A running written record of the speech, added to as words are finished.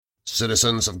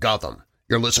citizens of Gotham.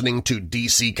 You're listening to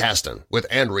DC-casten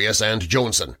with Andreas and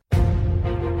Johnson.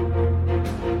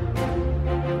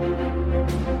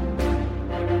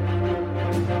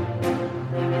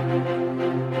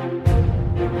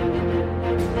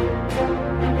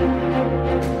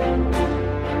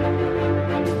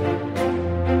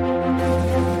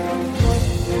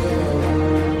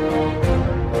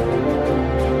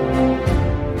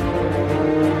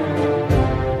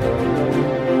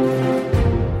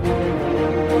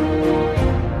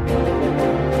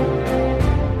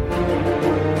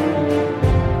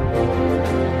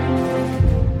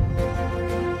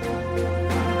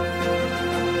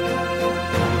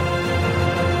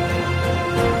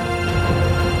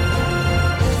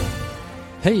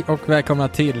 Hej och välkomna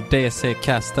till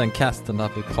DC-casten, casten där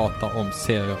vi pratar om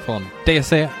serier från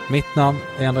DC. Mitt namn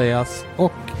är Andreas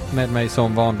och med mig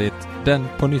som vanligt den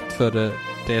på nytt födde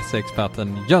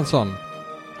DC-experten Jönsson.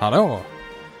 Hallå!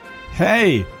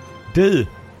 Hej! Du,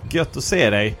 gött att se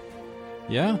dig.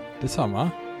 Ja, detsamma.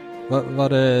 Var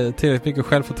det tillräckligt mycket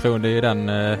självförtroende i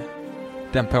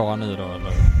den påan nu då,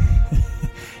 eller?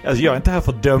 Alltså jag är inte här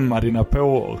för att döma dina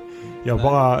påor. Jag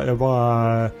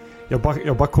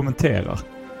bara kommenterar.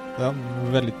 Ja,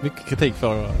 väldigt mycket kritik för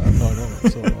gången.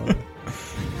 Så.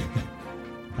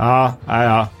 Ja.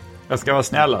 Jag ska vara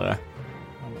snällare.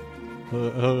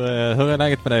 Hur är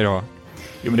läget med dig då?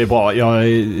 Jo, men det är bra. Jag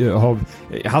har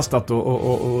hastat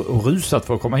och rusat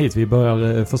för att komma hit. Vi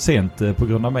börjar för sent på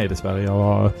grund av mig dessvärre.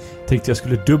 Jag tänkte jag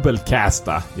skulle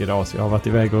dubbelcasta idag, så jag har varit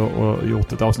iväg och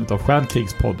gjort ett avsnitt av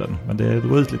Stjärnkrigspodden. Men det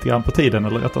drog ut lite grann på tiden,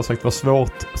 eller rättare sagt var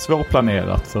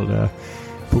svårplanerat för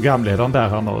programledaren där.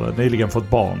 Han har nyligen fått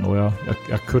barn och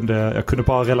jag kunde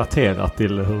bara relatera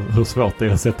till hur svårt det är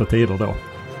att sätta tider då.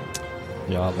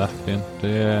 Ja, verkligen.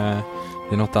 Det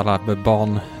är något alla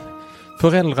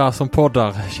föräldrar som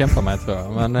poddar kämpar med, tror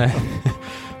jag. Men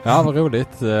ja, vad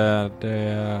roligt.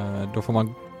 Då får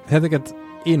man helt enkelt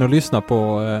in och lyssna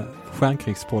på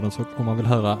Stjärnkrigspodden, så kommer man väl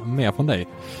höra mer från dig.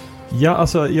 Ja,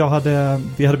 alltså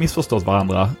vi hade missförstått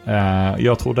varandra.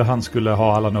 Jag trodde han skulle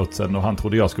ha alla notesen och han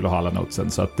trodde jag skulle ha alla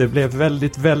notesen. Så att det blev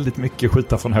väldigt, väldigt mycket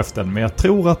skjuta från höften. Men jag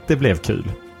tror att det blev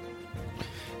kul.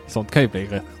 Sånt kan ju bli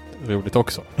rätt roligt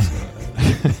också.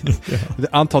 Jag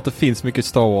antar att det finns mycket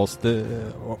Star Wars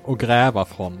att gräva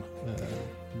från.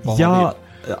 Ja,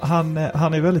 han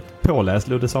är väldigt påläst,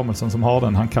 Ludde Samuelsson som har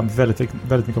den. Han kan väldigt,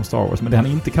 väldigt mycket om Star Wars. Men det han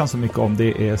inte kan så mycket om,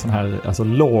 det är sån här, alltså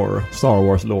lore, Star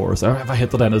Wars lore. Så, vad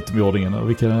heter den utomjordingen och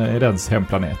vilken är dens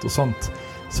hemplanet? Och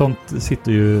sånt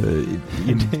sitter ju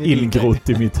ingrott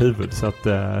i mitt huvud. Så att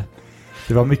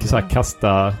det var mycket så här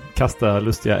kasta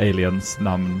lustiga aliens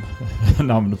namn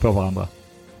på varandra.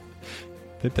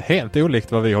 Det är inte helt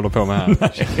olikt vad vi håller på med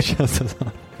här. Känns det så.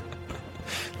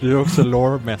 Du är också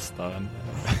lore-mästaren.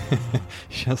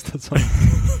 Känns det så?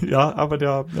 Ja, men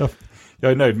jag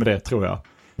är nöjd med det, tror jag.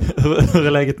 Hur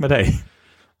är läget med dig?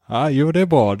 Ja, jo, det är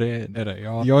bra. Det är det.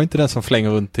 Jag är inte den som flänger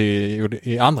runt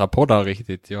i andra poddar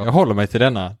riktigt. Jag håller mig till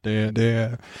denna. Det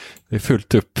är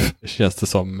fullt upp, känns det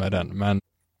som, med den. Men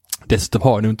dessutom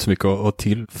har jag nog inte så mycket att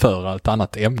tillföra ett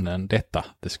annat ämne än detta.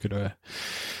 Det skulle...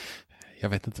 Jag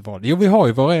vet inte vad. Jo, vi har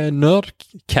ju vår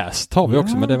nördcast har vi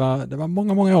också, men det var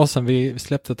många år sedan vi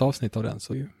släppte ett avsnitt av den,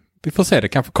 så vi får se, det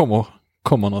kanske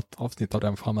kommer något avsnitt av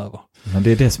den framöver. Men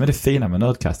det är det som är det fina med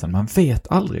nördcasten, man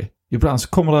vet aldrig. Ibland så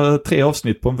kommer det 3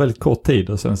 avsnitt på en väldigt kort tid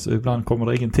och sen så ibland kommer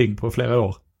det ingenting på flera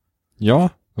år. Ja,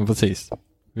 precis.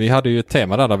 Vi hade ju ett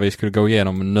tema där vi skulle gå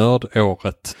igenom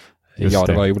nördåret. Ja,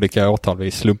 det var olika årtal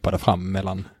vi slumpade fram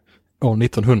mellan år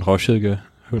 1900 och 2000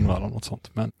 eller något sånt,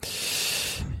 men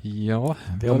ja,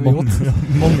 det har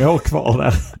många år kvar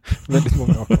där. Väldigt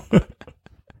många år kvar.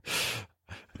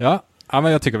 Ja,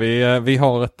 men jag tycker vi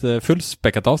har ett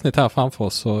fullspäckat avsnitt här framför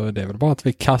oss, så det är väl bara att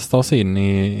vi kastar oss in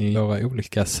i våra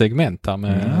olika segment här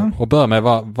med, och börjar med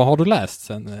vad har du läst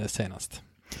sen senast?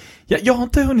 Ja, jag har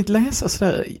inte hunnit läsa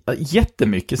sådär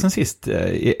jättemycket sen sist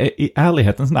i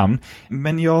ärlighetens namn.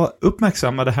 Men jag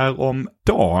uppmärksammade här om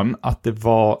dagen att det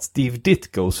var Steve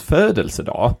Ditkos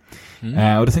födelsedag.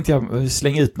 Och då tänkte jag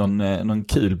slänga ut någon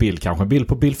kul bild, kanske en bild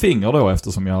på Bill Finger då,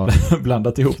 eftersom jag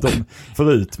blandat ihop dem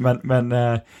förut. Men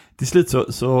till slut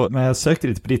så när jag sökte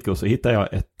lite på Ditko så hittade jag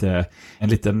en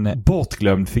liten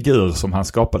bortglömd figur som han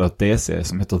skapade åt DC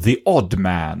som heter The Odd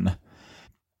Man.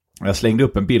 Jag slängde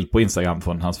upp en bild på Instagram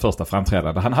från hans första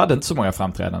framträdande. Han hade inte så många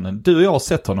framträdanden. Du och jag har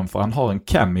sett honom för han har en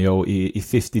cameo i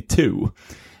 52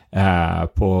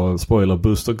 på spoiler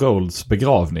Booster Golds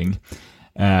begravning.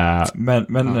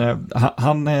 Men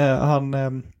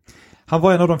Han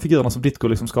var en av de figurerna som Ditko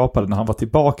liksom skapade när han var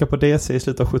tillbaka på DC i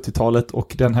slutet av 70-talet,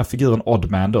 och den här figuren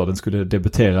Oddman då, den skulle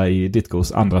debutera i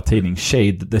Ditkos andra tidning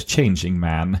Shade the Changing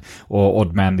Man, och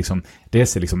Oddman liksom,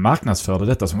 DC liksom marknadsförde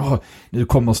detta som nu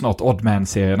kommer snart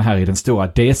Oddman-serien här i den stora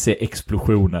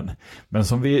DC-explosionen. Men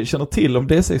som vi känner till om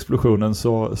DC-explosionen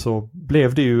så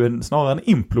blev det ju snarare en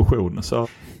implosion, så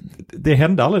det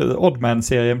hände aldrig.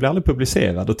 Oddman-serien blev aldrig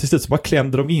publicerad, och till slut så bara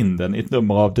klämde de in den i ett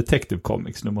nummer av Detective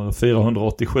Comics, nummer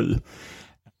 487.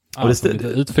 Och alltså lite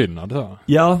utfyllnad då.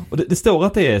 Ja, och det står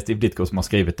att det är Steve Ditko som har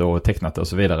skrivit det och tecknat det och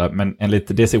så vidare, men enligt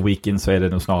DC Weekend så är det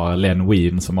nog snarare Len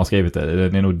Wein som har skrivit det.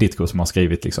 Det är nog Ditko som har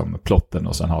skrivit liksom plotten,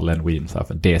 och sen har Len Wein så här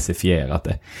för DC-fierat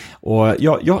det. Och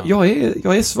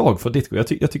jag är svag för Ditko.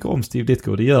 Jag tycker om Steve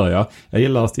Ditko, det gör jag. Jag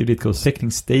gillar Steve Ditkos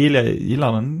teckningsstil, jag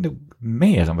gillar den nog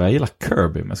mer än vad jag gillar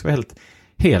Kirby, men jag ska vara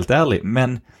helt ärlig,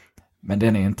 men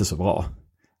den är inte så bra.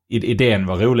 Idén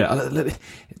var rolig.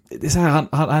 Det är så här,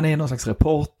 han är någon slags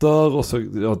reporter, och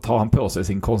så tar han på sig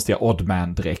sin konstiga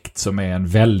Oddman-dräkt som är en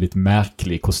väldigt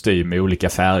märklig kostym med olika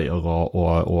färger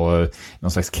och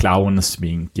någon slags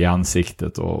clownsmink i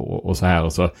ansiktet och så här,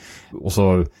 och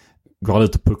så går han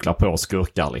ut och pucklar på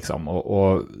skurkar liksom.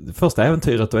 Och det första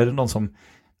äventyret då är det någon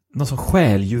som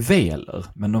stjäl juveler,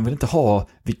 men de vill inte ha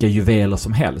vilka juveler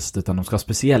som helst, utan de ska ha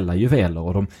speciella juveler,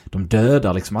 och de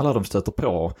dödar liksom alla de stöter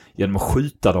på genom att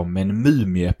skjuta dem med en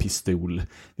mumiepistol,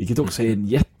 vilket också är en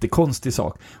jättekonstig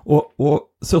sak. Och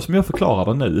så som jag förklarar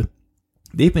det nu,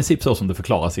 det är i princip så som det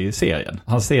förklaras i serien.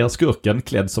 Han ser skurken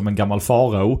klädd som en gammal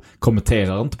farao,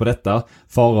 kommenterar inte på detta.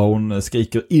 Faraon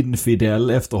skriker infidel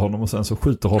efter honom och sen så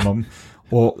skjuter honom.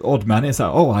 Och Oddman är så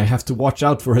här, I have to watch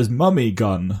out for his mummy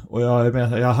gun. Och jag är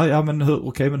med, men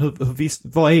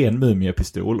hur vad är en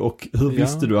mumiepistol? Och hur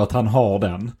visste du att han har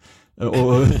den?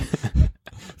 Och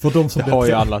för de som det har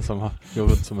ju alla som går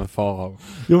ut som en farao.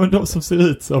 Jo, men de som ser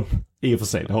ut som, i och för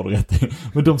sig, det har du rätt i.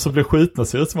 Men de som blir skjutna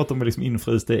ser ut som att de är liksom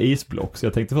infrysta i isblock. Så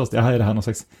jag tänkte först, är det här någon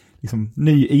slags liksom,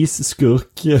 ny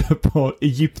isskurk på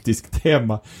egyptiskt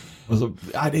tema. Och så,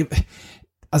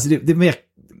 det är mer,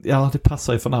 det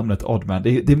passar ju för namnet Oddman.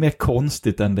 Det är mer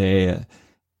konstigt än det är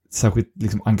särskilt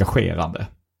liksom engagerande.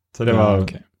 Så det var,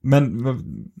 okay.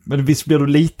 Men visst blir du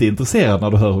lite intresserad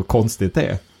när du hör hur konstigt det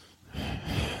är?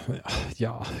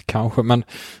 Ja, kanske, men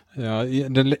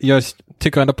jag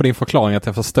tycker ändå på din förklaring att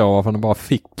jag förstår varför den bara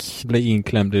fick bli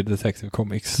inklämd i Detective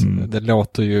Comics. Det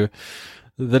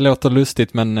låter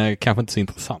lustigt, men kanske inte så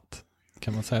intressant.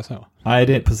 Kan man säga så? Nej,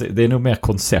 det är nog mer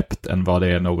koncept än vad det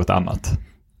är något annat.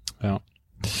 Ja.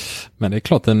 Men det är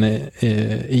klart en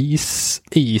is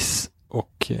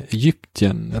och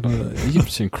Egyptian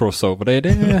crossover.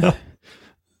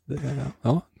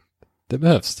 Det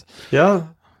behövs. Ja,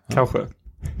 kanske.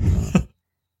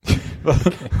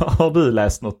 Har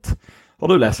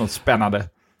du läst något spännande?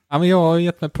 Ja, men jag har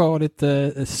gett mig på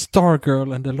lite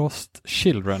Stargirl and the Lost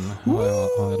Children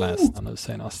har jag läst nu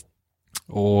senast.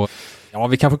 Och ja,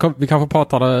 vi kanske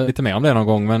pratar lite mer om det någon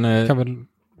gång, men jag kan väl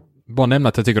bara nämna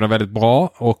att jag tycker den är väldigt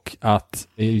bra, och att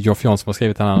Geoff Johns har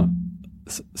skrivit den här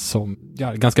som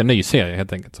ganska ny serie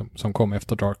helt enkelt som kom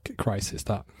efter Dark Crisis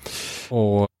där.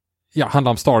 Och handlar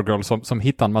om Stargirl som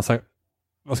hittar en massa,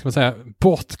 vad ska man säga,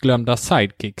 bortglömda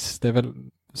sidekicks. Det är väl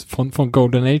från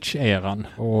Golden Age-eran.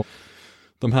 Och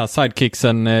de här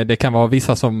sidekicksen, det kan vara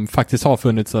vissa som faktiskt har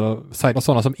funnits eller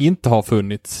sådana som inte har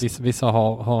funnits. Vissa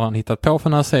har han hittat på för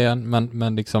den här serien,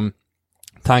 men liksom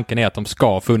tanken är att de ska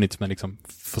ha funnits, men liksom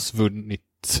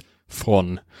försvunnit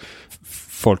från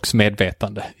folks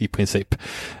medvetande i princip.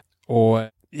 Och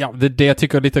det jag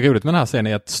tycker är lite roligt med den här serien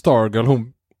är att Stargirl,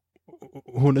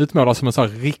 hon utmålas som en sån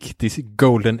här riktig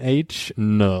Golden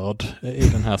Age-nörd i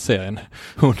den här serien.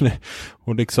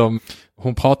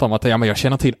 Hon pratar om att jag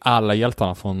känner till alla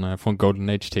hjältarna från Golden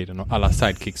Age-tiden och alla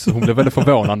sidekicks. Hon blev väldigt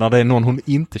förvånad när det är någon hon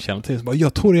inte känner till. Så bara,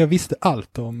 jag trodde jag visste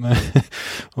allt om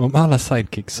alla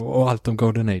sidekicks och allt om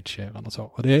Golden Age-eran och så.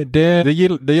 Och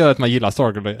det gör att man gillar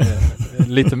Stargirl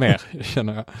lite mer,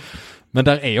 känner jag. Men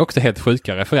där är också helt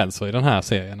sjuka referenser i den här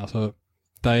serien. Alltså,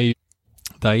 där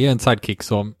är en sidekick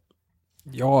som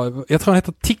jag tror han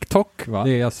heter TikTok, va?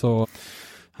 Det är alltså,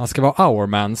 han ska vara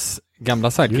Hourmans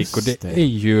gamla sidekick. Just och det är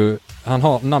ju, han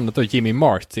har namnet då Jimmy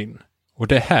Martin. Och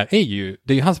det här är ju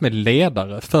han som är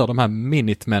ledare för de här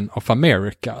Minutemen of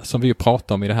America som vi ju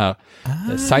pratade om i det här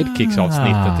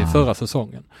sidekicks-avsnittet i förra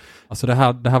säsongen. Alltså det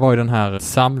här var ju den här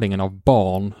samlingen av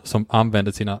barn som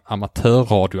använde sina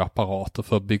amatörradioapparater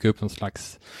för att bygga upp någon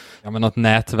slags något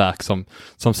nätverk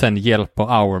som sen hjälper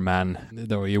Hourman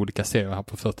då i olika serier här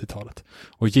på 40-talet.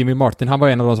 Och Jimmy Martin, han var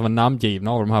en av de som var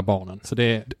namngivna av de här barnen.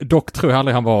 Så dock tror jag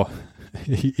aldrig han var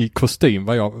i kostym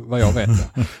vad jag vet.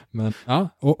 Men ja,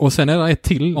 och sen är det ett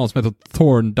till någon som heter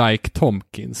Thorndike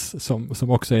Tompkins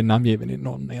som också är namngiven i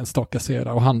någon enstaka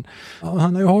serie. Och han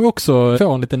har ju också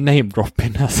fått en liten name drop i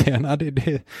den här serien.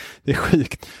 Det är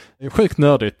sjukt. Det är sjukt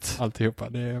nördigt alltihopa.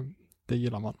 Det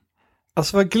gillar man.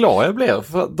 Alltså vad glad jag blev,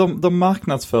 för de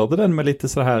marknadsförde den med lite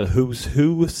så här Who's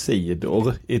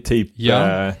Who-sidor i typ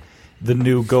The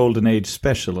New Golden Age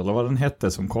Special eller vad den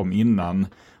hette som kom innan.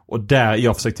 Och där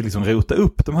jag försökte liksom rota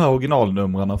upp de här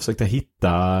originalnumren och försökte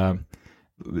hitta,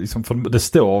 liksom, för det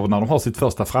står när de har sitt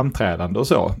första framträdande och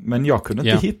så. Men jag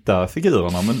kunde inte hitta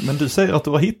figurerna, men du säger att du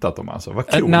har hittat dem alltså, vad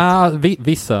coolt. Nej,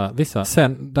 vissa.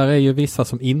 Sen, där är ju vissa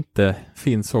som inte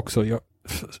finns också. Jag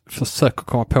försöker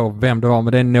komma på vem det var,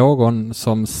 men det är någon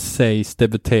som sägs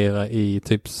debutera i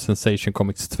typ Sensation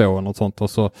Comics 2 eller något sånt, och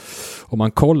så om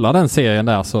man kollar den serien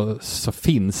där så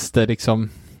finns det liksom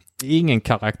ingen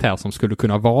karaktär som skulle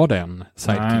kunna vara den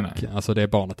sidekick. Nej. Alltså det är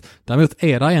barnet. Däremot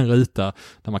är det en ruta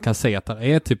där man kan se att det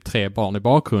är typ 3 barn i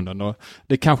bakgrunden, och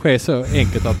det kanske är så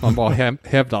enkelt att man bara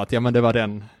hävdar att ja, men det var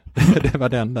den det var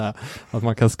den där, att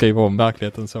man kan skriva om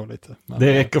verkligheten så lite. Men,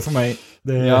 det räcker för mig.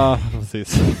 Ja,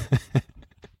 precis.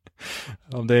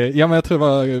 Men jag tror det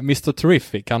var Mr.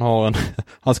 Terrific.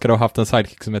 Han ska då ha haft en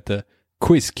sidekick som heter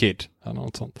Quiz Kid eller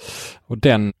något sånt. Och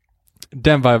den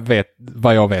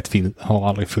vad jag vet har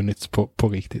aldrig funnits på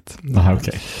riktigt. Aha,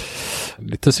 okay.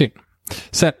 Lite synd.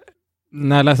 Sen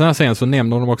när jag läste den här serien så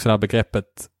nämner de också det här begreppet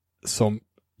som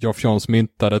Geoff Johns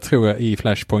myntade, tror jag, i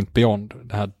Flashpoint Beyond.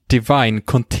 Det här Divine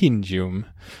Continuum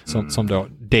som då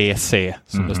DC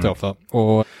som det står för.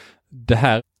 Och det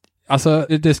här, alltså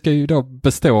det ska ju då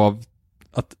bestå av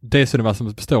att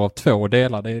DC-universum består av 2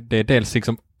 delar. Det är dels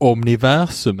liksom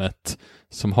omniversumet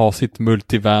som har sitt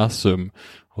multiversum,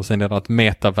 och sen är det ett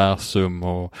metaversum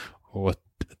och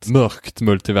ett mörkt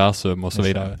multiversum och så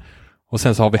vidare. Och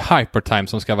sen så har vi Hypertime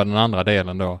som ska vara den andra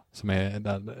delen då, som är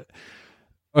där.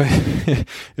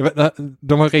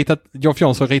 De har Geoff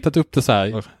Johns har ritat upp det så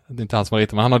här. Det är inte han som har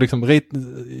ritat, men han har liksom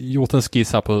gjort en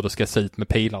skiss här på hur det ska se ut med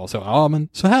pilar och så. Ja, men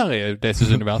så här är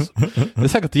DC:s universum. Det är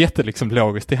säkert liksom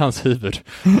logiskt i hans huvud.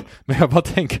 Men jag bara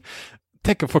tänker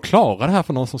att förklara det här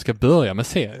för någon som ska börja med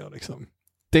serier liksom.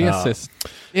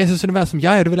 DC:s universum,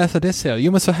 du vill läsa det serier.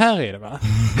 Jo, men så här är det, va?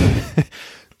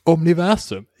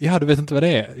 Omniversum. Ja, du vet inte vad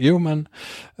det är. Jo, men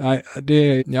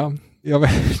jag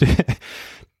vet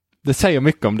det säger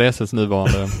mycket om DC:s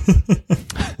nuvarande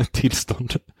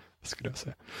tillstånd, skulle jag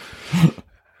säga.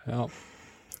 Ja.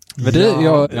 Men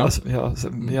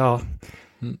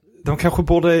de kanske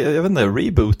borde, jag vet inte,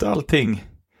 reboota allting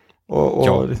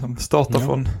och liksom starta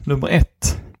från nummer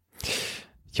 1.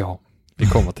 Ja, vi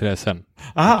kommer till det sen.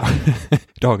 Aha.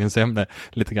 Dagens ämne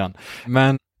lite grann.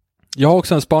 Men jag har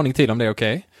också en spaning till om det är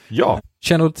okej. Ja.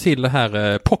 Känner du till det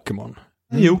här Pokémon?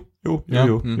 Jo.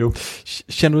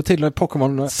 Känner du till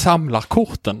Pokémon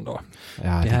samlarkorten då?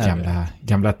 Ja, det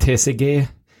gamla TCG-spelet.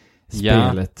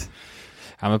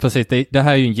 Ja, men precis. Det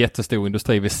här är ju en jättestor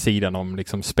industri vid sidan om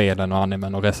liksom spelen och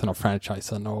animen och resten av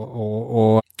franchisen.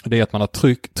 Och det är att man har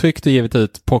tryckt och givit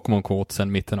ut Pokémon-kort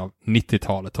sedan mitten av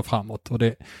 90-talet och framåt. Och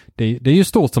det är ju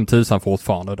stort som tusan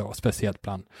fortfarande då, speciellt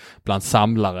bland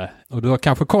samlare. Och du har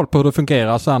kanske koll på hur det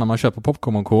fungerar så här när man köper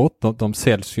Pokémon-kort. De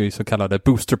säljs ju i så kallade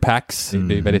booster packs.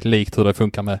 Det är väldigt likt hur det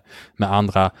funkar med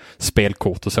andra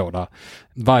spelkort och så där.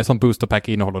 Varje sån booster pack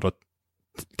innehåller då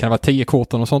kan det vara 10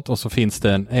 korten och sånt, och så finns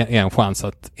det en chans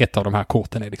att ett av de här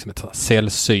korten är liksom ett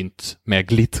sällsynt, mer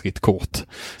glittrigt kort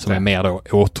som är mer då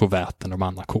åtråvärt än de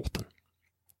andra korten.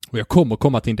 Och jag kommer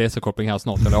komma till en DC-koppling här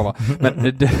snart, jag lovar.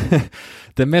 Men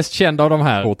det mest kända av de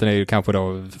här korten är ju kanske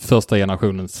då första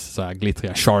generationens så här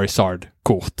glittriga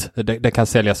Charizard-kort. Det kan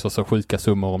säljas för så sjuka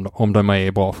summor om de är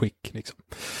i bra skick. Liksom.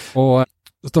 Och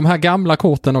de här gamla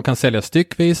korten kan säljas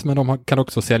styckvis, men de kan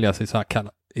också säljas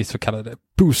i så kallade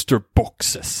booster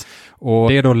boxes. Och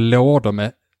det är då lådor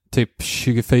med typ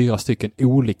 24 stycken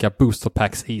olika booster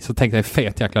packs i. Så tänk dig en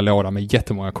fet jäkla låda med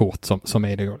jättemånga kort som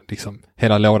är det liksom,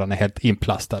 hela lådan är helt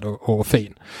inplastad och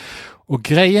fin. Och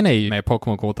grejen är ju med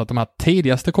Pokémon-kort att de här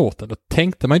tidigaste korten, då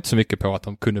tänkte man inte så mycket på att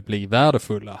de kunde bli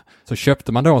värdefulla. Så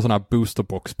köpte man då en sån här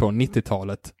boosterbox på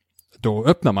 90-talet. Då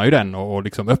öppnade man ju den och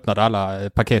liksom öppnade alla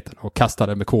paketen och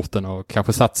kastade med korten och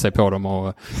kanske satte sig på dem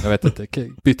och jag vet inte,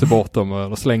 bytte bort dem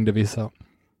och slängde vissa.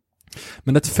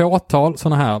 Men ett fåtal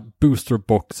sådana här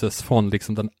boosterboxes från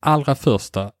liksom den allra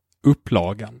första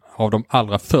upplagan av de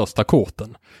allra första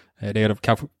korten, det är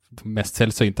kanske de mest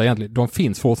sällsynta egentligen, de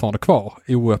finns fortfarande kvar,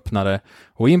 oöppnade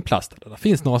och inplastade. Det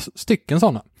finns några stycken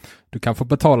sådana. Du kan få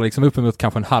betala liksom uppemot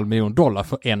kanske $500,000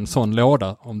 för en sån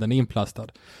låda om den är inplastad.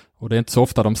 Och det är inte så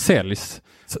ofta de säljs.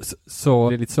 Så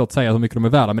det är lite svårt att säga hur mycket de är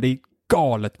värda, men det är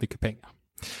galet mycket pengar.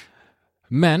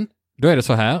 Men då är det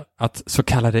så här att så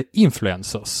kallade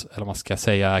influencers, eller man ska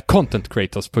säga content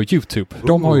creators på YouTube,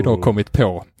 de har ju då kommit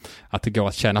på att det går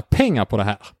att tjäna pengar på det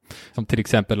här. Som till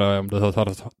exempel om du har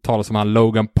talat om han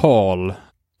Logan Paul.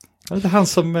 Det är han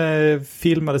som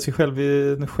filmade sig själv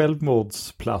i en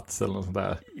självmordsplats eller något sånt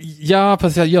där. Ja,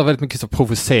 precis. Jag gör väldigt mycket så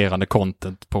provocerande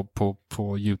content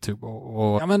på YouTube.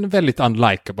 Och ja, men väldigt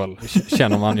unlikable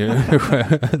känner man ju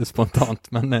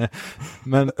spontant.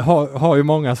 Men har ju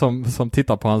många som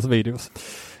tittar på hans videos.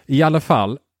 I alla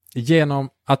fall, genom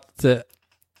att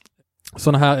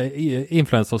sådana här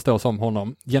influencers då som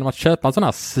honom, genom att köpa en sån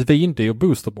här svindyr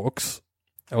boosterbox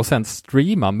och sen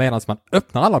streama medan man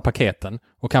öppnar alla paketen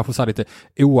och kanske så lite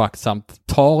oaktsamt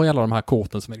tar i alla de här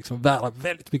korten som är liksom värda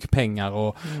väldigt mycket pengar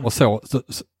och så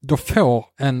då får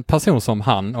en person som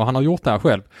han, och han har gjort det här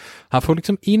själv, han får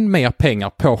liksom in mer pengar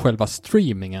på själva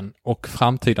streamingen och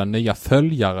framtida nya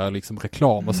följare, liksom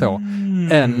reklam och så,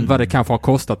 än vad det kanske har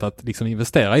kostat att liksom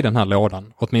investera i den här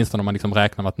lådan. Åtminstone om man liksom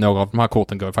räknar med att några av de här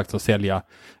korten går faktiskt att sälja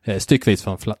styckvis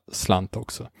för en slant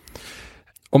också.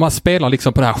 Och man spelar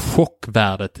liksom på det här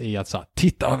chockvärdet i att så här,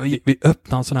 titta, vi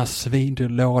öppnar en sån här svindyr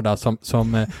låda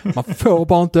som man får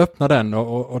bara inte öppna den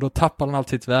och då tappar den allt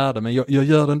sitt värde. Men jag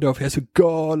gör den då för jag är så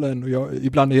galen och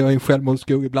ibland är jag i en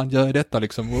självmordsskog, ibland gör jag detta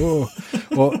liksom.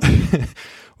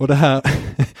 Och det här,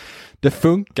 det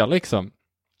funkar liksom.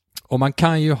 Och man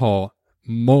kan ju ha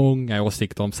många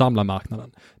åsikter om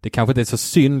samlarmarknaden. Det kanske inte är så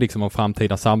synd liksom om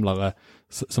framtida samlare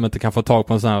som inte kan få tag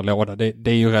på en sån här låda.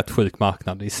 Det är ju rätt sjuk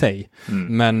marknad i sig.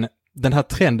 Men den här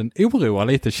trenden oroar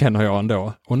lite, känner jag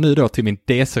ändå. Och nu då till min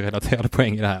DC-relaterade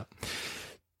poäng i det här.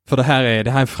 För det här är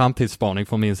en framtidsspaning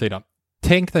från min sida.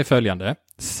 Tänk dig följande.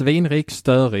 Svinrik,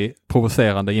 störig,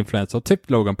 provocerande influencer, typ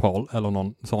Logan Paul eller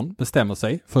någon sån, bestämmer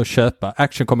sig för att köpa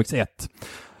Action Comics 1.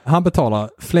 Han betalar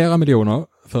flera miljoner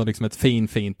för liksom ett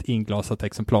fint inglasat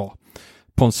exemplar.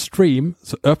 På en stream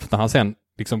så öppnar han sen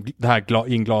liksom det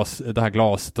här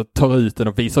glaset och tar ut den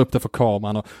och visar upp det för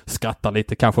kameran och skrattar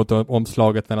lite kanske åt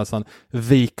omslaget medan han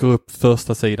viker upp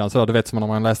första sidan så du vet som om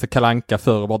man läste Kalanka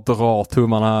förr och bara drar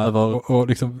tummarna över och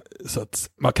liksom så att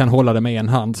man kan hålla det med en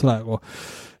hand sådär och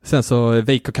sen så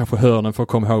viker kanske hörnen för att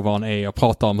komma ihåg vad han är och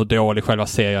pratar om hur dålig själva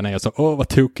serien är och så, vad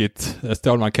tokigt,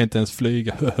 Stålman kan inte ens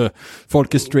flyga.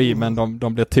 Folk i streamen,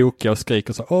 de blir tokiga och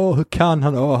skriker så, hur kan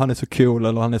han, han är så cool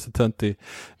eller han är så töntig.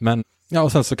 Men ja,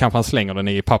 och sen så kanske han slänger den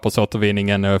i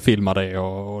pappersåtervinningen och filmar det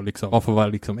och liksom, man får vara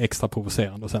liksom extra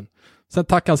provocerande och sen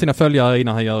tackar han sina följare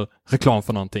innan han gör reklam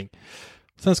för någonting.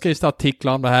 Sen skrivs det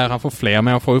artiklar om det här, han får fler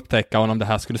människor att upptäcka honom. Det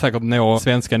här skulle säkert nå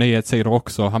svenska nyhetssidor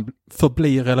också. Han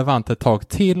förblir relevant ett tag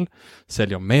till,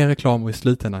 säljer mer reklam och i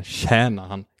slutändan tjänar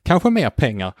han kanske mer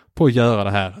pengar på att göra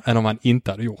det här än om han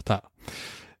inte hade gjort det här.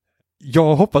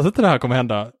 Jag hoppas inte det här kommer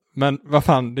hända, men vad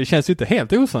fan, det känns ju inte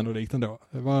helt osannolikt ändå.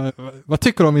 Vad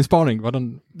tycker du om min spaning? Var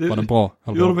den bra?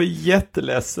 Du gjorde mig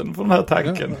jätteledsen för den här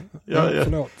tanken.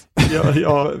 Förlåt.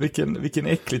 Ja, vilken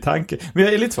äcklig tanke. Men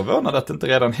jag är lite förvånad att det inte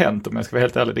redan hänt, om jag ska vara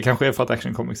helt ärlig. Det kanske är för att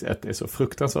Action Comics 1 är så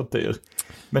fruktansvärt dyr.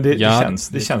 Men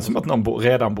det känns som att någon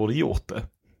redan borde gjort det.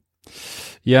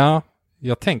 Ja,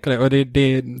 jag tänker det. Och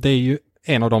det är ju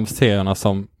en av de serierna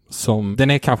som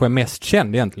den är kanske mest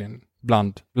känd egentligen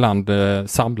bland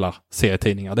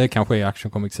samlar-serietidningar. Det kanske är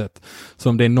Action Comics 1. Så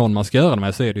om det är någon man ska göra det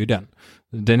med så är det ju den.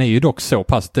 Den är ju dock så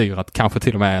pass dyr att kanske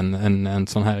till och med en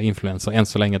sån här influencer än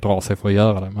så länge drar sig för att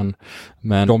göra det.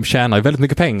 Men de tjänar ju väldigt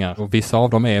mycket pengar och vissa av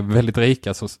dem är väldigt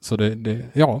rika så det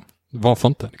varför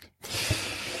inte?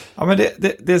 Ja, men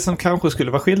det som kanske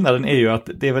skulle vara skillnaden är ju att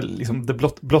det är väl liksom det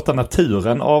blotta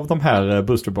naturen av de här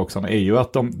boosterboxarna är ju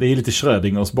att det är lite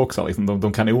Schrödingers boxar liksom.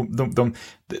 De kan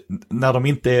när de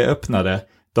inte är öppnade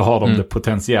då har de det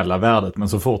potentiella värdet, men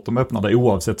så fort de öppnar det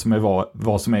oavsett som är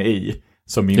vad som är i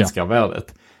så minskar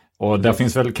värdet. Och där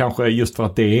finns väl kanske just för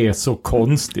att det är så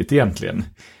konstigt egentligen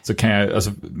så kan jag,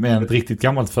 alltså med ett riktigt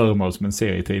gammalt föremål som en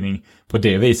serietidning på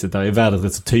det viset där är värdet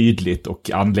rätt så tydligt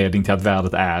och anledning till att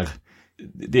värdet är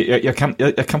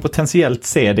jag kan potentiellt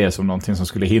se det som någonting som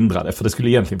skulle hindra det, för det skulle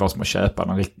egentligen vara som att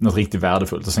köpa något riktigt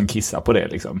värdefullt och sen kissa på det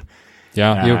liksom.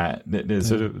 Ja,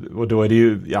 och då är det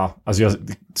ju alltså jag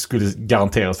skulle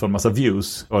garanteras få en massa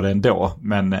views och det ändå,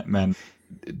 men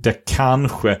det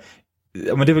kanske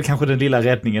men det är väl kanske den lilla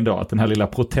räddningen då, att den här lilla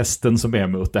protesten som är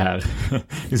mot det här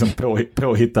liksom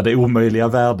påhittade omöjliga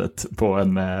värdet på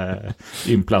en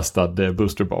inplastad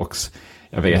boosterbox.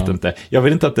 Jag vet inte. Jag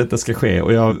vill inte att detta ska ske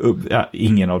och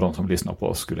ingen av dem som lyssnar på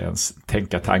oss skulle ens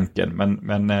tänka tanken.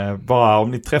 Men bara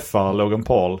om ni träffar Logan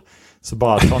Paul så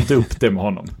bara ta inte upp det med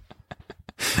honom.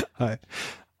 Nej,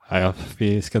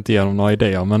 vi ska inte ge honom några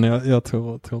idéer, men jag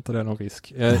tror inte det är någon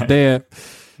risk.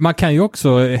 Man kan ju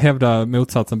också hävda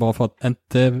motsatsen bara för att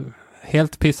inte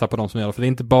helt pissa på de som gör det. För det är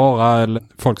inte bara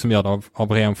folk som gör det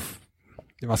av ren,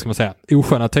 vad ska man säga,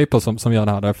 osköna typer som gör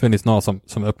det här. Det har funnits några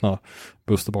som öppnar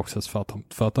boosterboxes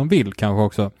för att de vill kanske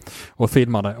också och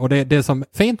filmar det. Och det som är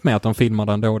fint med att de filmar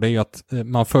den då, det är ju att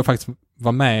man får faktiskt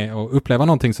vara med och uppleva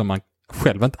någonting som man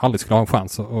själv inte aldrig skulle ha en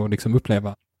chans att liksom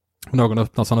uppleva. Om någon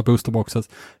öppnar sådana boosterboxes.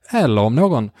 Eller om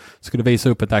någon skulle visa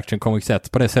upp ett Action Comics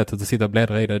set på det sättet och sitta och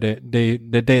bläddra i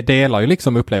det delar ju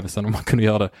liksom upplevelsen om man kunde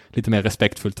göra det lite mer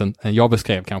respektfullt än jag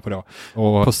beskrev kanske då.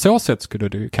 Och på så sätt skulle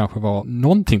det ju kanske vara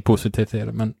någonting positivt i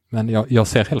det. Men jag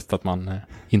ser helst att man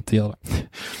inte gör det.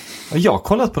 Jag har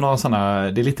kollat på några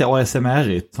sådana, det är lite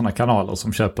ASMR-igt, sådana kanaler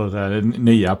som köper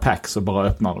nya packs och bara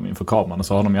öppnar dem inför kameran. Och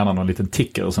så har de gärna någon liten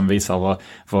ticker som visar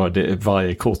vad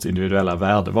varje korts individuella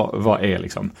värde vad är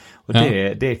liksom. Och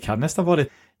det kan nästan vara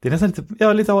det är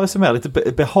nästan lite ASMR,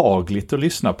 lite behagligt att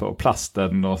lyssna på.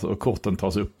 Plasten och korten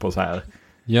tas upp och så här.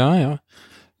 Ja.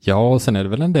 Ja, och sen är det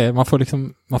väl en del, man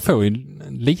får ju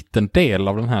en liten del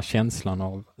av den här känslan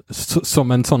av,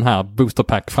 som en sån här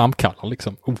boosterpack framkallar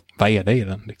liksom. Vad är det i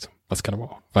den liksom? Vad ska det vara?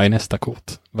 Vad är nästa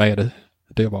kort? Vad är det?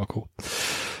 Det är bara kort.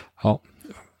 Ja.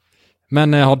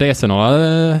 Men har DC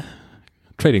några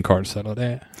trading cards eller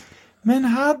det? Men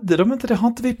hade de inte det? Har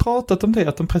inte vi pratat om det?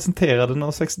 Att de presenterade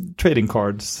några slags trading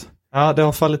cards? Ja, det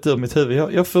har fallit ur mitt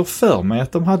huvud. Jag får för mig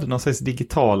att de hade någon slags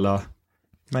digitala.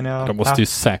 Men de måste ju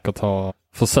säkert ha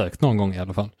försökt någon gång i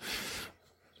alla fall.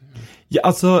 Ja,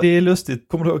 alltså det är lustigt.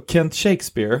 Kommer du ihåg Kent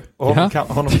Shakespeare? Och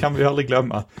honom kan vi aldrig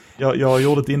glömma. Jag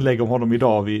gjorde ett inlägg om honom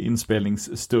idag vid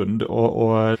inspelningsstund.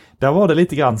 Och där var det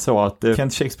lite grann så att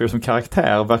Kent Shakespeare som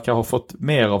karaktär verkar ha fått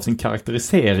mer av sin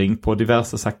karaktärisering på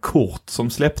diverse så här kort som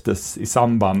släpptes i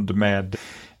samband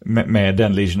med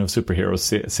den Legion of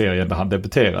Superheroes-serien där han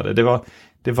debuterade.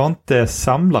 Det var inte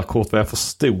samlarkort vad jag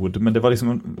förstod, men det var liksom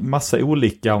en massa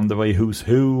olika, om det var i Who's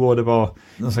Who och det var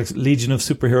någon slags Legion of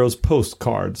Superheroes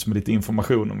postcards med lite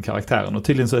information om karaktären. Och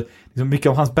tydligen så liksom mycket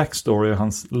av hans backstory och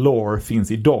hans lore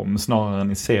finns i dem snarare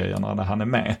än i serierna där han är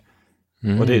med.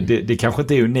 Och det kanske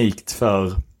inte är unikt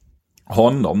för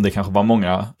honom. Det kanske var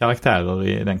många karaktärer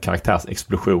i den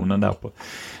karaktärsexplosionen där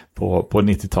på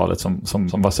 90-talet som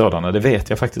var sådana. Det vet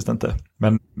jag faktiskt inte.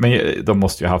 Men de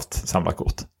måste ju ha haft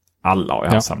samlarkort. Alla har ju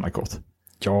haft samlarkort.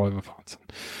 Ja, vad fan.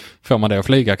 Får man det att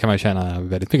flyga kan man ju tjäna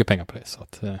väldigt mycket pengar på det. Så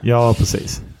att, ja,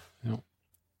 precis.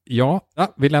 Ja,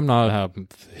 vi lämnar det här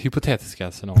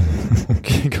hypotetiska scenariot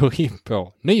och går in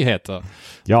på nyheter.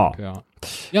 Ja.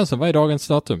 Jönsson, vad är dagens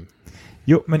datum?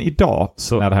 Jo, men idag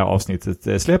så när det här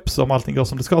avsnittet släpps, om allting går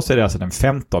som det ska, så är det alltså den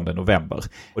 15 november.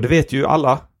 Och det vet ju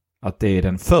alla att det är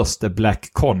den första Black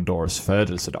Condors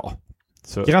födelsedag.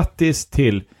 Så grattis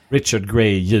till Richard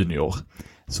Grey Jr.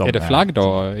 Är det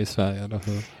flaggdag i Sverige? Eller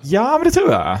hur? Ja, men det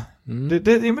tror jag.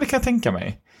 Det kan jag tänka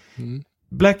mig.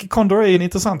 Black Condor är en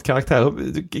intressant karaktär.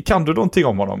 Kan du någonting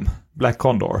om honom? Black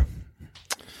Condor?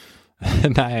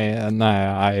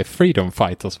 nej, Freedom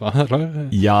Fighters va? Eller?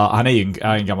 Ja, han är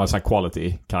en gammal så här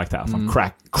quality-karaktär från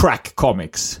Crack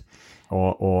Comics.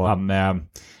 Och han...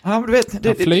 du vet,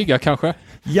 han flyger kanske?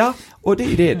 Ja, och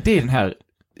det är den här...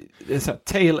 Det är så här,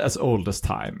 tale as old as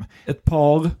time. Ett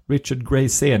par, Richard Grey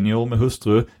senior med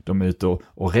hustru, de är ute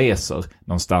och reser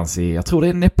någonstans i, jag tror det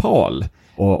är Nepal.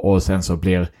 Och sen så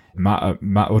blir,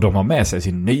 och de har med sig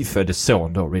sin nyfödde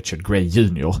son då, Richard Grey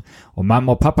Jr. Och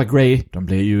mamma och pappa Grey, de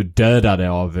blir ju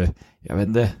dödade av, jag vet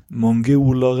inte,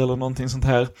 mongoler eller någonting sånt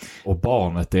här. Och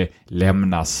barnet det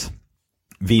lämnas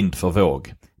vind för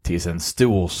våg tills en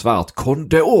stor svart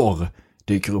kondor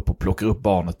dyker upp och plockar upp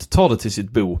barnet, tar det till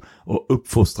sitt bo och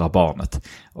uppfostrar barnet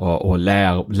och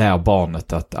lär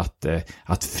barnet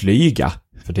att flyga.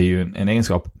 För det är ju en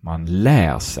egenskap man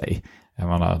lär sig. Jag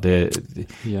menar,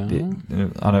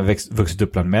 han har vuxit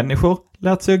upp bland människor,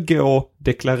 lärt sig att gå,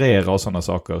 deklarera och sådana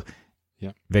saker.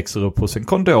 Ja. Växer upp hos en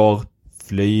kondor,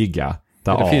 flyga.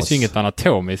 Det finns ju inget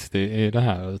anatomiskt i det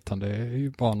här, utan det är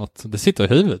ju bara något, det sitter i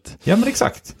huvudet. Ja, men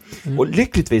exakt. Och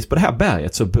lyckligtvis på det här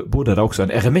berget så bodde det också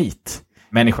en eremit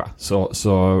människa.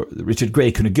 Så Richard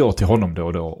Grey kunde gå till honom då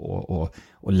och då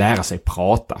och lära sig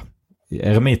prata.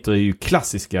 Eremiter är ju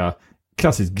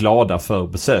klassiskt glada för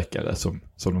besökare som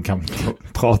de kan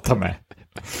prata med.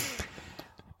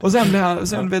 Och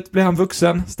sen blev han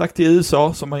vuxen, stack till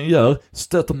USA som man ju gör,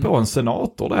 stöter på en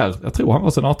senator där. Jag tror han var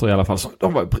senator i alla fall.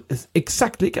 De var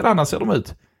exakt likadana ser de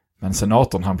ut. Men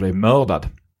senatorn han blev mördad.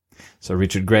 Så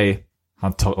Richard Grey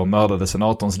han tar och mördade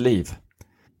senatorns liv.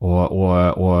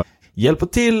 Och hjälper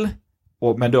till,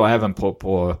 men då även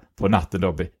på natten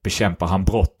då bekämpar han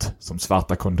brott som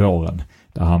svarta kondoren.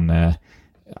 Där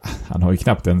han har ju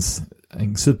knappt ens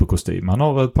en superkostym. Han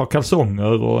har ett par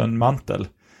kalsonger och en mantel.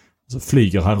 Så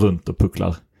flyger han runt och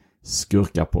pucklar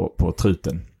skurkar på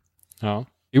truten. Ja.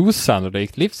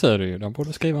 Osannolikt livsöde ju. De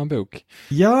borde skriva en bok.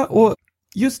 Ja, och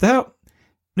just det här.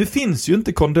 Nu finns ju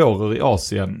inte kondorer i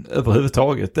Asien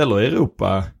överhuvudtaget. Eller i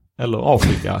Europa. Eller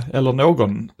Afrika. Eller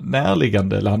någon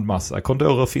närliggande landmassa.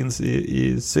 Kondorer finns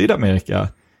i Sydamerika.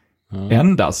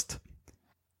 Endast.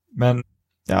 Men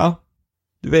ja,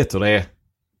 du vet hur det är.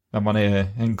 När man är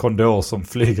en kondor som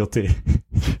flyger till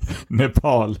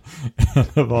Nepal.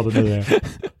 Eller vad det nu är.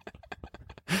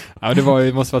 Ja,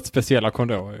 det måste varit speciella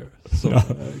kondorer som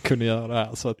kunde göra det här.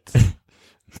 Så att...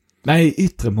 Nej,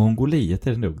 yttre Mongoliet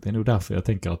är det nog. Det är nog därför jag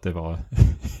tänker att det var...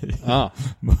 Ja,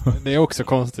 det är också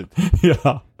konstigt.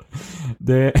 Ja,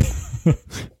 det...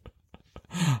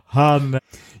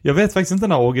 Jag vet faktiskt inte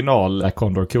när original Black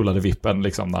Condor coolade vippen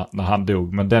liksom när han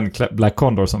dog. Men den Black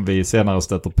Condor som vi senare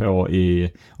stöter på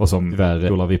och som tyvärr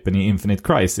coolar vippen i Infinite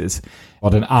Crisis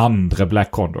var den andra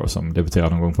Black Condor som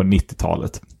debuterade någon gång på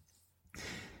 90-talet.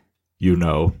 You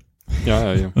know.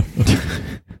 Ja.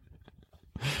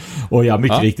 Och ja,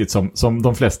 mycket riktigt som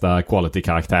de flesta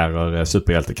quality-karaktärer,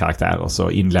 superhjälte-karaktärer,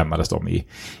 så inlämnades de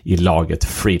i laget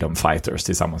Freedom Fighters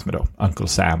tillsammans med då Uncle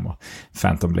Sam och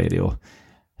Phantom Lady och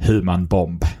Human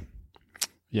Bomb.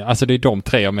 Ja, alltså det är de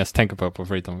tre jag mest tänker på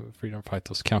Freedom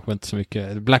Fighters. Kanske inte så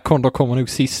mycket. Black Condor kommer nog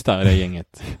sista i det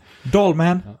gänget.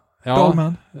 Dollman. Ja,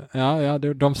 Dollman. Ja,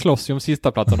 de slåss ju om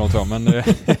sista platsen de två, men...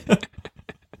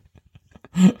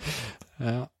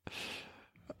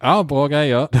 Ja, bra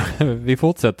grejer. Vi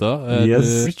fortsätter.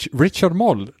 Yes. Richard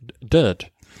Moll, död.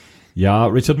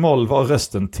 Ja, Richard Moll var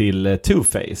rösten till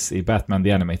Two-Face i Batman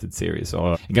The Animated Series. Och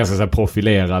en ganska så här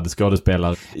profilerad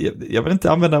skådespelare. Jag vill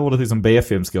inte använda ordet liksom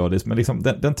B-filmskådis, men liksom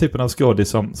den typen av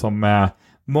skådis som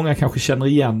många kanske känner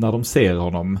igen när de ser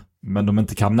honom, men de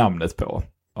inte kan namnet på.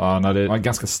 Ja, när det var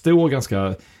ganska stor, ganska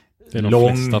lång... Det är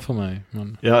de flesta för mig.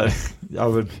 Men... Ja,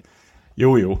 men...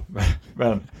 Jo,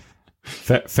 men...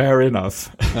 Fair enough.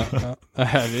 Ja,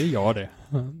 här är jag det.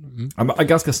 Ja,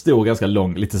 ganska stor, ganska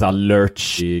lång, lite så här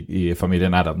lurch i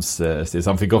familjen Adams stil. Så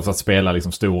han fick ofta spela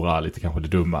liksom stora, lite kanske det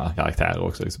dumma karaktärer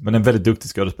också. Liksom. Men en väldigt duktig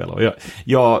skådespelare.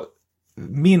 Jag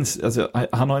minns, alltså,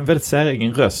 han har en väldigt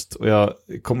säregen röst. Och jag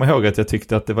kommer ihåg att jag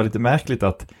tyckte att det var lite märkligt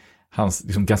att hans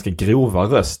liksom ganska grova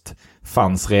röst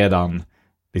fanns redan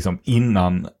liksom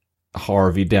innan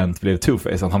Harvey Dent blev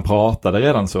Two-Face. Att han pratade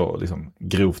redan så liksom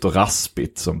grovt och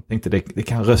raspigt. Som tänkte det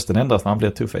kan rösten ändras när han blir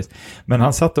Two-Face. Men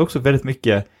han satte också väldigt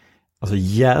mycket alltså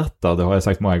hjärta, det har jag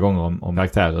sagt många gånger om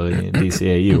karaktärer i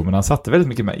DC-EU, men han satte väldigt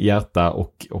mycket med hjärta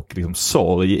och liksom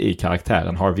sorg i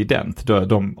karaktären Harvey Dent.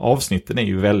 De avsnitten är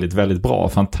ju väldigt, väldigt bra,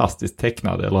 fantastiskt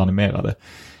tecknade eller animerade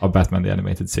av Batman The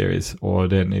Animated Series. Och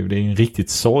det är en riktigt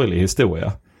sorglig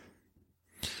historia.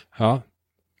 Ja,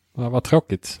 det var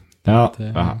tråkigt. Ja.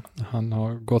 Han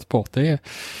har gått bort. Det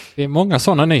är många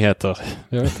sådana nyheter.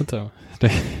 Jag vet inte.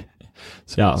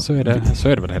 Så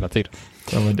är det väl hela tiden.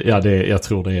 Ja, men jag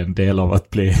tror det är en del av att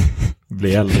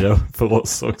bli äldre för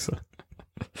oss också.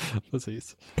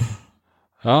 Precis.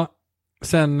 Ja,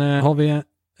 sen har vi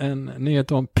en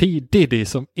nyhet om P. Diddy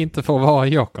som inte får vara i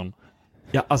Jokern.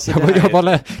 Ja, alltså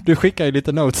du skickar ju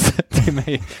lite notes till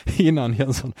mig innan,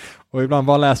 Jönsson. Och ibland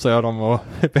bara läser jag dem och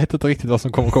vet inte riktigt vad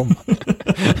som kommer komma.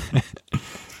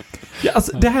 Ja,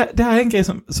 alltså, det här är en grej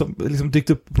som liksom dykt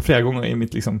upp på flera gånger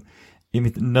i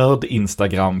mitt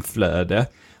nörd-Instagram-flöde.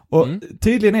 Och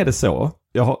tydligen är det så,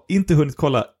 jag har inte hunnit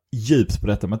kolla djupt på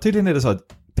detta, men tydligen är det så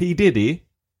att P. Diddy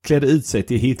klädde ut sig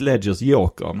till Heath Ledgers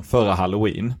Jokern förra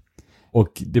Halloween.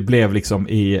 Och det blev liksom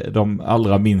i de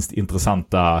allra minst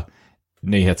intressanta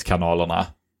nyhetskanalerna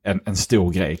en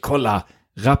stor grej. Kolla,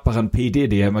 rapparen P.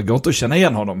 Diddy, man går inte att känna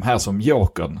igen honom här som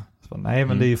Jokern. Så, nej,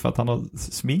 men det är ju för att han har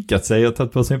sminkat sig och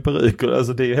tagit på sin peruk.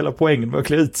 Alltså, det är ju hela poängen med att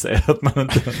klä ut sig. Att man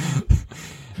inte...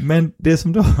 Men det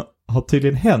som då har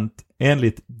tydligen hänt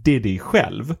enligt Diddy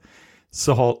själv,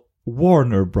 så har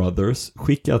Warner Brothers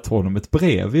skickat honom ett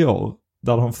brev i år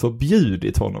där de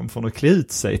förbjudit honom från att klä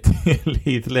ut sig till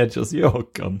Heath Ledgers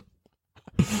Jokern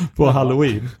på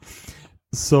Halloween.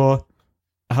 Så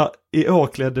i år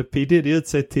klädde P. Diddy ut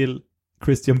sig till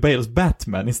Christian Bales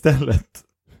Batman istället.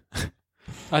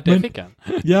 Ja, det fick han.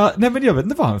 Ja, nej, men jag vet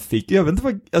inte vad han fick. Jag vet inte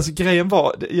vad, alltså grejen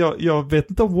var, jag vet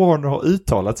inte om Warner har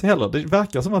uttalat sig heller. Det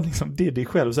verkar som att liksom Diddy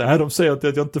själv säger, de säger att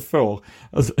jag inte får.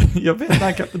 Alltså, jag vet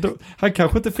han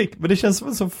kanske inte fick, men det känns som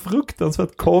en så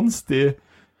fruktansvärt konstig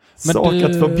sak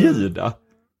att förbjuda.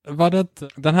 Var det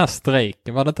den här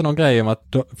strejken, var det inte någon grej om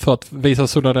att för att visa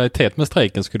solidaritet med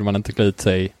strejken skulle man inte klä ut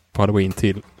sig på Halloween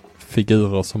till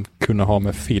figurer som kunde ha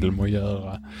med film att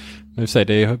göra? Nu säger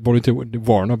det borde inte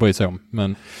Warner bry sig om,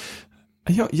 men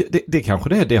Ja, det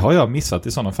kanske det har jag missat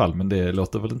i sådana fall, men det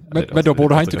låter väl inte... Men då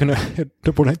borde han inte kunna...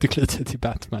 Då borde han inte knyta till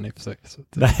Batman i och för sig.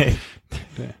 Nej.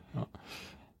 Ja.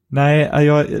 Nej,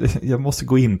 jag måste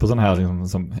gå in på sådana här liksom,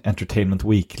 som Entertainment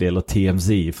Weekly eller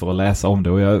TMZ för att läsa om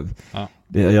det, och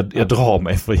jag drar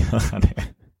mig för att göra det.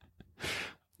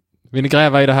 Vill ni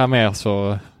gräva i det här mer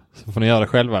så får ni göra det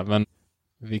själva, men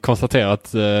vi konstaterar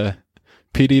att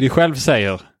P. Diddy själv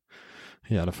säger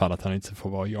i alla fall att han inte får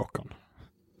vara Jokern.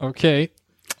 Okej.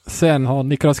 Sen har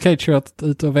Nicolas Cage kört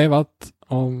ut och vevat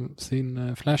om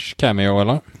sin Flash-cameo,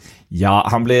 eller? Ja,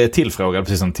 han blev tillfrågad,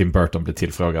 precis som Tim Burton blev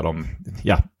tillfrågad om...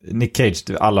 Ja, Nick Cage,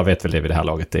 alla vet väl det vid det här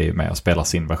laget, det är med och spelar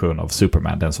sin version av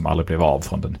Superman, den som aldrig blev av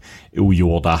från den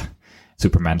ogjorda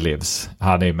Superman Lives.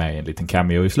 Han är med i en liten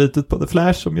cameo i slutet på The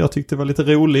Flash som jag tyckte var lite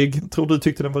rolig. Jag tror du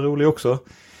tyckte den var rolig också.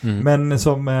 Men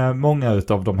som många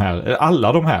utav de här,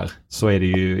 alla de här, så är det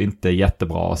ju inte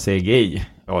jättebra CGI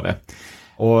av det.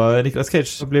 Och Nicolas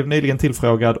Cage blev nyligen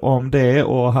tillfrågad om det,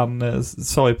 och han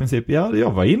sa i princip, ja,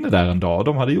 jag var inne där en dag.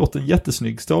 De hade gjort en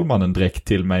jättesnygg Stålmannen-dräkt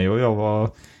till mig, och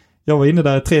jag var inne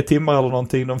där i 3 timmar eller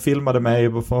någonting. De filmade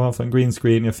mig framför en green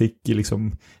screen. Jag fick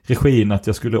liksom regin att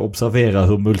jag skulle observera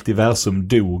hur multiversum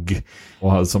dog.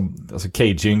 Och alltså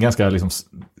Cage är en ganska liksom...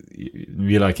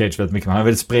 Nu gillar Cage väldigt mycket, men han är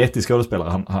väldigt spretig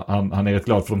skådespelare. Han är rätt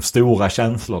glad för de stora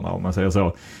känslorna, om man säger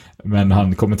så. Men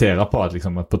han kommenterar på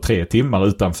att på 3 timmar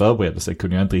utan förberedelse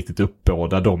kunde jag inte riktigt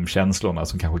uppbåda de känslorna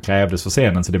som kanske krävdes för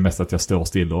scenen, så det är mest att jag står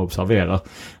still och observerar.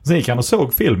 Sen gick han och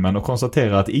såg filmen och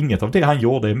konstaterade att inget av det han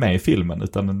gjorde är med i filmen,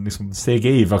 utan en liksom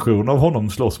CGI-version av honom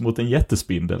slåss mot en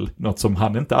jättespindel, något som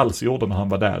han inte alls gjorde när han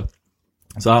var där.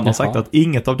 Så han har sagt att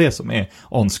inget av det som är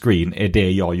on screen är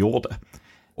det jag gjorde.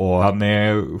 Och han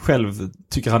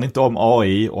tycker han inte om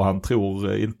AI, och han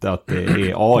tror inte att det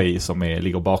är AI som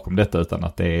ligger bakom detta, utan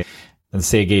att det är en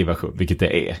CGI-version, vilket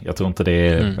det är. Jag tror inte det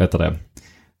är,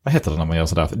 vad heter det när man gör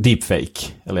sådär?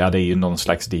 Deepfake. Eller ja, det är ju någon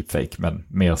slags deepfake, men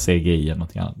mer CGI än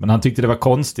något annat. Men han tyckte det var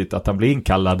konstigt att han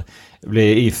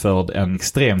blev iförd en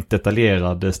extremt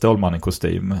detaljerad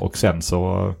Stålmannen-kostym, och sen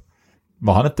så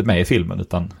var han inte med i filmen,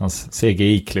 utan hans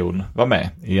CGI-klon var med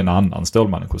i en annan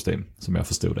Stålmannen-kostym, som jag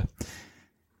förstod det.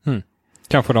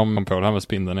 Kanske de på det här med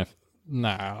spindeln efter.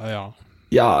 Nej, ja.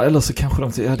 Ja, eller så kanske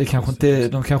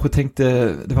de kanske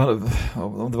tänkte,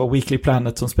 om det var Weekly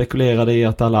Planet som spekulerade i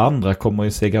att alla andra kommer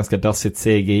ju se ganska dassigt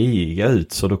CGI-iga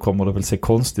ut, så då kommer det väl se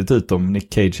konstigt ut om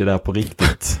Nick Cage är där på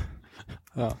riktigt.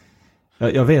 Ja.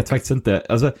 Jag vet faktiskt inte.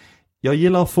 Alltså, jag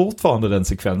gillar fortfarande den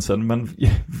sekvensen, men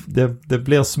det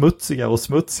blir smutsigare och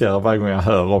smutsigare varje gång jag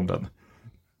hör om den.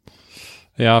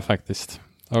 Ja, faktiskt.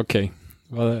 Okej.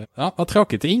 Ja, vad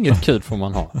tråkigt. Inget kul får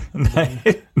man ha.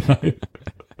 Nej.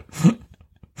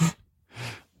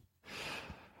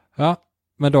 Ja,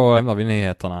 men då ämnar vi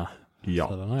nyheterna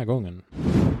för den här gången.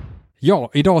 Ja,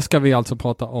 idag ska vi alltså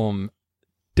prata om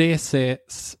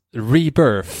DC:s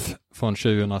Rebirth från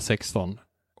 2016.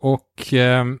 Och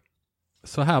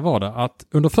så här var det att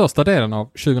under första delen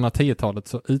av 2010-talet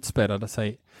så utspelade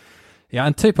sig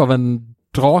en typ av en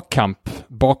dragkamp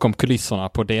bakom kulisserna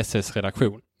på DC:s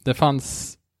redaktion. Det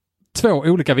fanns 2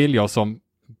 olika viljor som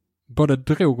både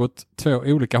drog åt 2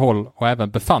 olika håll och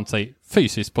även befann sig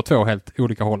fysiskt på 2 helt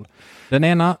olika håll. Den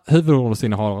ena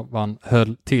huvudrollsinnehavaren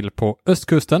höll till på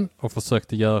östkusten och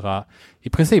försökte göra i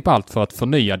princip allt för att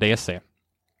förnya DC.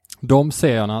 De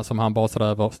serierna som han basade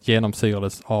över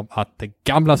genomsyrades av att det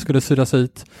gamla skulle suddas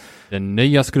ut, det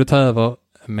nya skulle ta över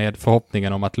med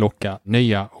förhoppningen om att locka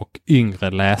nya och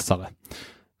yngre läsare.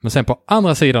 Men sen på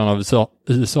andra sidan av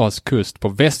USAs kust, på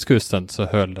västkusten, så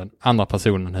höll den andra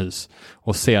personen hus.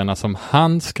 Och serierna som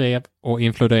han skrev och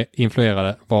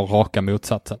influerade var raka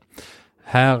motsatsen.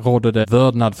 Här rådde det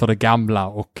vördnad för det gamla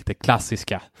och det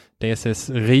klassiska. DC:s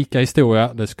rika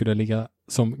historia, det skulle ligga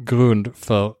som grund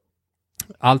för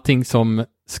allting som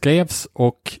skrevs,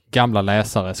 och gamla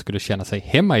läsare skulle känna sig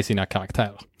hemma i sina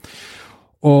karaktärer.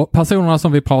 Och personerna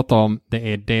som vi pratar om,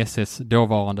 det är DC:s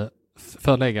dåvarande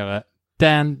förläggare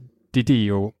Dan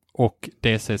DiDio och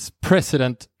DC:s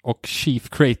President och Chief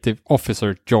Creative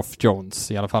Officer Geoff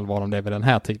Jones. I alla fall var de det vid den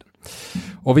här tiden.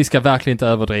 Och vi ska verkligen inte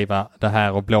överdriva det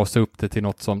här och blåsa upp det till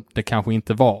något som det kanske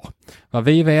inte var. Vad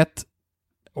vi vet,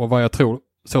 och vad jag tror,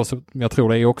 jag tror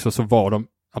det är också, så var de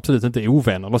absolut inte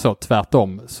ovänner eller så.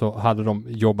 Tvärtom så hade de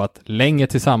jobbat länge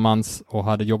tillsammans och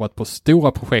hade jobbat på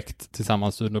stora projekt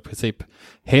tillsammans under princip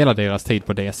hela deras tid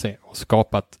på DC och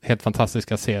skapat helt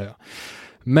fantastiska serier.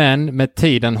 Men med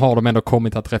tiden har de ändå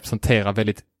kommit att representera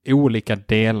väldigt olika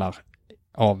delar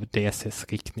av DC:s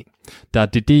riktning. Där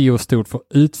DiDio stod för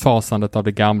utfasandet av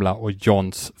det gamla och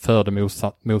Johns för det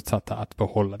motsatta, att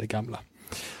behålla det gamla.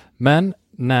 Men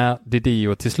när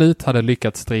DiDio till slut hade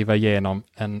lyckats driva igenom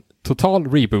en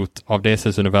total reboot av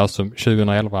DCs universum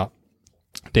 2011.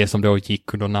 Det som då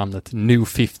gick under namnet New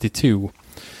 52.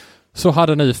 Så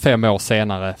hade nu 5 år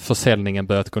senare försäljningen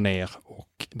börjat gå ner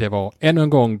och det var ännu en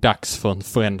gång dags för en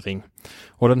förändring.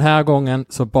 Och den här gången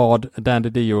så bad Dan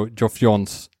DiDio och Geoff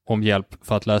Johns om hjälp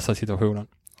för att lösa situationen.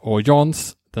 Och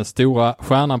Johns, den stora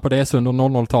stjärnan på DC under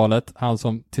 00-talet, han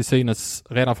som till synes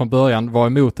redan från början var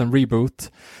emot en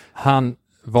reboot, han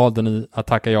valde nu att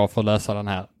tacka ja för att lösa den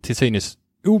här till synes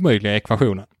omöjliga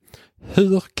ekvationen.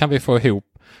 Hur kan vi få ihop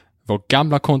vår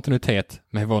gamla kontinuitet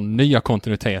med vår nya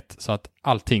kontinuitet så att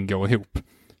allting går ihop?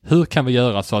 Hur kan vi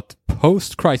göra så att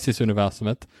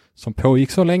post-crisis-universumet som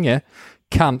pågick så länge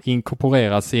kan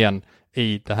inkorporeras igen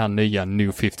i det här nya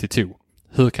New 52?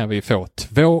 Hur kan vi få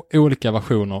 2 olika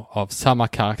versioner av samma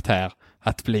karaktär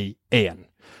att bli en?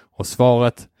 Och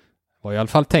svaret var i alla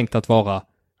fall tänkt att vara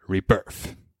Rebirth.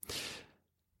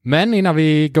 Men innan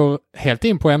vi går helt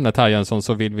in på ämnet här, Jönsson,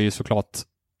 så vill vi såklart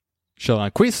köra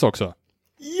en quiz också.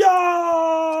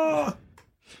 Ja!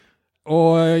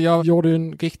 Och jag gjorde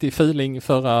en riktig feeling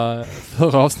förra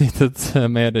avsnittet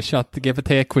med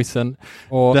ChatGPT-quizen.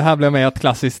 Och det här blev mer ett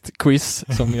klassiskt quiz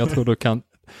som jag tror du kan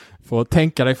få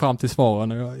tänka dig fram till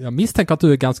svaren. Jag misstänker att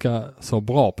du är ganska så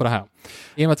bra på det här.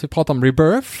 I och med att vi pratar om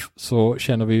Rebirth så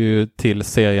känner vi ju till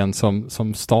serien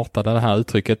som startade det här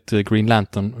uttrycket Green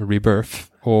Lantern Rebirth.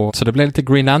 Och så det blev lite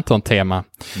Green Lantern-tema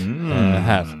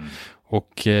här.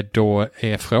 Och då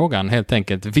är frågan helt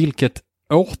enkelt, vilket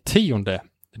årtionde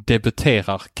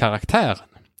debuterar karaktären?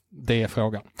 Det är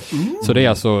frågan. Så det är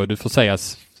alltså, du får säga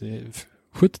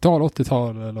 70-tal,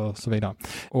 80-tal eller så vidare.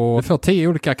 Och du får 10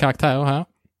 olika karaktärer här.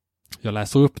 Jag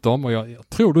läser upp dem och jag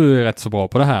tror du är rätt så bra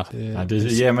på det här. Ja, du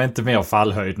ger mig inte mer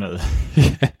fallhöjd nu.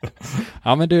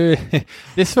 Ja, men det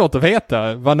är svårt att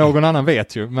veta vad någon annan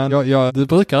vet ju. Men du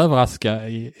brukar överraska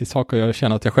i saker jag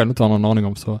känner att jag själv inte har någon aning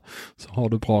om, så har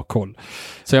du bra koll.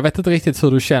 Så jag vet inte riktigt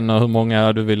hur du känner, hur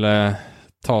många du vill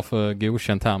ta för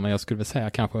godkänt här, men jag skulle väl säga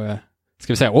kanske,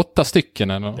 ska vi säga 8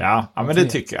 stycken eller? Ja, men det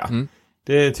tycker jag.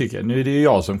 Det tycker jag. Nu är det ju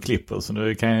jag som klipper, så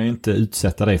nu kan jag inte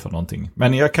utsätta dig för någonting.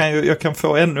 Men jag kan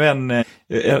få ännu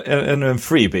en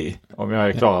freebie om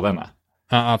jag klarar denna.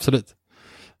 Ja, absolut.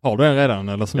 Har du en redan?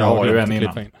 Eller som jag har ju en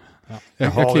innan. In? Ja.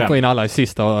 Jag klipper in alla i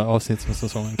sista avsnittet för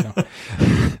säsongen kanske.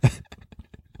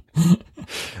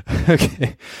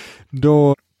 Okej.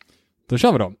 Då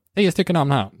kör vi då. 10 stycken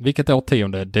namn här. Vilket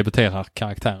årtionde debuterar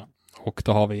karaktären? Och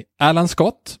då har vi Alan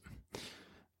Scott.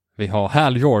 Vi har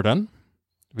Hal Jordan.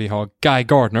 Vi har Guy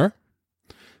Gardner.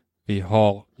 Vi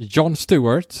har Jon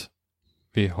Stewart.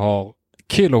 Vi har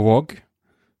Kilowog.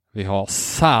 Vi har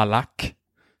Salak.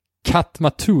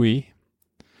 Katmatui.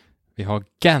 Vi har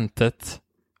Gantet.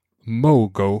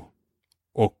 Mogo.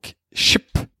 Och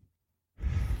Chip.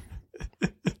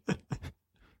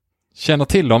 Känner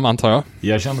till dem, antar jag?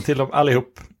 Jag känner till dem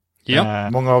allihop. Ja.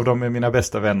 Många av dem är mina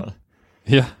bästa vänner.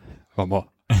 Ja, vad bra.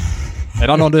 Är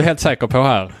det någon du är helt säker på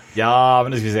här? Ja,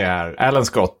 men nu ska vi se här. Alan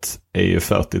Scott är ju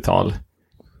 40-tal.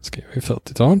 Skriver vi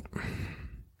 40-tal?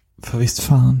 För visst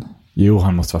fan. Jo,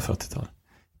 han måste vara 40-tal.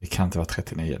 Det kan inte vara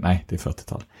 39. Nej, det är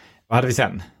 40-tal. Vad hade vi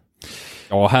sen?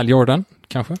 Ja, Hal Jordan,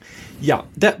 kanske? Ja,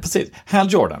 precis. Hal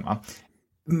Jordan, va?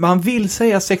 Man vill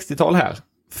säga 60-tal här.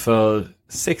 För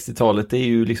 60-talet är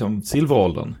ju liksom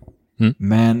silveråldern.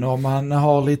 Men om man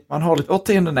har lite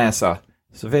årtiondenäsa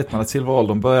så vet man att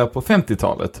silveråldern börjar på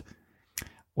 50-talet.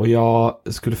 Och jag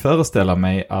skulle föreställa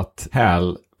mig att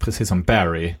Hal, precis som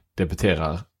Barry,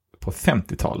 debuterar på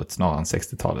 50-talet snarare än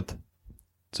 60-talet.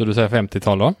 Så du säger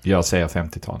 50-tal då? Jag säger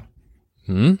 50-tal.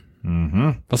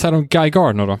 Vad säger du om Guy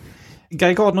Gardner då?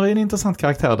 Guy Gardner är en intressant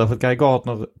karaktär därför att Guy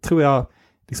Gardner tror jag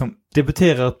liksom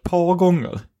debuterar ett par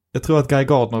gånger. Jag tror att Guy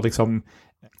Gardner liksom,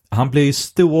 han blev ju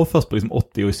stor först på liksom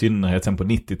 80 och i synnerhet sen på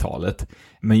 90-talet.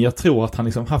 Men jag tror att han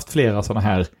liksom haft flera sådana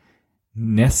här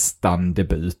nästan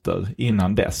debuter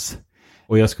innan dess.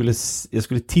 Och jag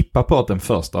skulle tippa på att den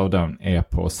första av dem är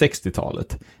på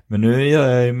 60-talet. Men nu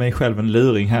gör jag mig själv en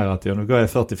luring här att nu går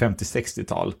jag 40, 50,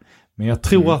 60-tal. Men jag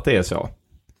tror att det är så.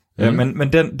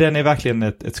 Men den är verkligen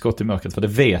ett skott i mörkret, för det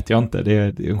vet jag inte. Det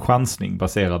är en chansning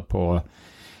baserad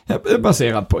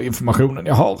på informationen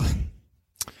jag har.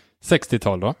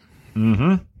 60-tal då?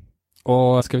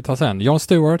 Och ska vi ta sen Jon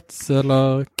Stewart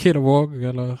eller Kilowog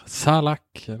eller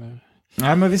Salak? Eller?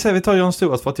 Nej, men vi tar Jon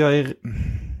Stewart för att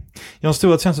Jon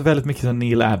Stewart känns så väldigt mycket som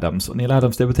Neil Adams. Och Neil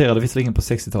Adams debuterade visserligen på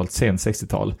 60-talet, sen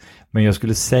 60-tal. Men jag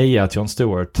skulle säga att Jon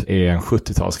Stewart är en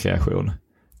 70-talskreation.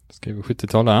 Ska vi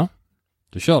 70-tal där?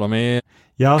 Du kör dem i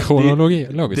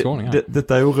kronologisk ordning här.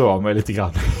 Detta oroar mig lite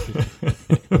grann.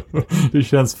 det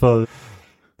känns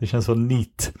för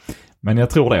neat. Men jag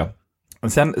tror det.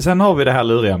 Sen har vi det här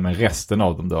luriga med resten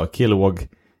av dem då. Kilowog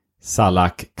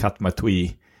Salak,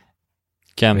 Katmatui.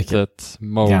 Gantet,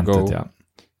 Mogo. Gantet, ja.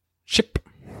 Chip.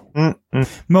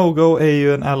 Mogo är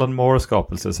ju en Alan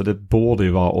Moore-skapelse, så det borde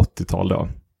ju vara 80-tal då.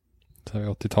 Så är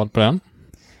 80-tal på den.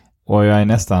 Och jag är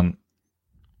nästan...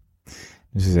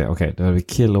 Nu ska vi se, okej, då har vi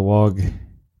Kilowog.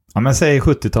 Ja, men säg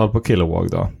 70-tal på Kilowog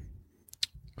då.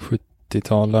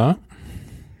 70-tal där.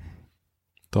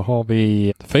 Då har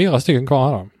vi 4 stycken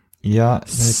kvar här då. Ja,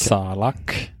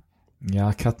 Salak.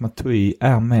 Ja, Katmatui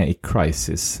är med i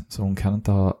Crisis, så hon kan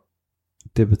inte ha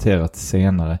debuterat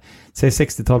senare. Säg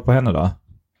 60-tal på henne då.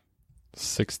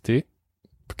 60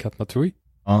 på Katmatui.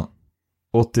 Ja.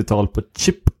 80-tal på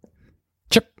Chip.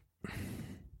 Chip.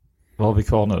 Vad har vi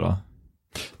kvar nu då?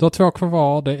 Då har 2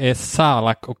 kvar. Det är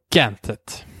Salak och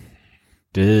Gantet.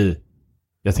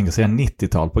 Jag tänker säga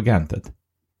 90-tal på Gantet.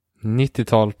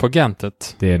 90-tal på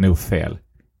Gantet. Det är nog fel.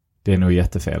 Det är nog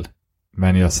jättefel.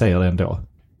 Men jag säger det ändå.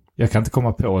 Jag kan inte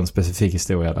komma på en specifik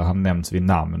historia där han nämns vid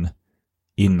namn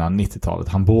innan 90-talet.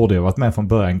 Han borde ju ha varit med från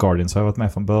början. Guardians har varit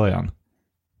med från början.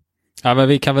 Ja, men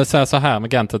vi kan väl säga så här med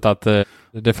Gantet att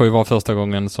det får ju vara första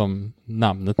gången som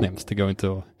namnet nämns. Det går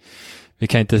inte att... Vi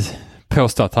kan inte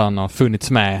påstå att han har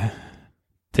funnits med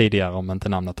tidigare om inte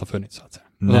namnet har funnits, så att säga.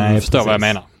 Nej, du förstår vad jag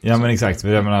menar. Ja, men exakt.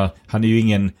 Jag menar, han är ju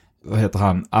ingen... Vad heter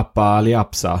han? Appa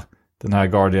Aliapsa. Den här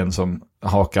Guardian som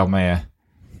hakar med...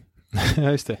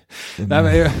 Ja, just det. Nej,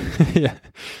 men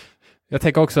jag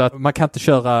tänker också att man kan inte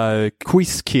köra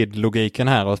Quiz-Kid-logiken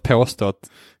här och påstå att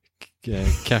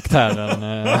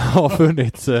karaktären har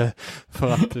funnits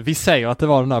för att vi säger att det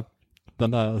var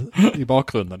den där i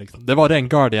bakgrunden. Liksom. Det var den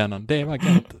Guardianen. Det var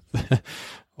Gantet.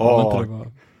 Ja.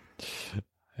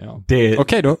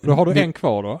 Okej, då har du en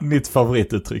kvar då. Mitt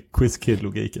favorituttryck,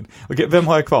 Quiz-Kid-logiken. Okej, vem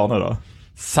har jag kvar nu då?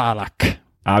 Salak.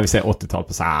 Ja, vi säger 80-tal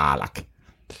på Salak.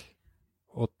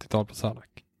 80-tal på Salak.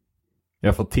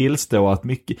 Jag får tillstå att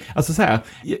mycket... Alltså så här,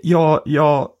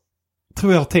 jag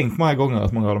tror jag har tänkt många gånger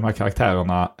att många av de här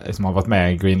karaktärerna som har varit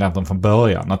med i Green Lantern från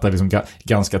början, att det är liksom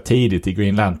ganska tidigt i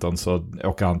Green Lantern så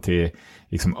åker han till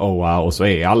liksom Oa och så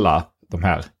är alla de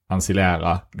här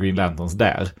ancillära Green Lanterns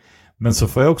där. Men så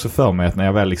får jag också för mig att när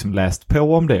jag väl liksom läst på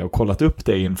om det och kollat upp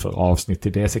det inför avsnitt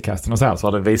till DC-casten och så här, så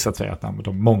har det visat sig att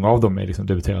många av dem är liksom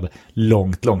debuterade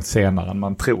långt senare än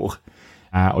man tror.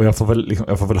 Och jag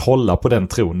får väl hålla på den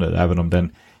tron nu, även om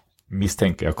den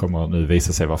misstänker jag kommer nu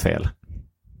visa sig vara fel.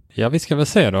 Ja, vi ska väl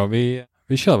se då. Vi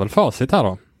kör väl facit här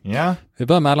då. Ja. Vi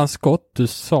börjar med Alan Scott. Du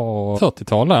sa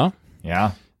 40-tal där.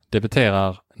 Ja. Debuterar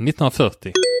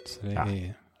 1940. Så det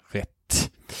är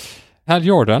rätt. Hal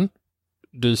Jordan.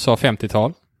 Du sa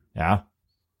 50-tal. Ja.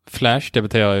 Flash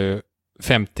debuterar ju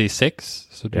 56.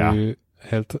 Så det är ju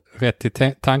helt rätt i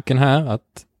tanken här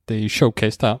att det är ju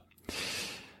showcase där.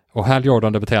 Och Hal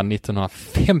Jordan debuterar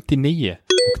 1959.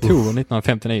 Oktober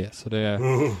 1959. Så det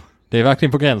är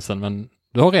verkligen på gränsen, men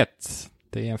du har rätt.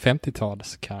 Det är en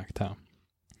 50-tals karaktär.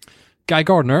 Guy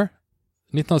Gardner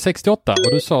 1968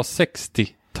 och du sa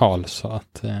 60-tal, så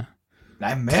att 3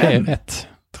 rätt.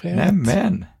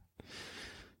 Nämen.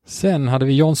 Sen hade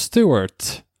vi Jon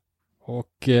Stewart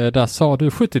och där sa du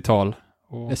 70-tal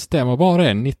och det stämmer bara det.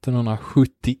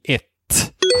 1971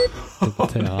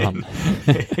 debuterar han.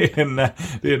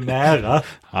 Det är nära.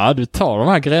 Ja, du tar de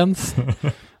här gränserna.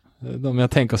 De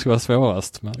jag tänker ska vara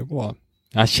svårast, men det är bra.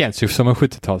 Han känns ju som en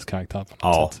 70-talskaraktär på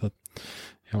något sätt.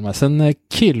 Ja, sen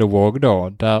Kilowog då,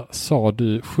 där sa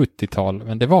du 70-tal,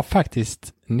 men det var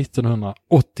faktiskt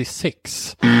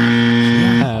 1986. Det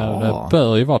här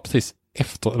bör ju vara precis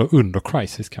efter eller under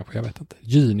Crisis kanske, jag vet inte.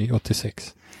 Juni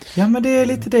 86. Ja, men det är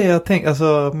lite det jag tänker.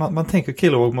 Alltså, man tänker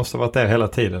Kilowog måste ha varit där hela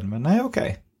tiden, men nej,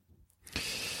 okej.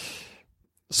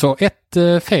 Så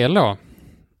ett fel då,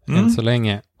 än så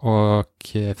länge.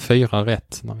 Och 4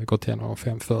 rätt när vi gått igenom de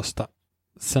 5 första.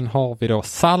 Sen har vi då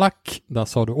Salak, där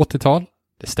sa du 80-tal.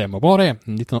 Det stämmer bra det,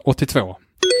 1982.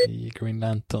 I Green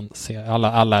Lantern-serie.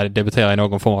 Alla debuterar i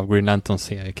någon form av Green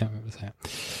Lantern-serie kan vi väl säga.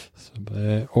 Så,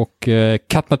 och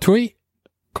Katmatui,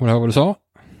 kommer du ihåg vad du sa?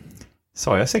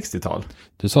 Sa jag 60-tal?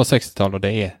 Du sa 60-tal och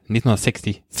det är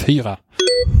 1964.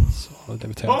 Så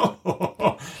debuterar.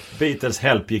 Beatles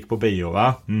Help gick på bio,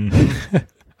 va? Mm.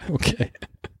 Okej.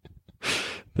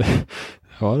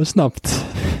 Det var det snabbt.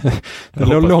 Det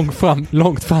låg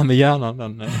långt fram i hjärnan.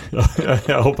 Den.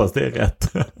 Jag hoppas det är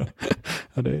rätt.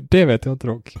 Ja, det vet jag inte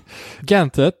dock.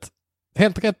 Gantet,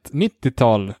 helt rätt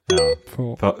 90-tal.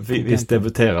 Ja. Visst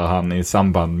debuterar han i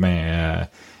samband med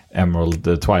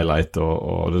Emerald Twilight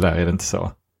och det där, är det inte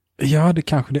så? Ja, det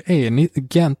kanske det är.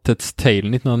 Gantets Tale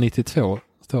 1992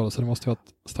 står det, så det måste vara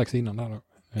strax innan där då.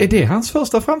 Är det hans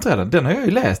första framträdande? Den har jag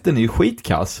ju läst, den är ju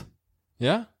skitkass.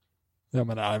 Ja. Ja,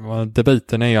 men nej,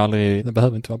 debuten är ju aldrig, det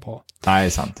behöver inte vara bra.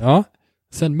 Nej, sant. Ja.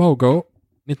 Sen Mogo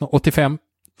 1985.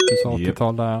 Du sa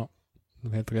 80-tal där. Du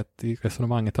är helt rätt i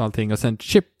resonemanget och allting. Och sen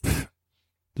Chip.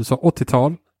 Du sa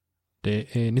 80-tal. Det är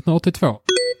 1982.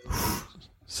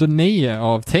 Så 9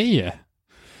 av 10.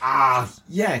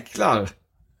 Jäklar.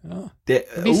 Ja.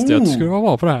 Visste jag att du skulle vara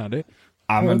bra på det här.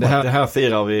 Men det här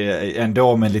firar vi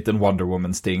ändå med en liten Wonder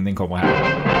Woman-sting. Den kommer här.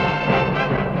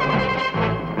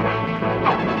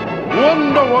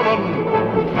 Wonder Woman!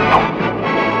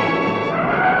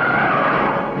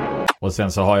 Och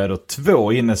sen så har jag då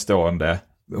 2 innestående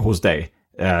hos dig.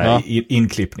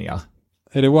 Inklippningar.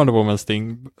 Är det Wonder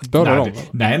Woman-sting?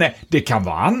 Nej, det kan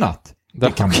vara annat.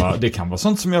 Det kan vara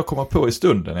sånt som jag kommer på i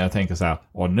stunden när jag tänker så här,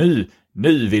 och nu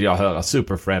vill jag höra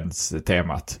Super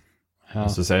Friends-temat. Ja.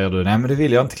 Och så säger du, nej men det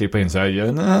vill jag inte klippa in. Så jag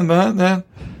gör, nej.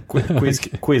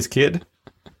 Quiz Kid.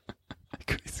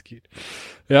 Quiz Kid.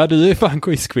 Ja, du är fan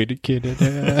Quiz Kid.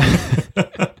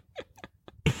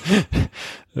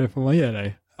 Det får man ge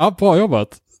dig. Ja, bra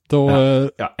jobbat.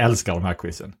 Jag älskar de här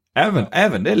quizen.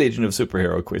 Även det Legion of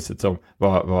Superhero-quizet som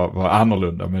var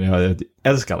annorlunda, men jag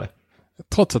älskar det.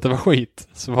 Trots att det var skit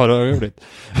så var det roligt.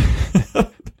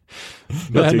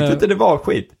 Jag tyckte inte det var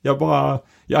skit. Jag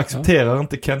accepterar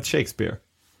inte Kent Shakespeare.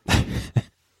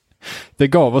 Det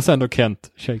gav oss ändå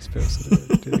Kent Shakespeare. Så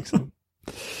det är liksom...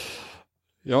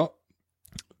 Ja,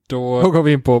 då går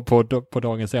vi in på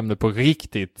dagens ämne på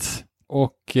riktigt.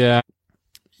 Och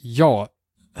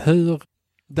hur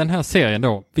den här serien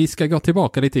då, vi ska gå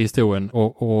tillbaka lite i historien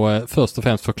och först och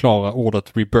främst förklara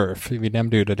ordet Rebirth. Vi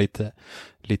nämnde ju det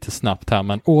lite snabbt här,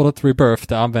 men ordet Rebirth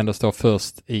det användes då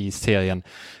först i serien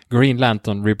Green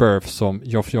Lantern Rebirth som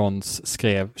Geoff Johns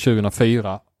skrev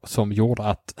 2004 som gjorde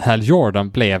att Hal Jordan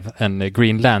blev en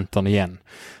Green Lantern igen.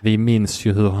 Vi minns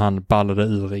ju hur han ballade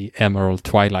ur i Emerald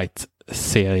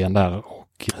Twilight-serien där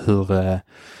och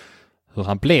hur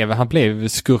han blev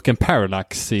skurken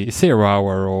Parallax i Zero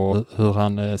Hour och hur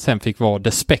han sen fick vara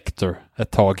The Spectre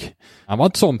ett tag. Han var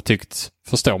inte så omtyckt,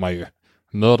 förstår man ju.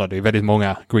 Mördade ju väldigt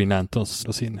många Green Lanterns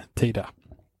på sin tid där.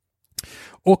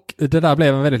 Och det där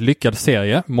blev en väldigt lyckad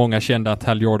serie. Många kände att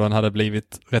Hal Jordan hade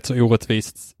blivit rätt så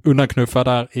orättvist undanknuffad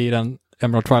där i den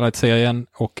Emerald Twilight-serien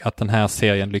och att den här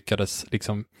serien lyckades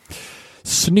liksom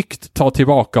snyggt ta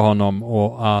tillbaka honom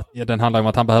och att den handlar om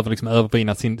att han behöver liksom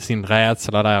överbrinna sin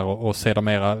rädsla där och se de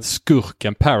mera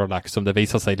skurken Parallax som det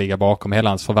visar sig ligga bakom hela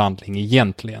hans förvandling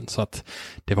egentligen. Så att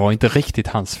det var inte riktigt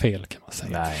hans fel kan man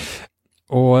säga. Nej.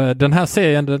 Och den här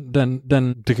serien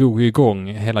den drog igång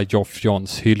hela Geoff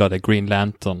Johns hyllade Green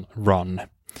Lantern run.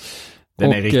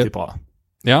 Den är riktigt bra.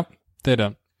 Ja, det är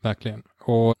den verkligen.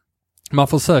 Och man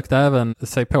försökte även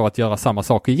sig på att göra samma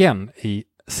sak igen i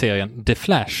serien The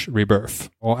Flash Rebirth.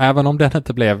 Och även om den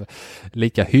inte blev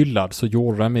lika hyllad så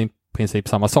gjorde den i princip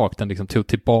samma sak. Den liksom tog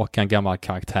tillbaka en gammal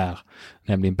karaktär,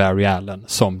 nämligen Barry Allen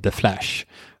som The Flash.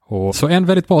 Och så en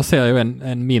väldigt bra serie och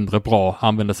en mindre bra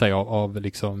använde sig av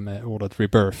liksom ordet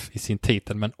Rebirth i sin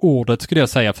titel. Men ordet skulle jag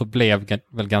säga blev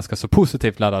väl ganska så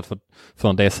positivt laddat för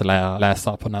en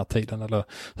DC-läsare på den här tiden. Eller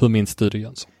hur minns du det,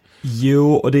 Jönsson?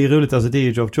 Jo, och det är roligt, alltså det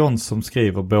är Geoff Johns som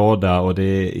skriver båda och det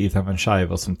är Ethan Van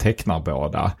Sciver som tecknar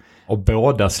båda. Och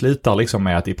båda slutar liksom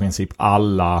med att i princip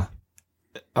alla,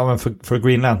 ja men för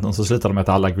Green Lantern så slutar de med att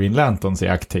alla Green Lanterns är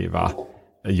aktiva,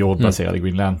 jordbaserade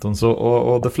Green Lanterns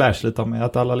och The Flash slutar med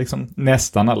att alla liksom,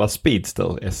 nästan alla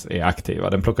Speedsters är aktiva.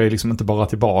 Den plockar ju liksom inte bara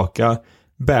tillbaka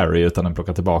Barry utan den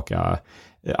plockar tillbaka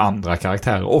andra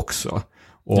karaktärer också.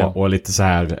 Och lite så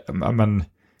här, men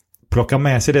plockar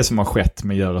med sig det som har skett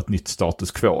men gör ett nytt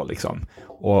status quo liksom.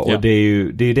 Och det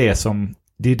är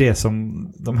det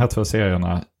som de här 2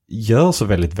 serierna gör så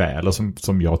väldigt väl och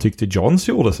som jag tyckte Johns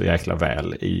gjorde så jäkla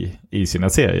väl i sina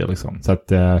serier liksom. Så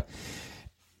att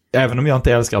även om jag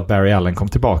inte älskar att Barry Allen kom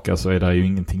tillbaka så är det ju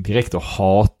ingenting direkt att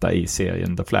hata i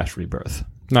serien The Flash Rebirth.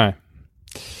 Nej,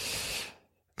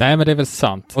 men det är väl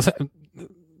sant. Och sen,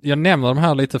 jag nämner de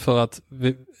här lite för att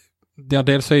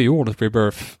dels är ju ordet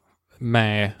Rebirth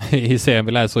med i serien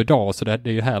vi läser idag så det är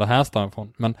ju här det härstammar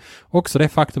ifrån. Men också det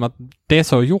faktum att det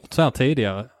som har gjort så här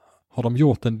tidigare har de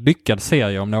gjort en lyckad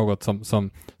serie om något som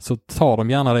så tar de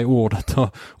gärna det ordet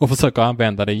och försöker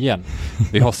använda det igen.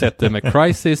 Vi har sett det med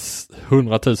Crisis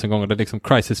 100 000 gånger. Det liksom,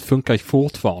 Crisis funkar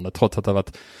fortfarande trots att det har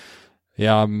varit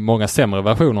många sämre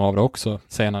versioner av det också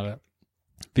senare.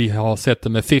 Vi har sett det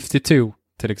med 52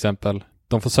 till exempel.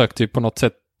 De försökte ju på något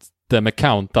sätt det med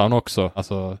Countdown också.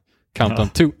 Alltså Countdown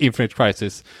to Infinite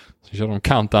Crisis. Så kör de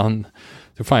Countdown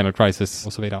to Final Crisis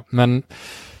och så vidare. Men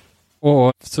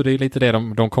så det är lite det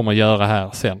de kommer göra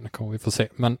här sen, kommer vi få se.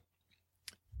 Men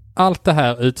allt det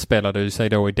här utspelade sig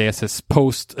då i DCs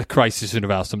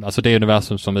post-crisis-universum. Alltså det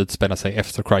universum som utspelar sig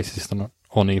efter Crisis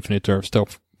on Infinite Earths då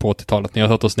på 80-talet. Ni har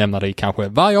hört oss nämna det i kanske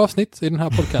varje avsnitt i den här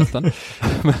podcasten.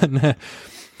 Men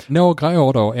några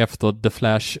år då efter The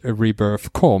Flash Rebirth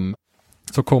kom,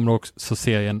 så kom det också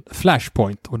serien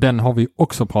Flashpoint, och den har vi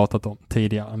också pratat om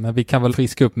tidigare. Men vi kan väl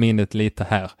friska upp minnet lite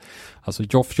här. Alltså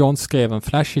Geoff Johns skrev en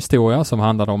Flash-historia som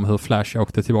handlade om hur Flash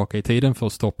åkte tillbaka i tiden för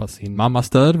att stoppa sin mammas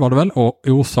död, var det väl, och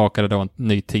orsakade då en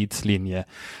ny tidslinje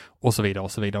och så vidare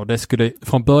och så vidare. Och det skulle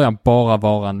från början bara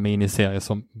vara en miniserie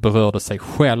som berörde sig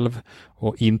själv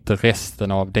och inte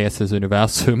resten av DCs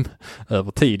universum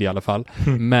över tid i alla fall.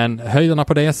 Men höjderna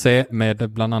på DC med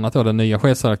bland annat då den nya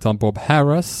chefredaktören Bob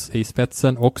Harras i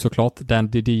spetsen och såklart Dan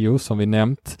DiDio som vi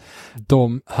nämnt.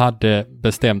 De hade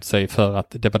bestämt sig för att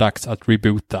det var dags att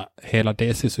reboota hela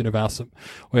DCs universum.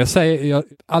 Och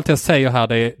allt jag säger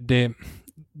här,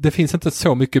 det finns inte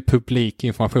så mycket publik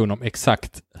information om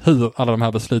exakt hur alla de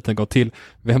här besluten går till,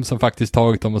 vem som faktiskt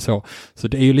tagit dem och så. Så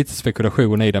det är ju lite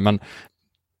spekulation i det, men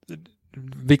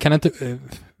vi kan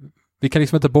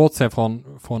liksom inte bortse från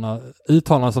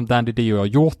uttalanden som Dan DiDio har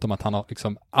gjort om att han har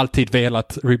liksom alltid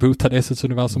velat reboota DCs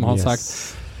universum, har han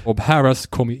sagt. Bob Harras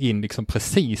kom ju in liksom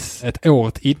precis ett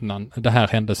år innan det här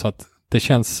hände, så att det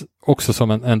känns också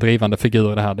som en drivande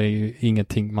figur i det här. Det är ju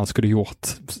ingenting man skulle gjort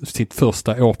sitt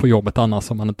första år på jobbet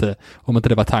annars om inte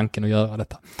det var tanken att göra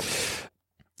detta.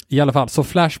 I alla fall, så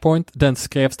Flashpoint, den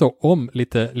skrevs då om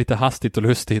lite hastigt och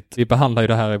lustigt. Vi behandlar ju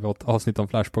det här i vårt avsnitt om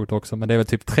Flashpoint också, men det är väl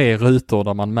typ 3 rutor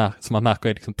där som man märker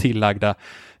är liksom tillagda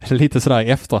lite sådär i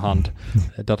efterhand.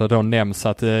 Där det då nämns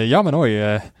att,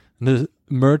 nu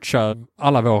mergar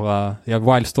alla våra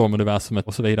Wildstorm-universumet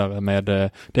och så vidare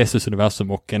med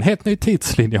DCs-universum och en helt ny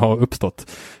tidslinje har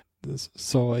uppstått.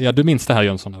 Så ja, du minns det här,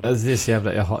 Jönsson? Det är så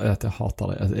jävla, jag hatar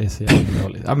det. Det är så jävla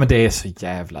dåligt. Ja, men det är så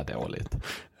jävla dåligt.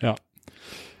 Ja.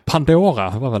 Pandora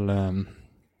var väl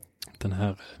den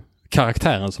här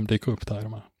karaktären som dyker upp där i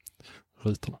de här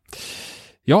rutorna.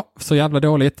 Ja, så jävla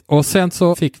dåligt. Och sen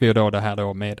så fick vi ju då det här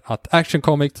då med att Action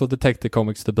Comics och Detective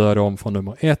Comics, det började om från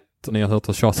nummer 1. Och ni har hört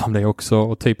oss tjata om det också.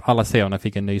 Och typ alla serierna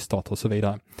fick en ny start och så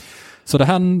vidare. Så det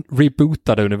här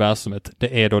rebootade universumet,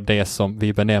 det är då det som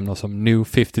vi benämner som New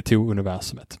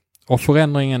 52-universumet. Och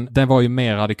förändringen, den var ju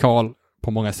mer radikal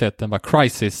på många sätt än vad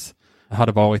Crisis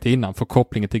hade varit innan. För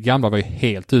kopplingen till gamla var ju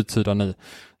helt utsuddad nu.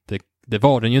 Det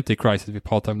var den ju inte i Crisis. Vi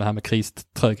pratade om det här med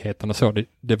kriströgheten och så.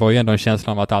 Det var ju ändå en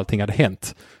känsla av att allting hade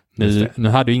hänt. Nu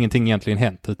hade ju ingenting egentligen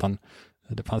hänt, utan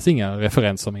det fanns inga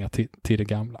referenser mer till det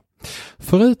gamla.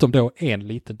 Förutom då en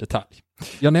liten detalj.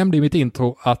 Jag nämnde i mitt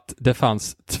intro att det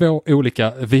fanns 2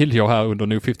 olika viljor här under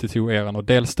New 52-eran, och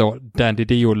dels då Dan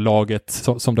DiDio-laget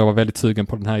som då var väldigt sugen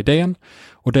på den här idén,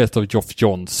 och dels då Geoff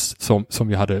Johns som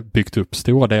ju hade byggt upp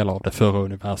stora delar av det förra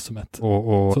universumet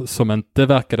och som inte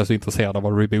verkade så intresserad av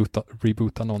att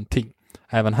reboota någonting.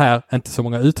 Även här, inte så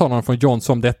många uttalanden från Johns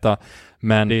om detta,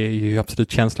 men det är ju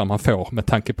absolut känslan man får med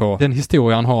tanke på den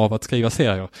historia han har av att skriva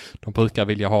serier. De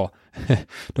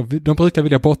brukar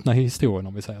vilja bottna i historien,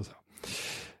 om vi säger så.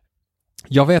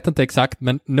 Jag vet inte exakt,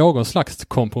 men någon slags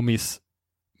kompromiss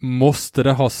måste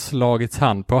det ha slagits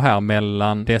hand på här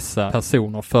mellan dessa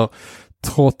personer, för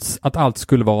trots att allt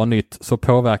skulle vara nytt så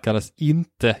påverkades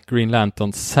inte Green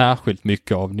Lantern särskilt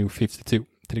mycket av New 52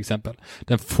 till exempel.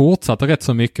 Den fortsatte rätt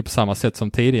så mycket på samma sätt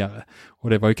som tidigare, och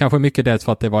det var ju kanske mycket dels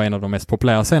för att det var en av de mest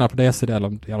populära serierna på DC,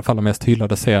 eller i alla fall de mest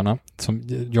hyllade serierna som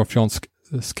Geoff Johns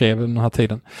skrev den här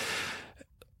tiden.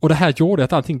 Och det här gjorde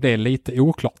att allting blev lite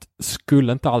oklart.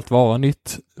 Skulle inte allt vara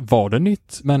nytt? Var det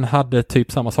nytt? Men hade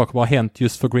typ samma sak bara hänt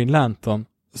just för Green Lantern?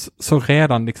 Så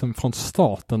redan liksom från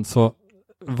starten så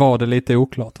var det lite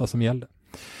oklart vad som gällde.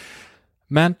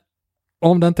 Men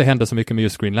om det inte hände så mycket med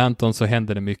just Green Lantern så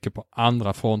hände det mycket på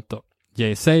andra fronter.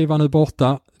 JSA var nu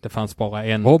borta. Det fanns bara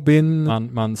en Robin.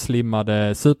 Man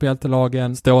slimmade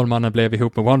superhjältelagen. Stålmannen blev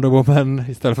ihop med Wonder Woman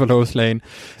istället för Lois Lane.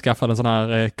 Skaffade en sån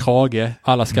här krage.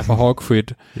 Alla skaffade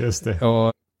hakskydd. Just det.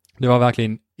 Och det var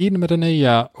verkligen in med det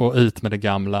nya och ut med det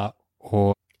gamla.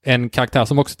 Och en karaktär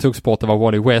som också togs bort, det var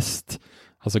Wally West.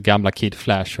 Alltså gamla Kid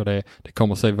Flash. Och det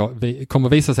kommer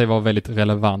visa sig vara väldigt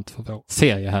relevant för vår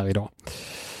serie här idag.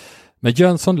 Men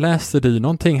Jönsson, läste du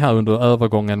någonting här under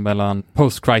övergången mellan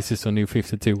Post-Crisis och New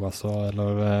 52? Alltså,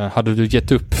 eller hade du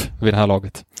gett upp vid det här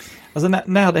laget? Alltså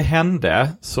när det hände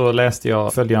så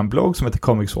följde jag en blogg som heter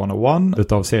Comics 101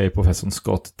 utav serieprofessorn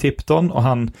Scott Tipton, och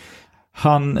han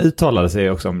Han uttalade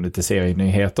sig också om lite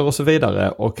serienyheter och så vidare,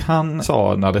 och han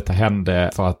sa när detta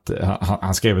hände, för att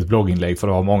han skrev ett blogginlägg för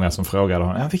det var många som frågade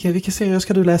honom, vilka serier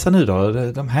ska du läsa nu då?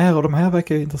 De här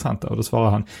verkar ju intressanta. Och då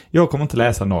svarade han, jag kommer inte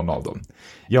läsa någon av dem.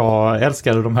 Jag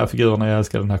älskade de här figurerna, jag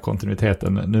älskade den här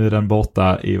kontinuiteten. Nu är den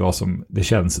borta i vad som det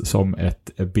känns som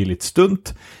ett billigt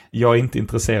stunt. Jag är inte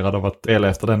intresserad av att spela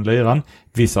efter den lyran.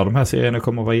 Vissa av de här serierna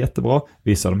kommer att vara jättebra.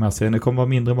 Vissa av de här serierna kommer att vara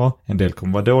mindre bra. En del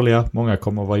kommer att vara dåliga. Många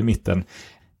kommer att vara i mitten.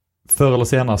 Förr eller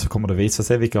senare så kommer det visa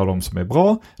sig vilka av dem som är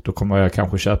bra. Då kommer jag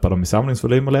kanske köpa dem i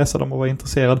samlingsvolym och läsa dem och vara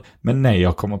intresserad. Men nej,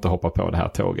 jag kommer inte hoppa på det här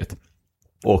tåget.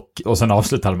 Och sen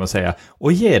avslutade med att säga,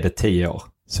 och ge det 10 år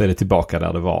så är det tillbaka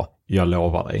där det var. Jag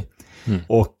lovar dig.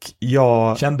 Och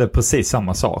jag kände precis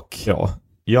samma sak. Ja.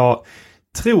 Jag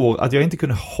tror att jag inte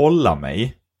kunde hålla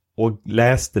mig och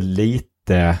läste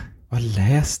lite... Vad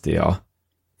läste jag?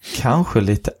 Kanske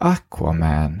lite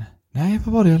Aquaman. Nej,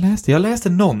 vad var det jag läste? Jag läste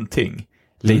någonting.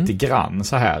 Lite grann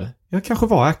så här. Jag kanske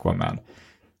var Aquaman.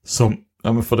 Som,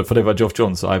 för det var Geoff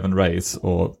Johns och Ivan Reis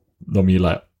och de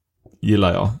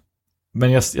gillar jag.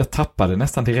 Men jag tappade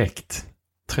nästan direkt.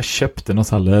 Jag köpte något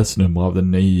så här lösnummer av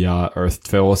den nya Earth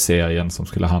 2-serien som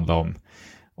skulle handla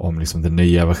om liksom den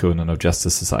nya versionen av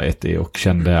Justice Society, och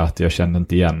kände att jag kände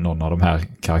inte igen någon av de här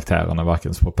karaktärerna,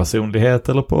 varken på personlighet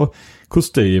eller på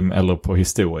kostym eller på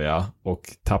historia, och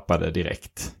tappade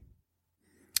direkt.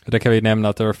 Det kan vi nämna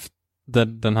att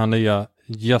den här nya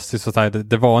Justice Society,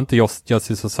 det var inte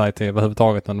Justice Society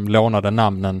överhuvudtaget, när de lånade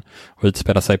namnen och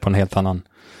utspelade sig på en helt annan,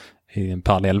 i en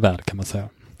parallell värld kan man säga.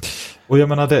 Och jag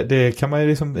menar, det kan man ju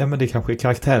liksom, ja men det kanske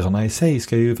karaktärerna i sig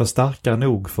ska ju vara starka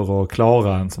nog för att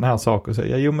klara en sån här sak och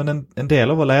säga, jo men en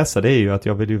del av att läsa det är ju att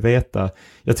jag vill ju veta,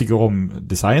 jag tycker om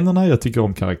designerna, jag tycker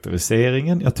om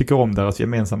karaktäriseringen, jag tycker om deras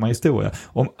gemensamma historia.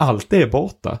 Om allt det är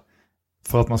borta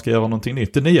för att man ska göra någonting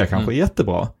nytt, det nya kanske är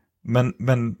jättebra,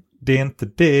 men det är inte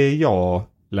det jag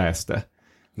läste.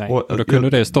 Nej, och då kunde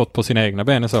det stått på sina egna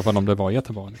ben i så fall om det var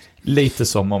jättebra. Liksom. Lite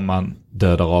som om man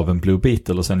dödar av en Blue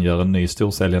Beetle och sen gör en ny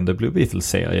storsäljande Blue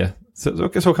Beetle-serie.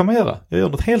 Så kan man göra. Jag gör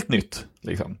något helt nytt.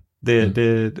 Liksom.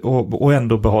 Och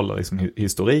ändå behålla liksom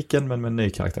historiken, men med en ny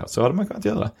karaktär. Så hade man kunnat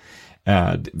göra.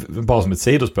 Bara som ett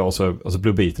sidospår så alltså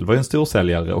Blue Beetle var ju en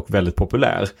storsäljare och väldigt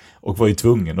populär. Och var ju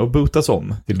tvungen att botas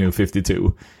om till New 52.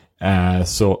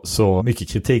 Så mycket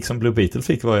kritik som Blue Beetle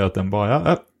fick var ju att den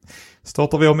bara,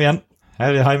 startar vi om igen.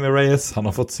 Här är Jaime Reyes, han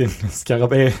har fått sin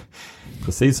skarabé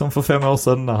precis som för 5 år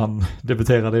sedan när han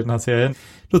debuterade i den här serien.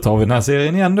 Då tar vi den här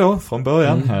serien igen då, från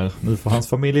början. Här, nu får hans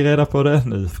familj reda på det,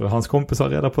 nu får hans kompisar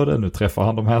reda på det, nu träffar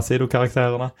han de här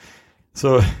sidokaraktärerna.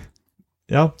 Så,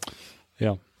 ja.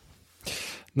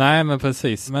 Nej, men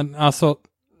precis. Men alltså,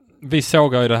 vi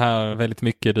sågar ju det här väldigt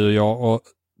mycket, du och jag, och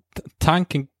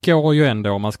tanken går ju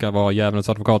ändå, om man ska vara djävulens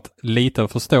advokat, lite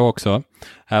att förstå också,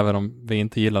 även om vi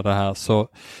inte gillar det här, så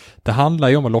det handlar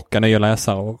ju om att locka nya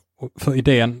läsare, och för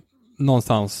idén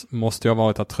någonstans måste ju ha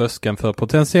varit att tröskeln för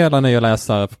potentiella nya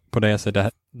läsare på det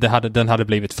sättet, den hade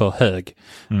blivit för hög.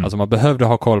 Alltså man behövde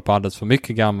ha koll på alldeles för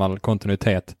mycket gammal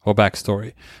kontinuitet och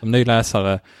backstory. Som ny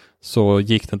läsare så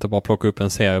gick det inte bara plocka upp en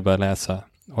serie och börja läsa,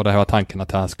 och det här var tanken att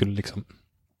det här skulle liksom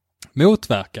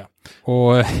motverka.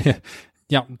 Och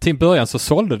ja, till början så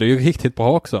sålde det ju riktigt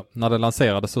bra också. När det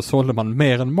lanserades så sålde man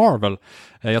mer än Marvel.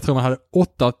 Jag tror man hade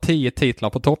 8 av 10 titlar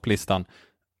på topplistan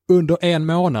under 1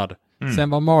 månad. Sen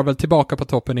var Marvel tillbaka på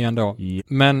toppen igen då.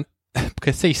 Men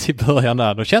precis i början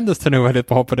där, då kändes det nog väldigt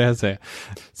bra på DC.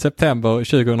 September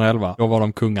 2011, då var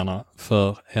de kungarna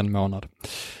för 1 månad.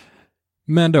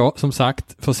 Men då, som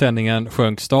sagt, försäljningen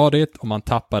sjönk stadigt och man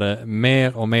tappade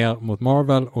mer och mer mot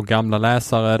Marvel, och gamla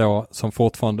läsare då, som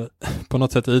fortfarande på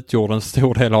något sätt utgjorde en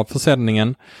stor del av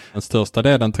försäljningen. Den största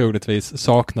delen troligtvis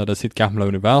saknade sitt gamla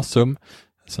universum.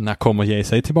 Så när kommer ge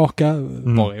sig tillbaka?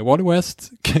 Var är Wild West?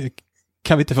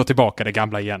 Kan vi inte få tillbaka det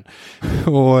gamla igen?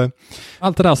 Och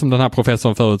allt det där som den här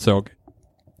professorn förutsåg.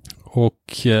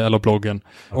 Eller bloggen.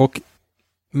 Och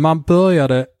man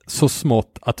började så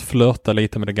smått att flirta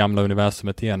lite med det gamla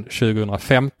universumet igen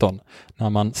 2015, när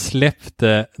man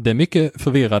släppte det mycket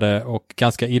förvirrade och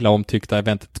ganska illa omtyckta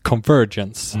eventet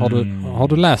Convergence. Har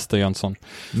du läst det, Jönsson?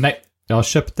 Nej, jag har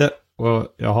köpt det och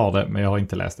jag har det, men jag har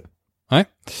inte läst det. Nej.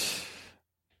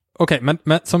 Okej,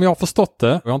 men som jag har förstått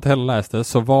det, och jag har inte heller läst det,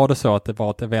 så var det så att det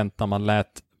var ett event där man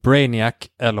lät Brainiac,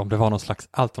 eller om det var någon slags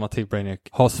alternativ Brainiac,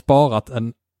 ha sparat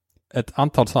ett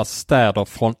antal sådana städer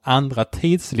från andra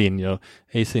tidslinjer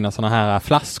i sina sådana här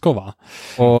flaskor, va?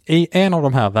 Och i en av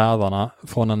de här världarna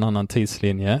från en annan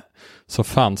tidslinje så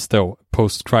fanns då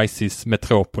Post-Crisis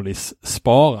Metropolis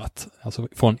sparat, alltså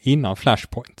från innan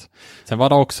Flashpoint. Sen var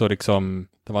det också liksom,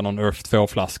 det var någon Earth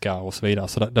 2-flaska och så vidare,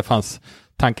 så det fanns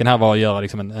tanken här var att göra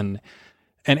liksom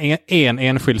en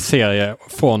enskild serie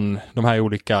från de här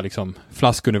olika liksom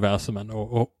flaskuniversumen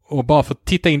och bara få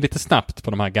titta in lite snabbt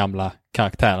på de här gamla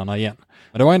karaktärerna igen.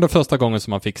 Men det var ändå första gången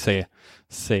som man fick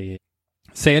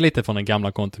se lite från den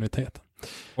gamla kontinuiteten.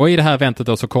 Och i det här eventet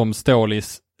då så kom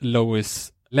Stålis,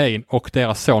 Lois Lane och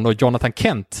deras son då Jonathan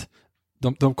Kent.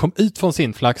 De kom ut från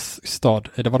sin flaggstad.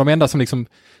 Det var de enda som liksom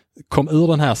kom ur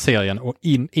den här serien och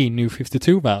in i New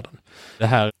 52-världen.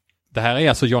 Det här är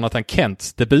alltså Jonathan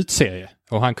Kents debutserie.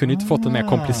 Och han kunde inte fått en mer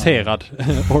komplicerad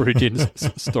origin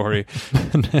story.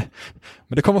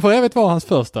 Men det kommer för evigt vara hans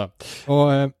första.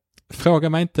 Och fråga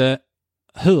mig inte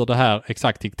hur det här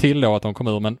exakt gick till då att de kom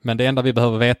ur. Men det enda vi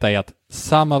behöver veta är att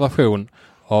samma version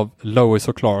av Lois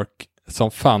och Clark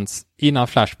som fanns innan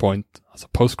Flashpoint, alltså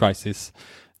post-crisis,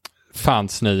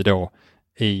 fanns nu då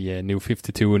i New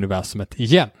 52-universumet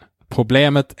igen.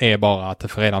 Problemet är bara att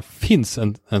det redan finns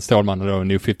en Stålman då i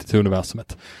New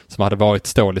 52-universumet som hade varit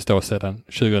Stålis då sedan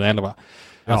 2011.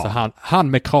 Ja. Alltså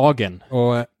han med kragen.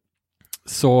 Och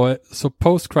så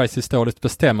post-crisis Stålis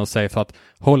bestämmer sig för att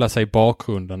hålla sig i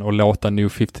bakgrunden och låta New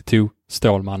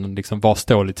 52-Stålmannen liksom vara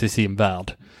Stålis i sin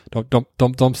värld.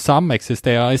 De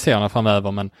samexisterar i serierna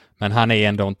framöver men han är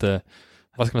ändå inte,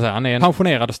 vad ska man säga, han är en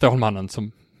pensionerad Stålmannen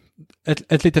som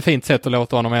ett lite fint sätt att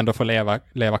låta honom ändå få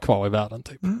leva kvar i världen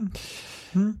typ.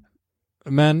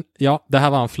 Men ja, det här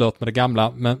var en flört med det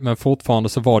gamla, men fortfarande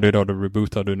så var det ju då det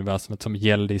rebootade universumet som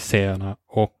gällde i serierna,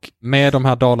 och med de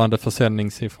här dalande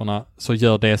försäljningssiffrorna så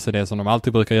gör DC det som de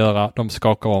alltid brukar göra, de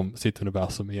skakar om sitt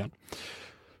universum igen.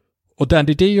 Och Dan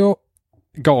DiDio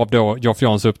gav då Geoff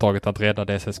Johns uppdraget att rädda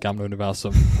DCs gamla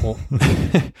universum, och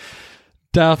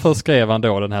därför skrev han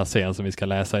då den här serien som vi ska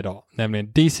läsa idag,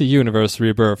 nämligen DC Universe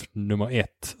Rebirth nummer 1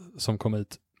 som kom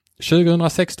ut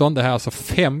 2016. Det här är alltså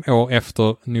 5 år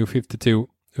efter New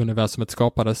 52-universumet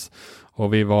skapades,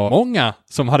 och vi var många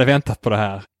som hade väntat på det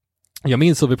här. Jag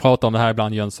minns hur vi pratade om det här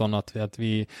ibland, Jönsson, att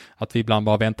vi ibland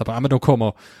bara väntar på men de kommer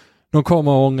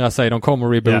att ångra sig, de kommer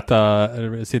att reboota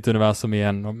sitt universum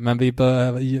igen, men vi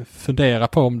började fundera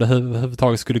på om det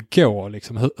överhuvudtaget skulle gå,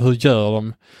 liksom, hur gör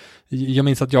de? Jag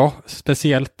minns att jag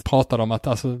speciellt pratade om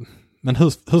att men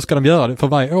hur ska de göra det? För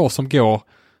varje år som går,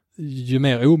 ju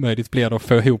mer omöjligt blir det att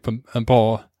få ihop en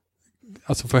bra,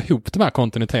 alltså få ihop de här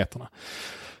kontinuiteterna.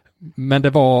 Men det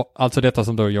var alltså detta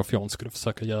som då Geoff Johns skulle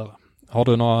försöka göra. Har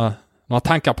du några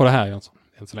tankar på det här, Jönsson,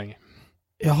 än så länge?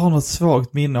 Jag har något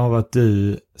svagt minne av att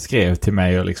du skrev till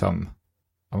mig och liksom,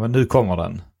 ja men nu kommer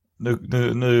den.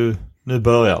 Nu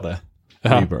börjar det.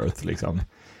 Rebirth liksom.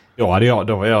 Ja,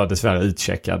 då var jag dessvärre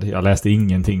utcheckad. Jag läste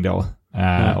ingenting då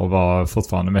och var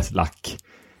fortfarande mest lack.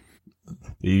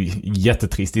 Det är ju en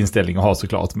jättetrist inställning att ha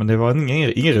såklart, men det var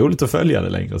inget roligt att följa det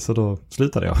längre, så då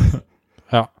slutade jag.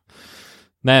 Ja.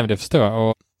 Nej, men det förstår jag.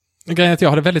 Och grejen är att jag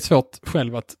hade väldigt svårt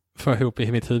själv att få ihop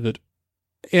i mitt huvud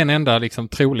en enda liksom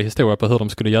trolig historia på hur de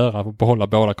skulle göra för att behålla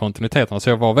båda kontinuiteterna. Så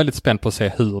jag var väldigt spänd på att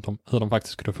se hur de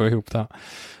faktiskt skulle få ihop det här.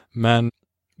 Men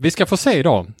vi ska få se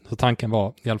idag hur tanken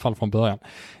var, i alla fall från början.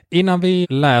 Innan vi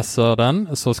läser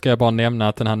den så ska jag bara nämna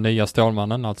att den här nya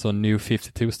Stålmannen, alltså New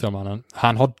 52-Stålmannen,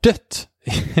 han har dött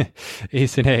i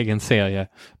sin egen serie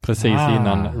precis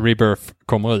innan Rebirth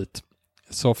kommer ut.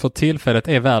 Så för tillfället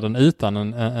är världen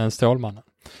utan en Stålmannen.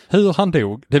 Hur han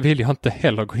dog, det vill jag inte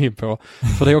heller gå in på,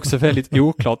 för det är också väldigt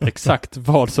oklart exakt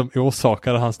vad som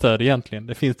orsakade hans död egentligen.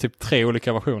 Det finns typ 3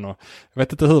 olika versioner. Jag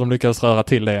vet inte hur de lyckades röra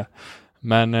till det.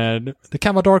 Men det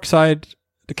kan vara Darkseid,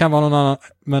 det kan vara någon annan,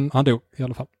 men han dog i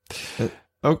alla fall.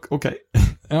 Okej.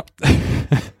 Ja.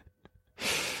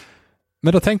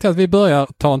 Men då tänkte jag att vi börjar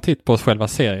ta en titt på oss själva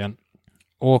serien.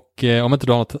 Och om inte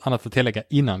du har något annat att tillägga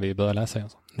innan vi börjar läsa.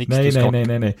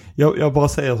 Nej. Jag bara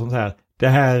säger som så här. Det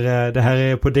här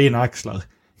är på dina axlar.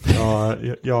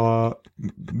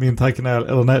 Min tanke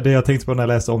det jag tänkte på när jag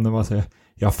läste om det var att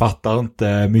jag fattar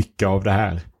inte mycket av det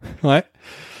här.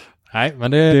 Nej,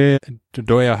 men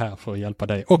då är jag här för att hjälpa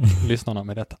dig och lyssnarna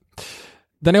med detta.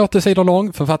 Den är 80 sidor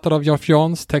lång, författad av Geoff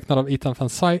Johns, tecknad av Ethan Van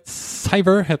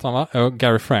Sciver heter han va? Och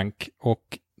Gary Frank. Och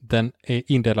den är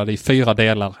indelad i 4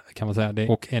 delar kan man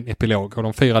säga, och en epilog. Och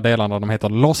de 4 delarna de heter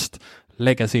Lost,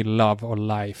 Legacy, Love och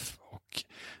Life. Och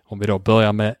om vi då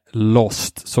börjar med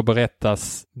Lost så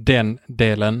berättas den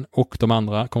delen och de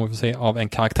andra kommer vi få se av en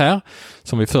karaktär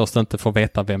som vi först inte får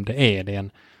veta vem det är. Det är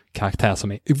en karaktär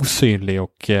som är osynlig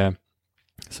och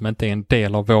som inte är en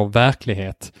del av vår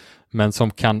verklighet, men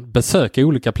som kan besöka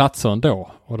olika platser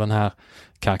ändå. Och den här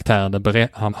karaktären,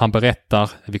 han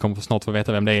berättar, vi kommer snart få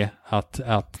veta vem det är, att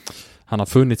han har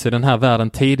funnits i den här världen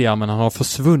tidigare, men han har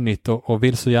försvunnit och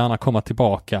vill så gärna komma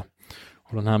tillbaka.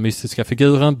 Och den här mystiska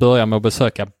figuren börjar med att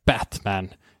besöka Batman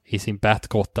i sin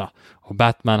Batgrotta. Och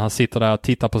Batman, han sitter där och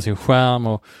tittar på sin skärm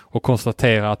och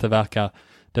konstaterar att det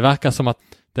verkar som att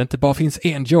det inte bara finns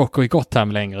en Joker i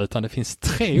Gotham längre, utan det finns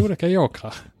 3 olika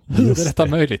Jokrar. Hur är detta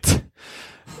möjligt?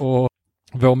 Och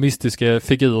vår mystiska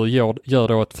figur gör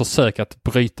då ett försök att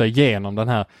bryta igenom den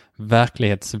här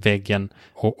verklighetsväggen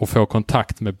och få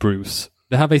kontakt med Bruce.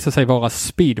 Det här visar sig vara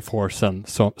Speedforcen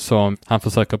som han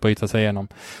försöker bryta sig igenom.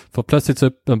 För plötsligt så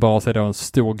uppenbarar sig då en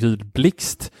stor gul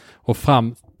blixt och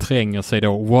fram tränger sig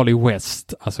då Wally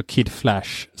West, alltså Kid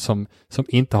Flash, som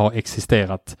inte har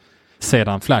existerat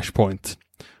sedan Flashpoint.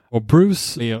 Och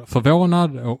Bruce blir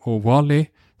förvånad och Wally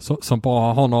som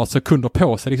bara har några sekunder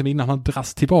på sig liksom innan han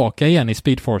dras tillbaka igen i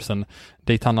Speedforcen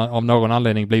dit han av någon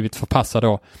anledning blivit förpassad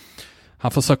då.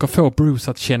 Han försöker få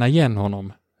Bruce att känna igen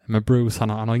honom. Men Bruce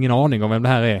han har ingen aning om vem det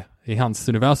här är. I hans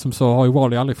universum så har ju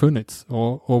Wally aldrig funnits.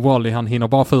 Och Wally han hinner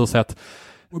bara för sig att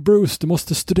Bruce, du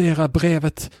måste studera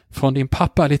brevet från din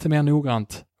pappa lite mer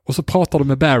noggrant. Och så pratar du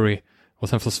med Barry. Och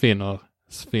sen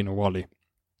försvinner Wally.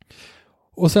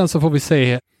 Och sen så får vi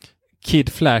se Kid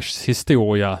Flashs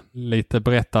historia lite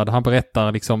berättad. Han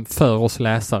berättar liksom för oss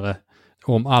läsare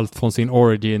om allt från sin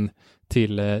origin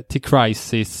till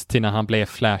Crisis, till när han blev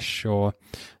Flash. Och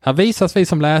här visas vi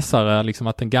som läsare liksom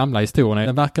att den gamla historien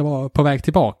den verkar vara på väg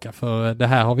tillbaka. För det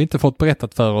här har vi inte fått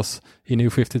berättat för oss i New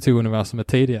 52-universumet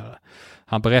tidigare.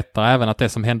 Han berättar även att det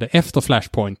som hände efter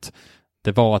Flashpoint,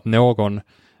 det var att någon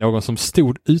som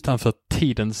stod utanför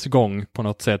tidens gång på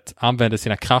något sätt använde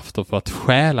sina krafter för att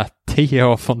stjäla 10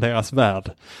 år från deras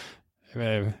värld.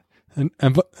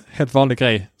 En helt vanlig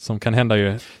grej som kan hända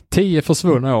ju. 10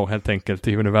 försvunna år helt enkelt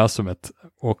i universumet.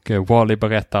 Och Wally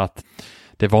berättar att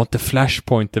det var inte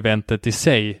Flashpoint-eventet i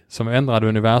sig som ändrade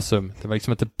universum. Det var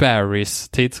liksom inte Barrys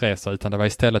tidsresa utan det var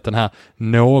istället den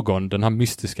här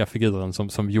mystiska figuren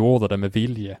som gjorde det med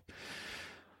vilje.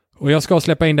 Och jag ska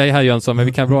släppa in dig här Jönsson, men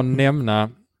vi kan bara nämna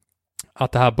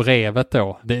att det här brevet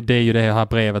då, det är ju det här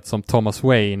brevet som Thomas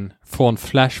Wayne från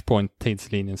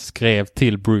Flashpoint-tidslinjen skrev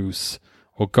till Bruce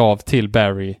och gav till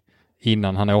Barry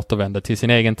innan han återvände till sin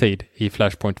egen tid i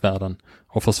Flashpoint-världen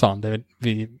och försvann.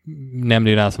 Vi nämnde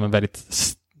ju det här som en väldigt,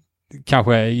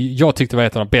 kanske jag tyckte var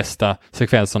ett av de bästa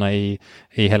sekvenserna i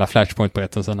hela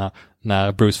Flashpoint-berättelsen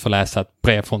när Bruce får läsa ett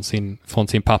brev från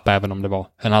sin pappa, även om det var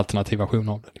en alternativ version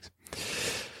av det. Liksom.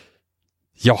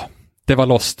 Ja, det var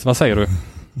Lost. Vad säger du?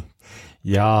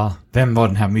 Ja, vem var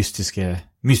den här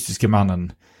mystiska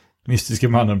mannen? Mystiska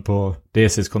mannen på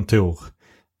DCs kontor.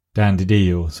 Dandy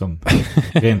Dio som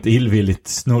rent illvilligt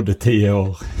snodde 10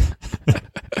 år.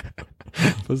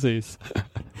 Precis.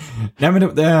 Nej,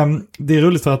 men det är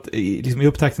roligt för att liksom, i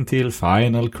upptakten till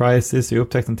Final Crisis, i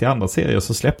upptakten till andra serier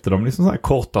så släppte de liksom så här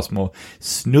korta små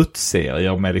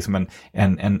snuttserier med liksom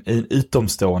en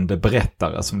utomstående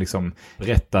berättare som liksom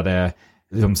berättade,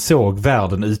 liksom såg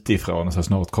världen utifrån och så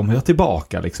snart kommer jag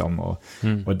tillbaka liksom.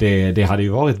 Och det hade ju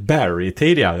varit Barry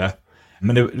tidigare.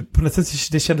 Men på något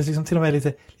sätt det kändes liksom till och med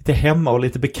lite hemma och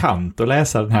lite bekant att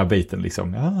läsa den här biten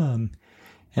liksom. Ja,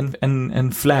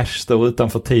 en Flash står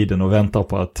utanför tiden och väntar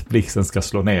på att blixten ska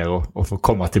slå ner och få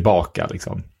komma tillbaka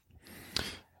liksom.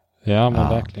 Ja, men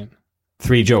verkligen.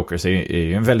 Three Jokers är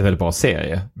ju en väldigt, väldigt bra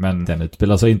serie, men den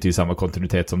utspelar sig inte i samma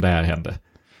kontinuitet som det här hände.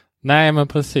 Nej, men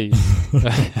precis.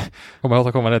 Jag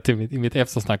återkomma det till mitt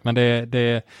eftersnack, men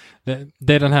det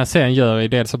den här serien gör är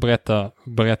dels att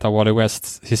berätta Wally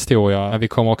Wests historia. Vi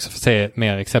kommer också få se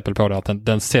mer exempel på det, att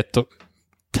den sätter,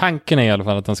 tanken är i alla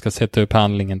fall att den ska sätta upp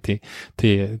handlingen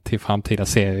till framtida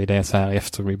serier i det så här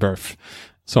efter Rebirth,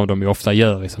 som de ju ofta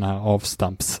gör i såna här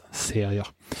avstampsserier.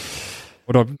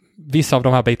 Och då, vissa av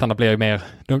de här bitarna blir ju mer,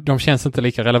 de känns inte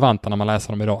lika relevanta när man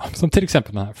läser dem idag, som till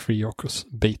exempel den här Free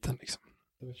Jokers-biten liksom.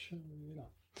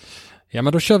 Ja,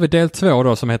 men då kör vi del 2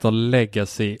 då som heter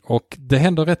Legacy, och det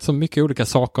händer rätt så mycket olika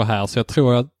saker här, så jag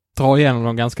tror jag drar igenom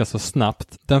dem ganska så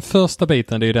snabbt. Den första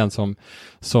biten, det är ju den som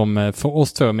för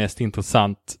oss två är mest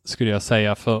intressant, skulle jag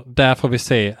säga, för där får vi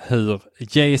se hur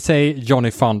JSA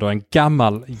Johnny Thunder, en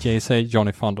gammal JSA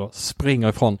Johnny Thunder, springer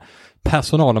ifrån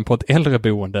personalen på ett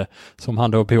äldreboende som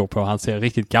han då bor på. Han ser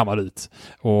riktigt gammal ut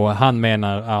och han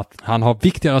menar att han har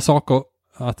viktigare saker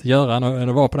att göra än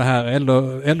att vara på det här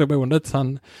äldreboendet.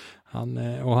 Han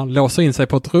låser in sig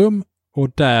på ett rum, och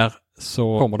där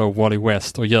så kommer då Wally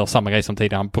West och gör samma grej som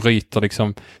tidigare. Han bryter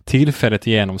liksom tillfället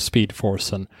igenom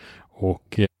Speedforcen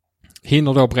och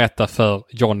hinner då berätta för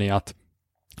Johnny att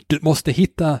du måste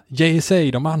hitta JSA,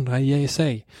 de andra i JSA.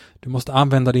 Du måste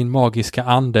använda din magiska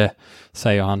ande,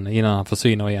 säger han innan han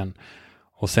försvinner igen.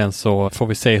 Och sen så får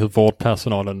vi se hur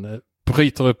vårdpersonalen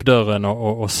bryter upp dörren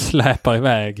och släpar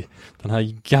iväg den här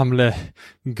gamle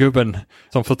gubben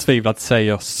som förtvivlat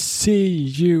säger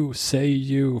See you,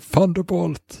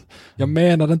 Thunderbolt. Jag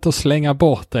menade inte att slänga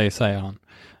bort dig, säger han.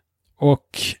 Och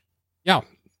ja,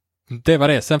 det var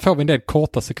det. Sen får vi en del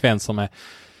korta sekvenser med,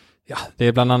 ja, det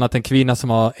är bland annat en kvinna som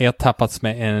har ertappats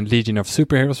med en Legion of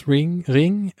Superheroes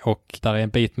ring och där är en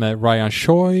bit med Ryan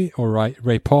Choi och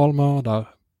Ray Palmer, där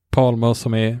Palmer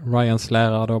som är Ryans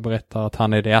lärare då berättar att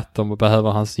han är The Atom och behöver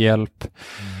hans hjälp.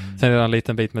 Sen är det en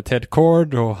liten bit med Ted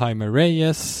Kord och Jaime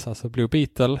Reyes, alltså Blue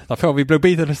Beetle. Där får vi Blue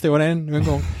Beetle-historien ännu en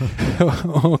gång.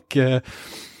 Och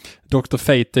Dr.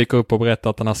 Fate dyker upp och berättar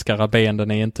att den här skarabén,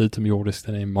 den är inte utomjordisk,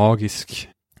 den är magisk.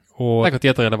 Och säkert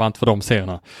jätterelevant för de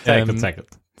serierna. Säkert.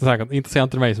 Intresserar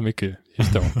inte mig så mycket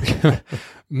just då.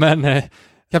 Men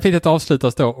kapitlet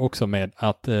avslutas då också med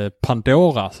att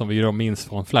Pandora, som vi då minns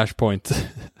från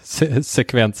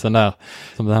Flashpoint-sekvensen där,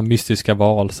 som den här mystiska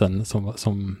varelsen som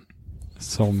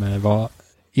var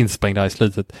insprängd där i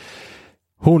slutet.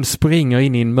 Hon springer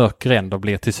in i en mörk gränd och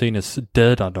blir till synes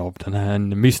dödad av den här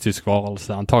en mystisk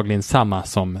varelse. Antagligen samma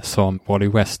som Wally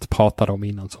West pratade om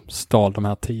innan, som stal de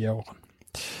här 10 åren.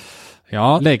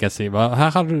 Ja, Legacy,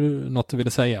 här hade du något du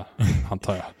ville säga,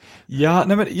 antar jag. Ja,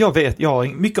 nej men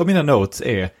mycket av mina notes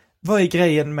är, vad är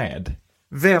grejen med?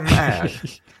 Vem är?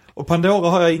 Och Pandora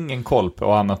har jag ingen koll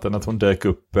på annat än att hon dök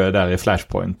upp där i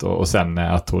Flashpoint och sen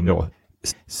att hon då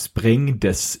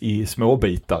sprängdes i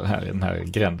småbitar här i den här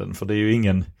gränden. För det är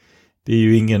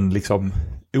ju ingen liksom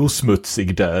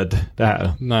osmutsig död det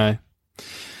här. Nej,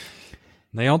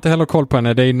 jag har inte heller koll på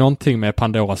henne. Det är någonting med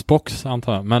Pandoras box,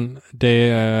 antar jag. Men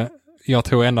jag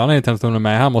tror ändå att hon är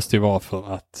med här måste ju vara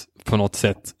för att på något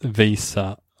sätt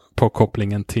visa på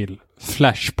kopplingen till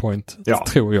Flashpoint,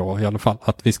 tror jag i alla fall.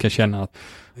 Att vi ska känna att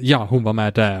ja, hon var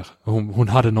med där. Hon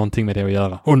hade någonting med det att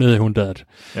göra. Och nu är hon död.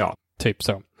 Ja. Typ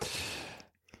så.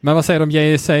 Men vad säger du om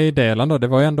JSA-delen då? Det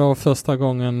var ju ändå första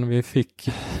gången vi fick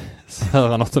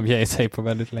höra något om JSA på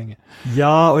väldigt länge.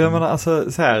 Ja, och jag menar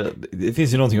alltså så här, det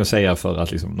finns ju någonting att säga för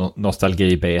att liksom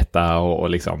nostalgibeta och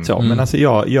liksom så. Men alltså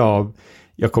jag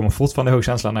kommer fortfarande ihåg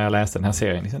känslan när jag läste den här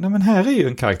serien. Nej, men här är ju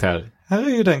en karaktär. Här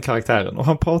är ju den karaktären. Och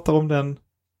han pratar om den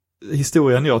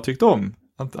historien jag tyckte om.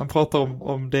 Han pratar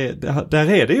om det. Där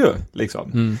är det ju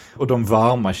liksom. Och de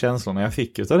varma känslorna jag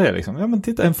fick utav det liksom. Ja, men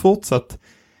titta, en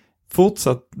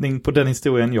fortsättning på den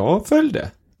historien jag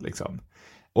följde liksom.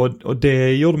 Och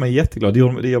det gjorde mig jätteglad. Det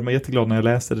gjorde mig jätteglad när jag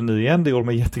läste det nu igen. Det gjorde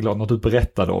mig jätteglad när du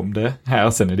berättade om det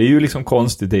här. Sen är det ju liksom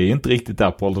konstigt. Det är inte riktigt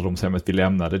där på ålderdomshemmet vi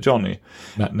lämnade Johnny.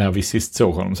 När vi sist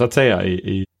såg honom så att säga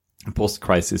i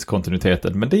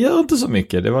post-crisis-kontinuiteten. Men det gör inte så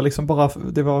mycket. Det var liksom bara,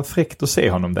 det var fräckt att se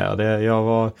honom där.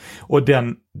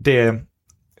 Det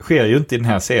sker ju inte i den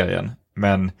här serien.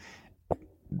 Men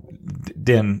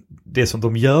det som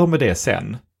de gör med det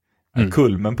sen,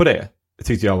 kulmen på det,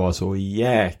 tyckte jag var så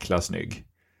jäkla snygg.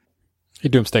 I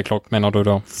Doomsday Clock menar du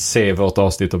då? Se vårt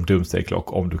avsnitt om Doomsday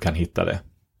Clock om du kan hitta det.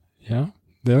 Ja,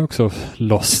 det är också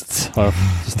lost, har jag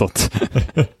förstått.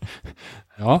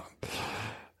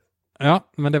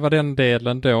 Ja, men det var den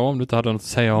delen då, om du inte hade något att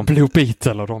säga om Blue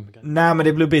Beetle och dem. Nej, men det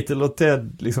är Blue Beetle och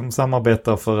Ted liksom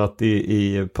samarbetar för att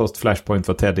i post-Flashpoint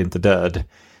var Ted inte död.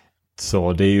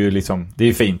 Så det är ju liksom, det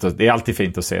är fint, det är alltid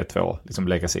fint att se två liksom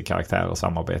legacy-karaktärer och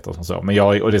samarbeta och så. Men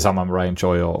och det är samma med Ryan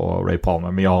Choi och Ray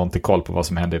Palmer, men jag har inte koll på vad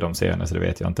som hände i de serierna, så det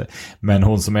vet jag inte. Men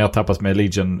hon som är tappat med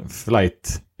Legion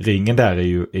Flight-ringen där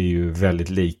är ju väldigt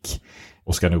lik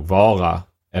och ska nog vara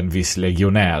en viss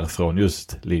legionär från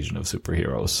just Legion of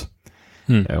Superheroes.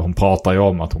 Hon pratar ju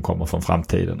om att hon kommer från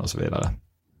framtiden och så vidare.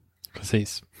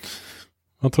 Precis.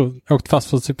 Jag tror åkt fast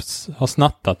för att typ ha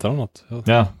snattat eller något.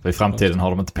 Ja, för i framtiden har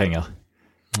de inte pengar.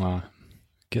 Ja,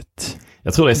 gött.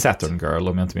 Jag tror det är Saturn Girl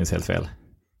om jag inte minns helt fel.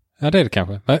 Ja, det är det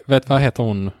kanske. Vad heter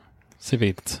hon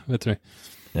civilt? Vet du?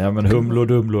 Ja, men Humlo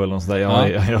Dumlo eller något sånt där.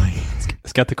 Jag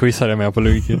ska inte quizza det mer på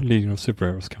Legion of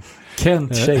Superheroes kanske.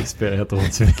 Kent Shakespeare heter hon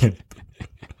civilt.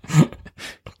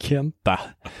 Kenta.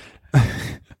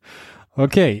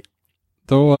 Okej,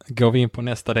 då går vi in på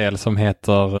nästa del som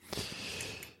heter...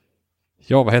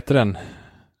 Ja, vad heter den?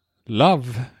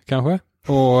 Love, kanske?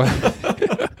 Och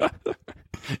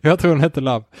jag tror den heter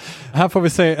Love. Här får vi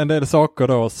se en del saker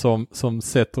då som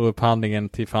sätter upp handlingen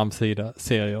till framsida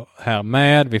serier här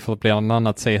med. Vi får bland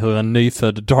annat se hur en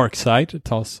nyfödd Darkseid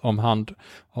tas om hand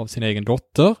av sin egen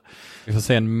dotter. Vi får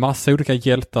se en massa olika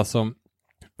hjältar som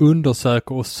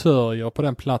undersöker och sörjer på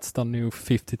den plats där New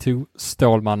 52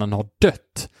 Stålmannen har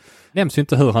dött. Nämns ju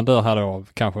inte hur han dör här då av,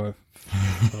 kanske.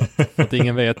 För att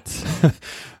ingen vet.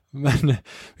 Men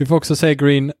vi får också se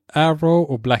Green Arrow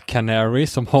och Black Canary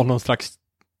som har någon slags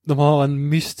De har en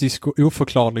mystisk och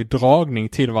oförklarlig dragning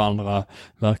till varandra,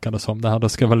 verkar det som. Det här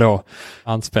ska väl då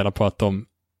anspela på att de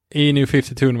i New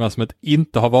 52-universumet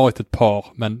inte har varit ett par,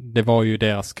 men det var ju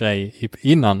deras grej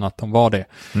innan att de var det.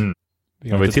 Mm.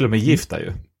 De var ju till och med gifta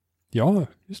ju. Ja,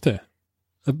 just det.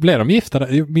 Blev de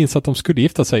gifta? Jag minns att de skulle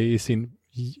gifta sig i sin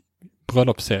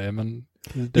bröllopsserie, men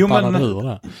det ballade ur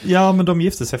där. Ja, men de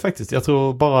gifte sig faktiskt. Jag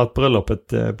tror bara att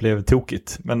bröllopet blev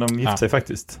tokigt. Men de gifte sig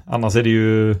faktiskt. Annars är det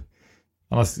ju...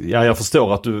 ja, jag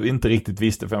förstår att du inte riktigt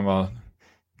visste för jag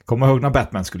kommer ihåg när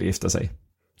Batman skulle gifta sig.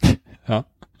 Ja.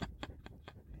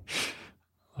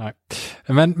 Nej.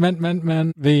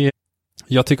 Men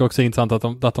jag tycker också det är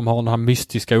intressant att de har den här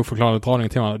mystiska oförklarliga dragningen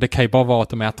till varandra. Det kan ju bara vara att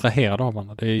de är attraherade av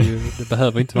varandra. Det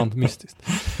behöver inte vara något mystiskt.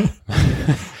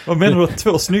 Vad menar du att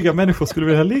två snygga människor skulle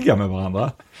vilja ligga med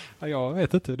varandra? Ja, jag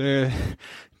vet inte.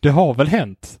 Det har väl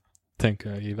hänt, tänker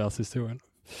jag, i världshistorien.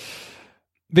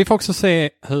 Vi får också se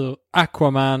hur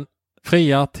Aquaman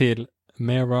friar till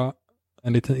Mera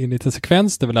en liten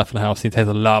sekvens. Det är väl därför det här avsnittet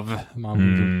heter Love.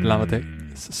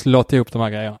 Man slått ihop de här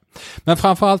grejerna. Men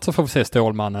framförallt så får vi se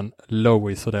Stålmannen,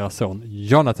 Lois och deras son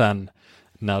Jonathan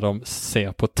när de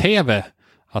ser på tv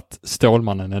att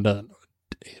Stålmannen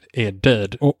är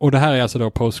död. Och det här är alltså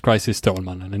då post-crisis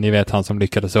Stålmannen. Ni vet han som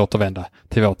lyckades återvända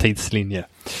till vår tidslinje.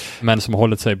 Men som har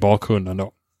hållit sig i bakgrunden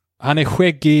då. Han är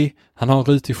skäggig, han har en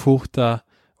rutig skjorta.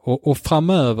 Och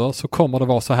framöver så kommer det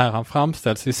vara så här han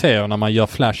framställs i serien när man gör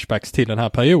flashbacks till den här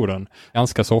perioden.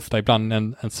 Ganska så ofta, ibland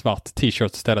en svart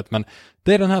t-shirt istället. Men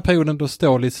det är den här perioden då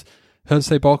Stålis höll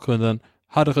sig i bakgrunden,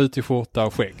 hade rutig skjorta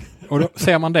och skägg. Och då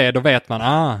ser man det, då vet man,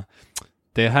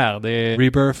 det är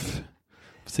Rebirth.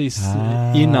 Precis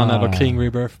innan eller kring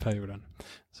Rebirth-perioden.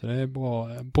 Så det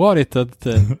är bra litet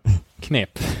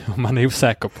knep om man är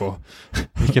osäker på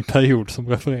vilken period som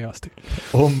refereras till.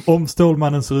 Om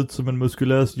Stålmannen ser ut som en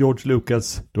muskulös George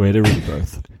Lucas, då är det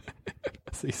Rebirth.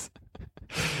 Precis.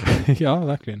 Ja,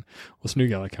 verkligen. Och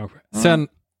snyggare kanske. Sen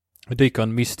dyker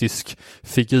en mystisk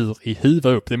figur i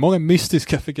huvudet upp. Det är många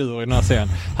mystiska figurer i den här serien.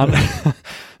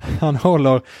 Han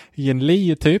håller i en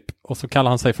lie typ och så kallar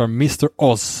han sig för Mr.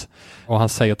 Oz. Och han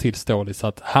säger till Stålis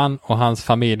att han och hans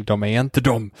familj, de är inte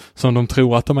de som de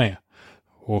tror att de är.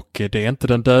 Och det är inte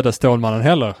den döda Stålmannen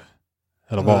heller.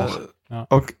 Eller var. Ja.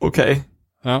 Okej.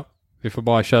 Ja, vi får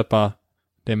bara köpa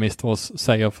det Mr. Oz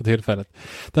säger för tillfället.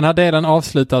 Den här delen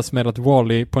avslutas med att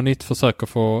Wally på nytt försöker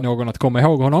få någon att komma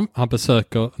ihåg honom. Han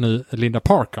besöker nu Linda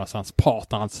Parker, alltså hans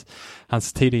partner,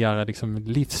 hans tidigare liksom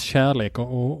livskärlek.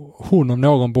 Och hon om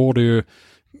någon borde ju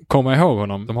komma ihåg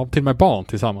honom. De har till och med barn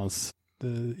tillsammans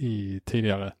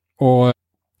tidigare.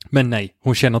 Men nej,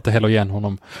 hon känner inte heller igen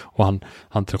honom och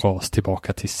han dras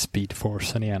tillbaka till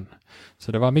Speedforcen igen.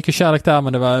 Så det var mycket kärlek där,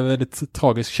 men det var väldigt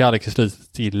tragisk kärlek i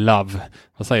slutet i Love.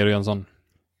 Vad säger du, Jönsson?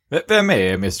 Vem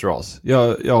är Mr. Oz?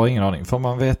 Jag har ingen aning. Får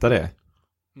man veta det?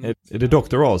 Är det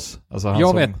Dr. Oz? Alltså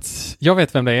jag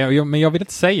vet vem det är, men jag vill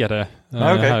inte säga det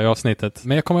här i avsnittet.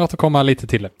 Men jag kommer återkomma lite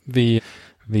till det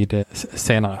vid det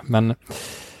senare. Men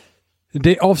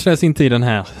det avslöjas inte i den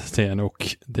här serien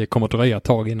och det kommer att dröja ett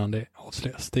tag innan det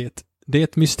avslöjas. Det är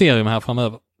ett mysterium här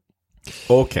framöver.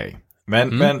 Okej.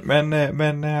 Men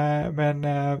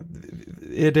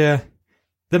är det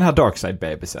den här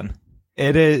Darkseid-bebisen?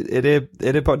 Är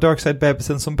det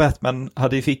Darkseid-bebisen som Batman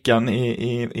hade i fickan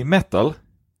i Metal?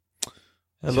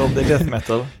 Eller om det är Death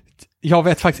Metal? Jag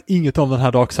vet faktiskt inget om den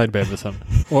här Darkseid-bebisen.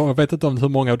 Och jag vet inte om hur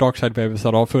många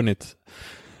Darkseid-bebisar det har funnits.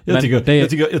 Jag tycker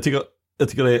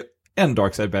det är en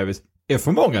Darkseid-bebis är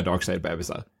för många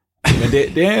Darkseid-bebisar. Men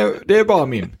det är bara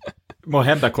min må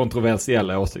hända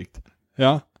kontroversiella åsikt.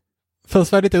 Ja.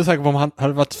 Först var jag lite osäker på om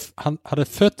han hade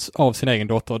fötts av sin egen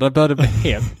dotter. Det började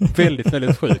bli väldigt,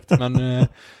 väldigt sjukt. Men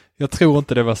jag tror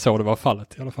inte det var så det var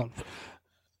fallet i alla fall.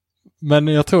 Men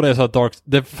jag tror det är så att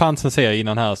det fanns en serie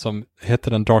innan här som hette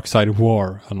den Darkseid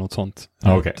War eller något sånt.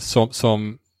 Okay.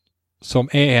 Som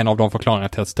är en av de förklaringarna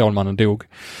till att Stålmannen dog.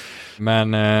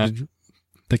 Men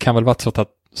det kan väl vara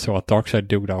så att Darkseid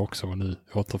dog där också och nu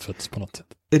återfötts på något sätt.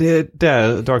 Är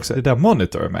det där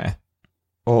Monitor är med?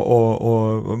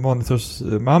 Och Monitors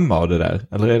mamma och det där?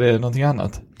 Eller är det någonting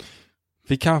annat?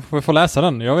 Vi kanske får läsa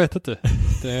den, jag vet inte.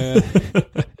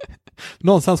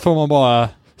 Någonstans får man bara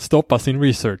stoppa sin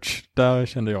research. Där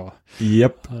kände jag.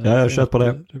 Japp, jag köper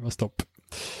det. Det var stopp.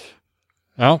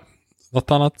 Ja,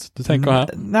 något annat du tänker här?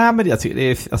 Nej, men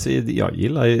jag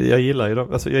gillar ju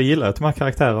dem. Alltså, jag gillar att de här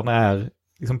karaktärerna är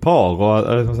liksom par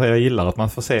och jag gillar att man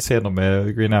får se scener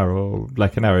med Green Arrow och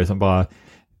Black Canary som bara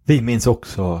vi minns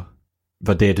också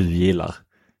vad det du gillar.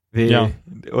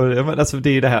 Alltså det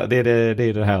är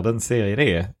det här den serien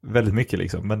är väldigt mycket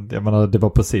liksom, men jag menar det var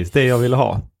precis det jag ville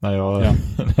ha när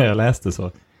jag läste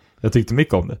så. Jag tyckte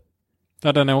mycket om det.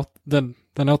 Ja,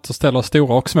 den återställer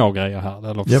stora och små grejer här.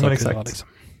 Eller ja, men exakt. Liksom.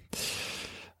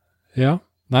 Ja,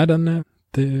 nej,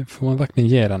 det får man verkligen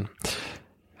ge den.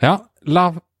 Ja,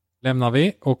 Love lämnar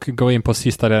vi och går in på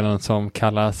sista delen som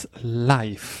kallas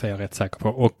Life, är jag rätt säker på.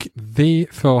 Och vi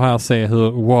får här se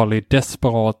hur Wally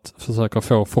desperat försöker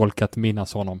få folk att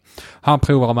minnas honom. Han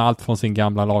provar med allt från sin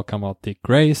gamla lagkamrat Dick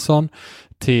Grayson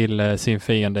till sin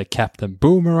fiende Captain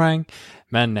Boomerang.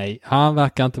 Men nej, han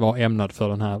verkar inte vara ämnad för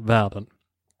den här världen.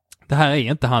 Det här är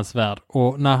inte hans värld.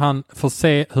 Och när han får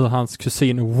se hur hans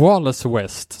kusin Wallace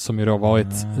West, som ju då varit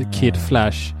Kid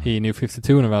Flash i New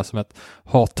 52-universumet,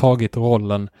 har tagit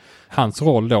hans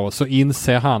roll då, så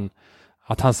inser han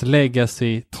att hans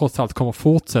legacy trots allt kommer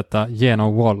fortsätta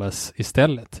genom Wallace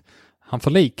istället. Han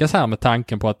förlikas här med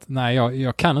tanken på att nej,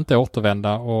 jag kan inte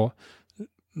återvända, och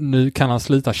nu kan han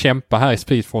sluta kämpa här i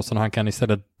Speedforce, och han kan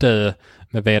istället dö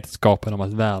med vetskapen om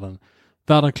att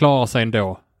världen klarar sig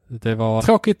ändå. Det var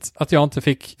tråkigt att jag inte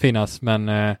fick finnas, men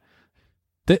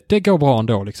det går bra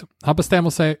ändå liksom. Han bestämmer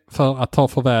sig för att ta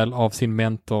farväl av sin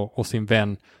mentor och sin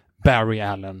vän Barry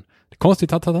Allen. Det är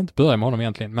konstigt att han inte börjar med honom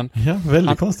egentligen, men ja,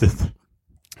 väldigt konstigt.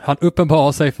 Han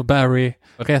uppenbarar sig för Barry,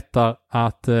 berättar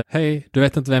att hej, du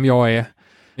vet inte vem jag är.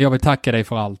 Jag vill tacka dig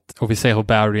för allt. Och vi ser hur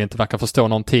Barry inte verkar förstå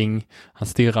någonting. Han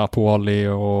stirrar på Wally,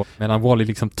 och medan Wally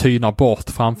liksom tynar bort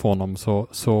framför honom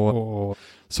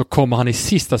så kommer han i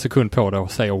sista sekund på det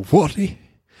och säger Wally.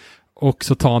 Och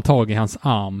så tar han tag i hans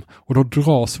arm, och då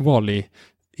dras Wally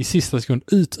i sista sekund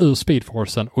ut ur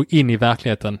Speedforcen och in i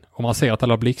verkligheten. Och man ser att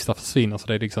alla blixtar försvinner, så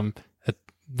det är liksom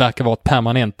verkar vara ett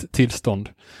permanent tillstånd.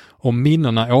 Och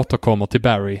minnena återkommer till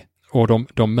Barry, och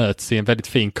de möts i en väldigt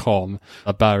fin kram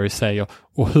där Barry säger,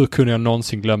 och hur kunde jag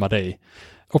någonsin glömma dig?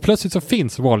 Och plötsligt så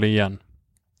finns Wally igen.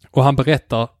 Och han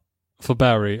berättar för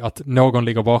Barry att någon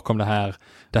ligger bakom det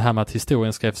här med att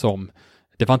historien skrevs om.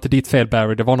 Det var inte ditt fel,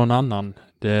 Barry, det var någon annan.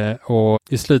 Och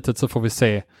i slutet så får vi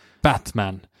se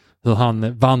Batman, hur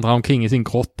han vandrar omkring i sin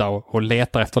grotta och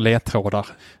letar efter ledtrådar.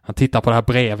 Han tittar på det här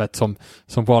brevet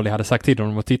som Wally hade sagt till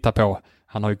honom att titta på.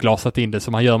 Han har ju glasat in det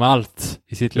som han gör med allt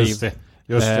i sitt liv.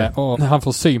 Just det. Och han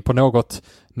får syn på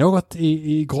något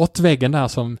i grottväggen där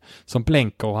som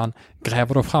blänker, och han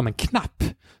gräver då fram en knapp.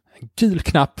 En gul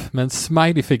knapp med en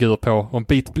smiley-figur på och en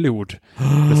bit blod.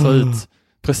 Det ser ut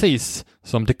precis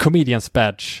som The Comedian's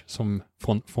Badge som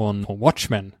från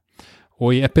Watchmen.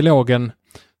 Och i epilogen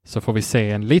så får vi se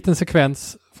en liten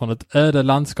sekvens från ett öde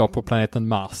landskap på planeten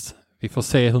Mars. Vi får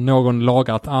se hur någon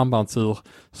lagar ett armbandsur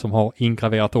som har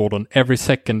ingraverat orden Every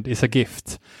second is a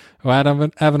gift. Och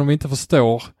även om vi inte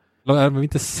förstår, eller även om vi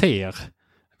inte ser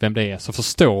vem det är, så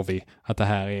förstår vi att det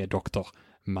här är Dr.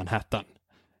 Manhattan.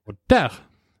 Och där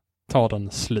tar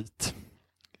den slut.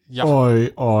 Ja.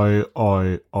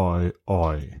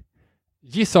 Oj.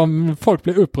 Gissa om folk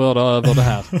blir upprörda över det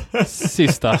här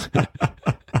sista.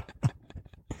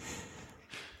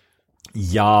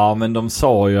 Ja, men de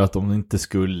sa ju att de inte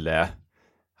skulle.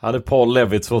 Hade Paul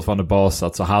Levitz fortfarande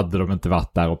basat så hade de inte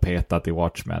varit där och petat i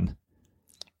Watchmen.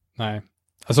 Nej.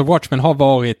 Alltså Watchmen har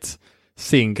varit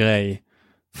sin grej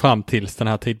fram tills den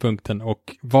här tidpunkten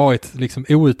och varit liksom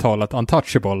outtalat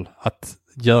untouchable att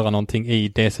göra någonting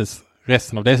i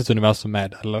resten av DCs universum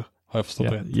med, eller har jag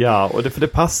förstått rätt? Ja, och för det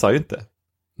passar ju inte.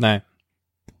 Nej.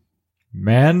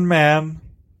 Men.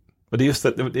 Och det är just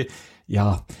det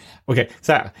ja. Okej,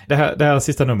 så här. Det här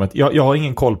sista numret. Jag har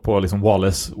ingen koll på liksom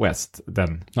Wallace West,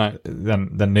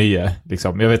 den nya.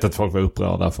 Liksom. Jag vet att folk var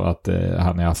upprörda för att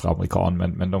han är afroamerikan,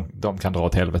 men de kan dra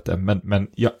åt helvete. Men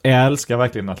jag älskar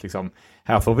verkligen att liksom,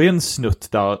 här får vi en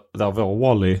snutt där vår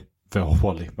Wally,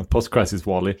 men post-crisis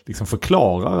Wally liksom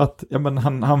förklarar att ja, men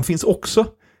han finns också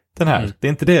den här. Det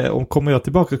är inte det, om kommer jag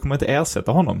tillbaka kommer jag inte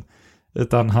ersätta honom.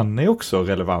 Utan han är också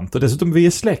relevant. Och dessutom vi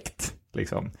är släkt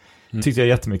liksom. Tyckte jag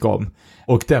jättemycket om.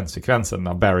 Och den sekvensen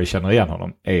när Barry känner igen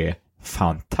honom är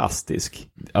fantastisk.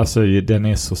 Alltså den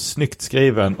är så snyggt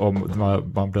skriven och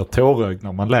man blir tårögd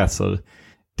när man läser.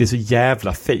 Det är så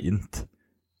jävla fint.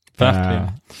 Verkligen.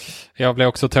 Jag blev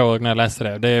också tårögd när jag läste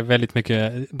det. Det är väldigt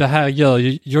mycket. Det här gör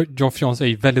ju Geoff Johns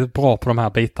är väldigt bra på de här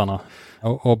bitarna.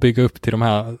 Och bygga upp till de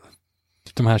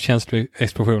här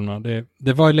känsloexplosionerna.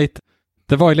 Det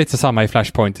var ju lite samma i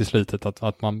Flashpoint i slutet.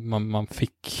 Att man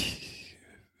fick.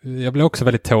 Jag blev också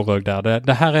väldigt tårögd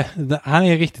där. Han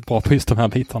är riktigt bra på just de här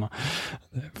bitarna.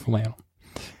 Det får man göra.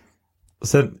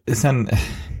 Sen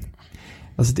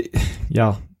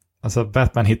alltså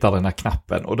Batman hittar den här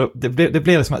knappen och det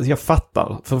blir liksom att jag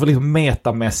fattar, för liksom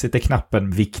metamässigt är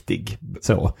knappen viktig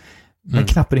så. Men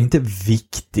knappen är inte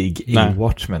viktig i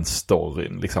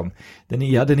Watchmen-storyn liksom. Den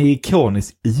är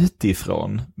ikonisk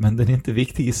utifrån, men den är inte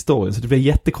viktig i storyn, så det blir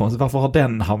jättekonstigt. Varför har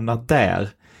den hamnat där?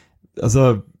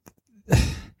 Alltså,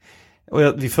 och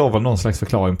vi får väl någon slags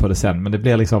förklaring på det sen, men det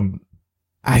blir liksom,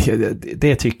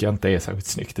 det tycker jag inte är särskilt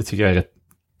snyggt. Det tycker jag är rätt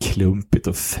klumpigt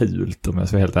och fult, om jag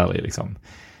ska vara helt ärlig liksom.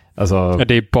 Alltså, ja,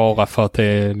 det är bara för att det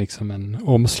är liksom en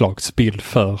omslagsbild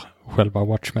för själva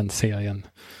Watchmen-serien.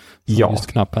 Ja. Just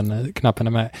knappen är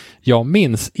med. Jag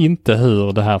minns inte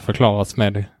hur det här förklaras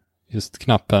med just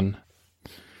knappen.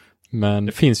 Men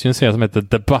det finns ju en serie som heter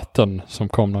The Button som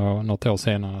kom något år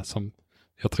senare som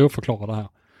jag tror förklarar det här.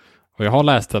 Och jag har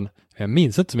läst den. Jag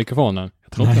minns inte så mycket från den.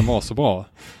 Jag tror inte den var så bra.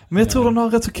 Men jag tror den har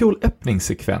en rätt så cool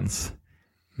öppningssekvens.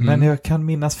 Men jag kan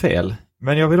minnas fel.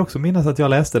 Men jag vill också minnas att jag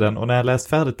läste den, och när jag läst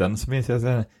färdigt den så minns jag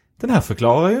att den här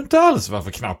förklarar ju inte alls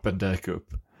varför knappen dök upp.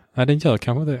 Nej, den gör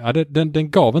kanske det. Ja,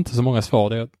 den gav inte så många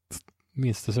svar. Jag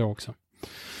minns det så också.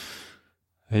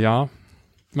 Ja.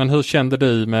 Men hur kände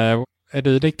du med...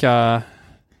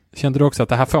 Kände du också att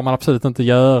det här får man absolut inte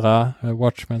göra?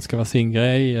 Watchmen ska vara sin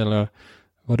grej? Eller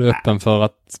var du öppen för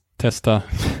att testa?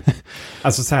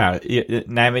 Alltså så här,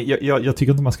 nej, men jag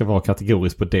tycker inte man ska vara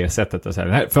kategorisk på det sättet. Och säga,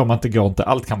 nej, får man inte gå inte,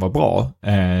 allt kan vara bra.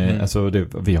 Alltså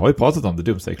vi har ju pratat om det,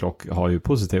 Doomsday Clock har ju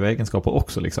positiva egenskaper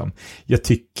också liksom. Jag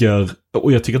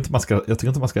tycker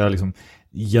inte man ska liksom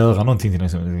göra någonting till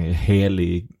liksom en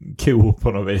helig ko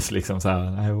på något vis liksom så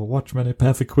här, Watchmen är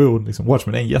perfektion liksom.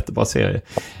 Watchmen är en jättebra serie.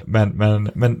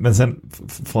 Men sen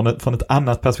från ett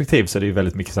annat perspektiv så är det ju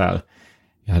väldigt mycket så här.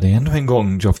 Ja, det är ändå en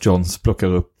gång Geoff Johns plockar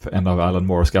upp en av Alan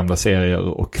Moores gamla serier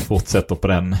och fortsätter på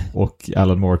den. Och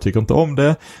Alan Moore tycker inte om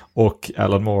det. Och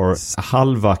Alan Moores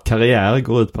halva karriär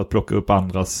går ut på att plocka upp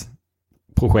andras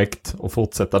projekt och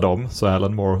fortsätta dem. Så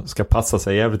Alan Moore ska passa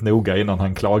sig jävligt noga innan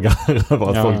han klagar över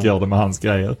att folk gör det med hans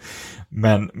grejer.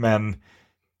 Men...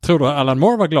 Tror du Alan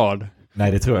Moore var glad?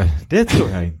 Nej, det tror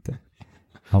jag inte.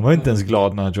 Han var inte ens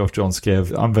glad när Geoff Johns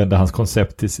använde hans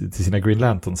koncept till sina Green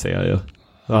Lantern-serier.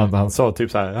 Han sa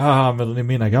typ så här, använder ni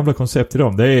mina gamla koncept till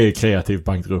dem? Det är kreativ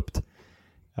bankrupt.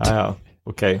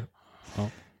 Okej. Ja.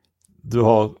 Du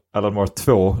har, Alan Moore,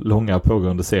 2 långa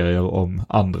pågående serier om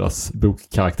andras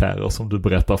bokkaraktärer som du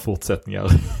berättar fortsättningar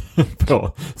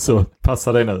på. Så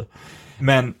passa dig nu.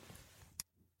 Men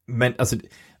alltså,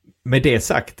 med det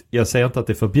sagt, jag säger inte att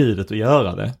det är förbjudet att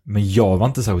göra det, men jag var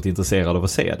inte särskilt intresserad av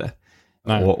att se det.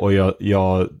 Nej. Och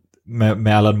jag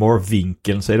med Alan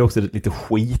Moore-vinkeln så är det också lite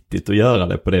skitigt att göra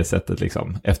det på det sättet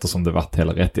liksom, eftersom det varit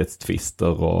hela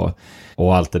rättighetstvister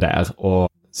och allt det där och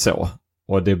så.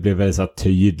 Och det blev väldigt så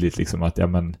tydligt liksom att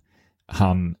jag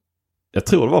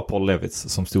tror det var Paul Levitz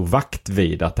som stod vakt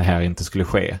vid att det här inte skulle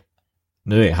ske.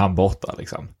 Nu är han borta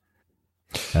liksom.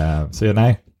 Så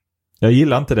nej, jag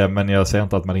gillar inte det, men jag säger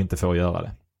inte att man inte får göra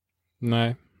det.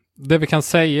 Nej. Det vi kan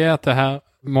säga är att det här,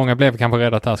 många blev kanske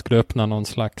rädda att det här skulle öppna någon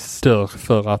slags dörr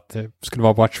för att det skulle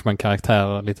vara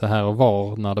Watchmen-karaktärer lite här och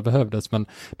var när det behövdes. Men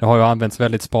det har ju använts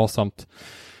väldigt sparsamt.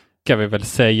 Kan vi väl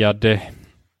säga det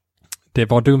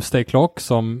var Doomsday Clock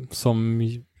som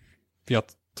jag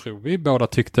tror vi båda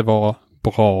tyckte var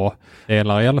bra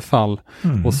delar i alla fall.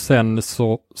 Och sen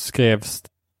så skrevs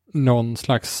någon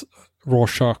slags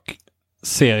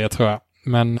Rorschach-serie tror jag.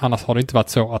 Men annars har det inte varit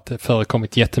så att det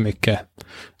förekommit jättemycket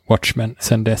Watchmen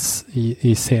sen dess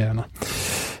i serierna.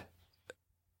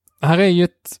 Här är ju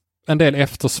en del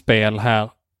efterspel här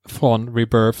från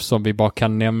Rebirth som vi bara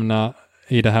kan nämna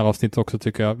i det här avsnittet också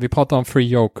tycker jag. Vi pratar om Free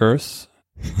Jokers.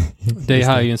 Det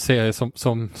här är ju en serie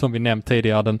som vi nämnt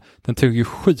tidigare. Den tog ju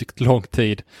sjukt lång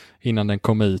tid innan den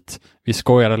kom ut. Vi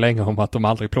skojade länge om att de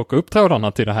aldrig plockar upp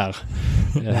trådarna till det här.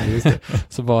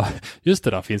 Så bara, just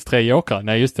det, där finns 3 jokrar.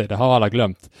 Nej, just det har alla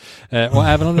glömt. Och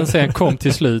även om den serien kom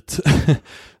till slut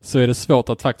så är det svårt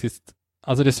att faktiskt,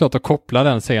 alltså det är svårt att koppla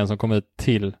den serien som kom ut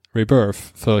till Rebirth,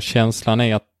 för känslan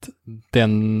är att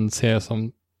den serien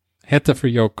som heter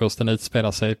Free Jokers, den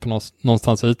utspelar sig på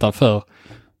någonstans utanför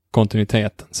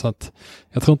kontinuiteten. Så att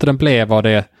jag tror inte den blev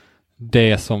vad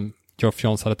det som Geoff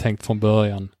Johns hade tänkt från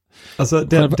början. Alltså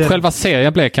själva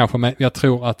serien blev kanske, men jag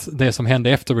tror att det som hände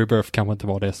efter Rebirth kanske inte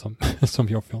var det som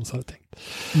Geoff Johns hade tänkt.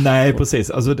 Nej, precis.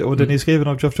 Alltså, och den är skriven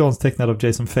av Geoff Johns, tecknad av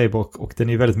Jason Fabok, och den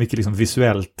är väldigt mycket liksom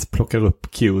visuellt plockar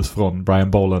upp cues från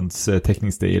Brian Bolands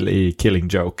teckningsstil i Killing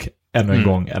Joke. Ännu en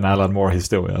gång en Alan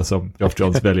Moore-historia som Geoff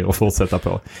Johns väljer att fortsätta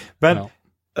på. Men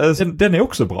den är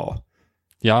också bra.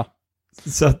 Ja.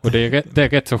 Och det är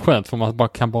rätt så skönt, för man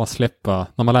kan bara släppa,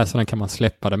 när man läser den kan man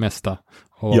släppa det mesta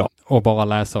och bara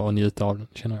läsa och njuta av den,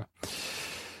 känner jag.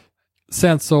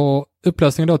 Sen så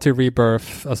upplösningen då till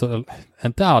Rebirth, alltså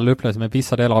inte all upplösning, men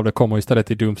vissa delar av det kommer istället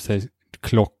till Doomsday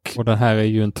Clock, och den här är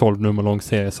ju en 12 nummer lång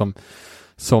serie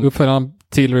som uppföljaren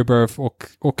till Rebirth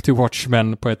och till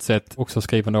Watchmen på ett sätt, också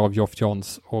skriven av Geoff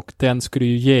Johns. Och den skulle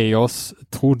ju ge oss,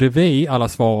 trodde vi, alla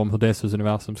svar om hur DC:s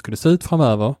universum skulle se ut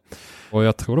framöver. Och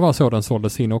jag tror det var så den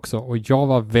såldes in också. Och jag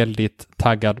var väldigt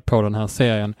taggad på den här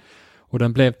serien. Och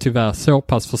den blev tyvärr så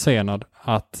pass försenad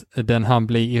att den hann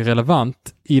bli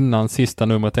irrelevant innan sista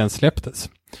numret ens släpptes.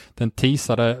 Den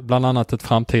teasade bland annat ett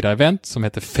framtida event som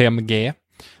heter 5G.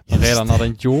 Men redan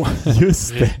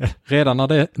när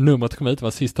det numret kom ut,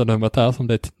 var sista numret där som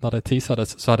när det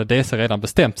teasades, så hade DC redan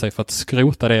bestämt sig för att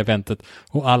skrota det eventet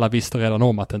och alla visste redan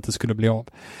om att det inte skulle bli av.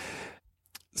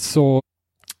 Så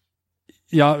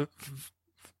ja,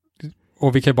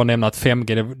 och vi kan bara nämna att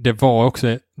 5G,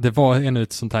 det var ännu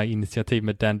ett sånt här initiativ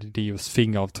med Danny Dios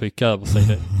fingeravtryck över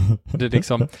sig.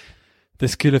 Det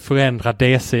skulle förändra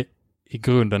DC i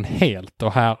grunden helt,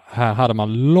 och här hade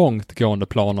man långtgående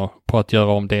planer på att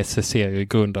göra om DC-serier i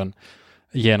grunden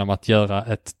genom att göra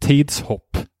ett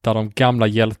tidshopp där de gamla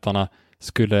hjältarna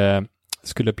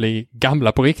skulle bli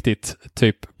gamla på riktigt,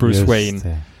 typ Bruce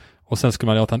Wayne. Och sen skulle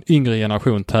man låta en yngre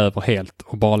generation ta över helt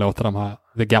och bara låta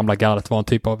det gamla gardet vara en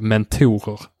typ av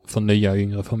mentorer för nya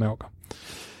yngre förmågor.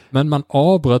 Men man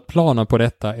avbröt planen på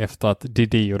detta efter att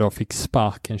Didio då fick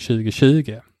sparken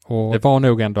 2020. Och det var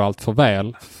nog ändå allt för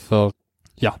väl, för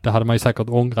ja, det hade man ju säkert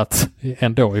ångrat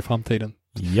ändå i framtiden.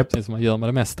 Yep. Det som man gör med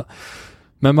det mesta.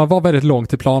 Men man var väldigt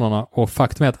långt i planerna, och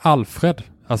faktum är att Alfred,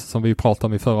 alltså som vi pratade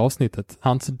om i förra avsnittet,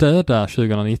 hans död där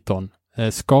 2019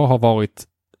 ska ha varit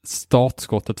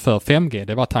startskottet för 5G.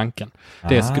 Det var tanken.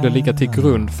 Det skulle ligga till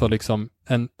grund för liksom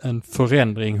en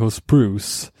förändring hos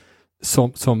Bruce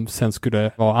som sen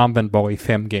skulle vara användbar i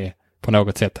 5G på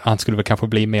något sätt. Han skulle väl kanske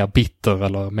bli mer bitter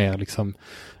eller mer liksom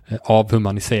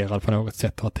avhumaniserad på något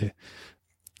sätt, och att det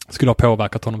skulle ha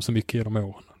påverkat honom så mycket genom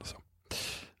åren. Så.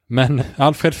 Men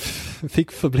Alfred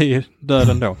fick förbli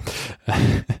döden då.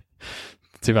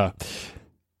 Tyvärr.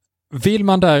 Vill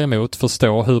man däremot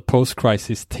förstå hur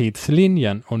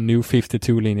post-crisis-tidslinjen och New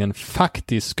 52-linjen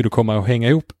faktiskt skulle komma att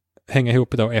hänga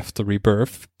ihop då efter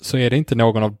Rebirth, så är det inte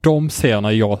någon av de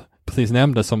serierna jag precis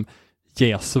nämnde som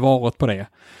ger svaret på det.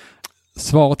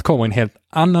 Svaret kommer i en helt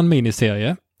annan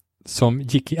miniserie som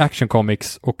gick i Action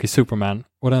Comics och i Superman,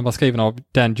 och den var skriven av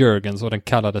Dan Jurgens och den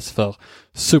kallades för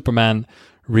Superman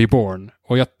Reborn.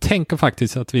 Och jag tänker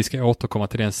faktiskt att vi ska återkomma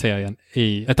till den serien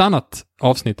i ett annat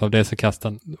avsnitt av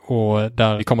DC-casten, och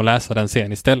där vi kommer läsa den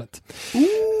serien istället.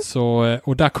 Så,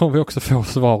 och där kommer vi också få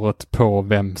svaret på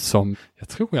vem som, jag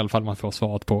tror i alla fall man får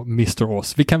svaret på Mr.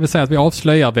 Oz. Vi kan väl säga att vi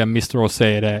avslöjar vem Mr. Oz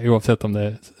är, det, oavsett om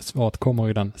det svaret kommer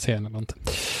i den serien eller inte.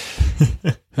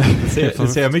 Det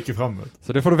ser jag mycket fram emot.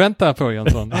 Så det får du vänta på,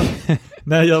 Jönsson.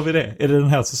 När gör vi det? Är det den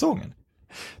här säsongen?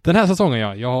 Den här säsongen,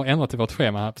 ja. Jag har ändrat i vårt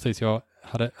schema här precis. Jag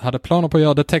hade planer på att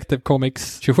göra Detective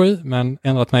Comics 27, men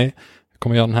ändrat mig. Jag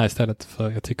kommer göra den här istället,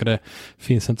 för jag tycker det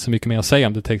finns inte så mycket mer att säga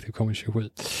om Detective Comics 27.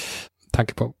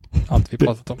 Tanke på allt vi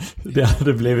pratat om. Det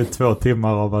hade blivit 2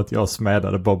 timmar av att jag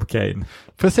smädade Bob Kane.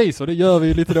 Precis, och det gör vi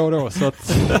ju lite då och då. Så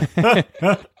att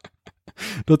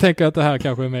då tänker jag att det här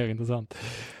kanske är mer intressant.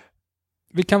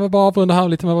 Vi kan väl bara avrunda här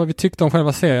lite med vad vi tyckte om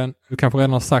själva serien. Du kanske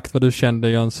redan har sagt vad du kände,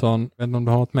 Jönsson. Jag vet inte om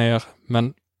du har något mer.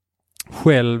 Men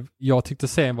själv, jag tyckte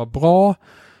serien var bra.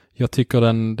 Jag tycker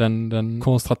den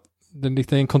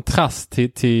är en kontrast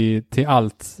till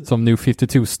allt som New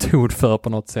 52 stod för på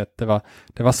något sätt.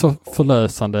 Det var så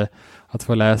förlösande att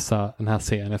få läsa den här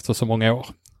serien efter så många år.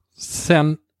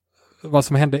 Sen, vad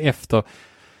som hände efter.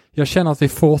 Jag känner att vi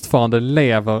fortfarande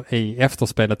lever i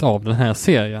efterspelet av den här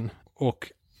serien.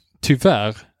 Och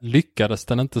tyvärr lyckades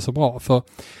den inte så bra. För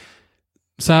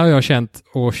så här har jag känt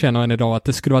och känner än idag att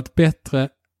det skulle varit bättre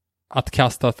att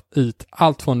kasta ut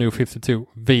allt från New 52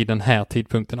 vid den här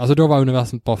tidpunkten. Alltså då var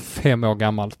universum bara 5 år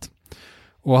gammalt.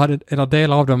 Och hade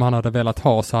delar av det man hade velat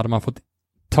ha, så hade man fått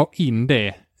ta in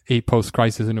det i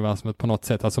post-crisis-universumet på något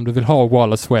sätt. Alltså om du vill ha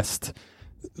Wallace West,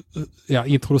 ja,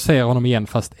 introducera honom igen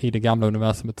fast i det gamla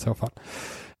universumet i så fall.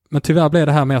 Men tyvärr blev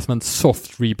det här mer som en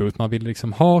soft reboot. Man vill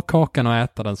liksom ha kakan och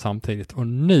äta den samtidigt. Och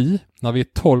nu, när vi är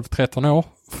 12-13 år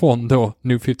från då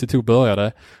New 52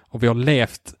 började, och vi har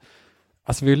levt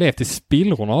i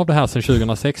spillrorna av det här sedan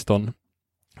 2016,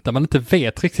 där man inte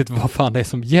vet riktigt vad fan det är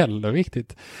som gäller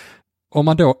riktigt. Om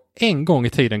man då en gång i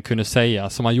tiden kunde säga,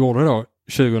 som man gjorde då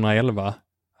 2011,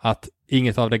 att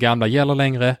inget av det gamla gäller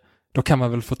längre, då kan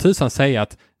man väl för tusan säga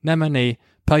att nej, men i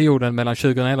perioden mellan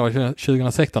 2011 och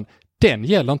 2016, den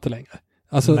gäller inte längre.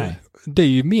 Alltså, det är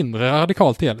ju mindre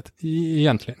radikalt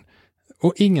egentligen.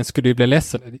 Och ingen skulle ju bli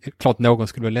ledsen. Klart någon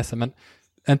skulle bli ledsen, men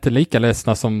inte lika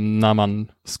ledsna som när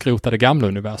man skrotade gamla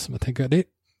universum. Jag tänker,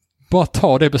 bara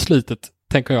ta det beslutet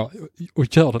tänker jag,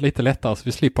 och gör det lite lättare så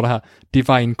vi slipper det här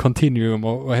divine continuum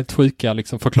och helt sjuka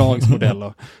liksom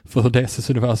förklaringsmodeller för hur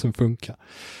DC-universum funkar.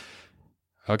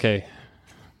 Okej.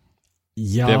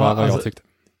 Ja, det var vad jag tyckte.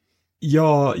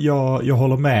 Jag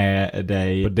håller med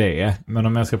dig på det, men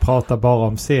om jag ska prata bara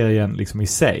om serien liksom i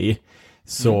sig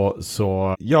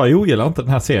så jag ogillar inte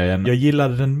den här serien. Jag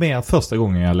gillade den mer första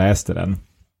gången jag läste den.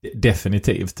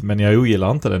 Definitivt, men jag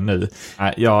ogillar inte den nu.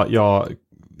 Jag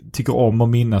tycker om att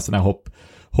minnas den här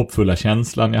hoppfulla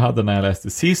känslan jag hade när jag läste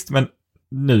sist, men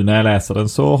nu när jag läser den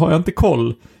så har jag inte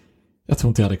koll. Jag tror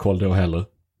inte jag hade koll då heller.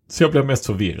 Så jag blir mest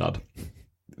förvirrad.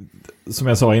 Som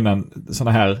jag sa innan,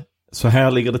 så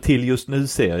här ligger det till just nu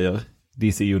serier.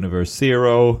 DC Universe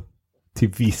Zero, till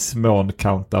viss mån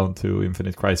Countdown to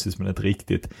Infinite Crisis, men inte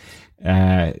riktigt.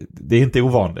 Det är inte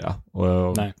ovanliga.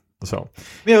 Nej. Och så.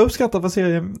 Men jag uppskattar vad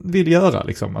serien vill göra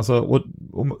liksom. Alltså, och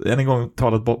än en gång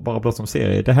talat bara blott som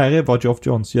serie. Det här är vad Geoff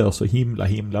Johns gör så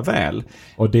himla väl.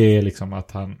 Och det är liksom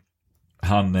att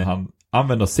han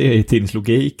använder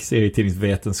serietidningslogik,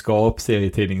 serietidningsvetenskap,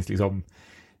 serietidnings liksom.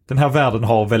 Den här världen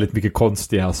har väldigt mycket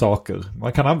konstiga saker.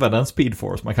 Man kan använda en Speed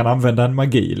Force, man kan använda en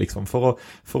magi liksom, för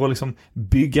att liksom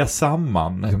bygga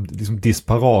samman liksom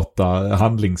disparata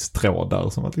handlingstrådar.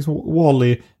 Som att liksom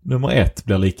Wall-E nummer 1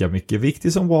 blir lika mycket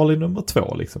viktig som Wall-E nummer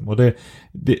 2. Liksom. Och det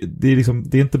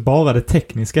är inte bara det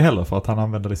tekniska heller, för att han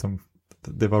använder liksom,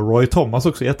 det var Roy Thomas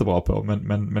också jättebra på,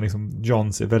 men liksom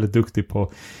Johns är väldigt duktig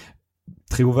på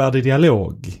trovärdig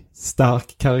dialog,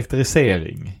 stark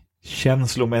karaktärisering,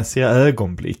 känslomässiga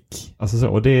ögonblick. Alltså så,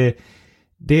 och det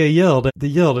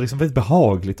gör det liksom väldigt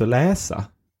behagligt att läsa.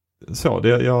 Så,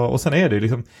 och sen är det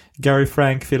liksom Gary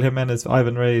Frank, Phil Jimenez,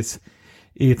 Ivan Reis,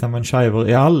 Ethan Van Sciver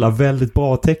är alla väldigt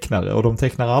bra tecknare, och de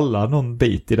tecknar alla någon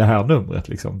bit i det här numret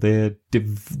liksom. Det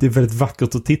är väldigt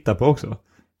vackert att titta på också.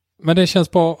 Men det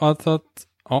känns bra att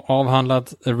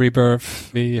avhandlat Rebirth,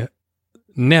 vi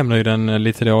nämner ju den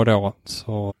lite då och då,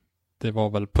 så det var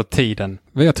väl på tiden.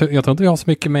 Jag tror inte vi har så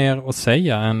mycket mer att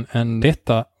säga än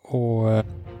detta, och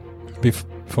vi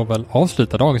får väl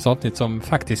avsluta dagens avsnitt som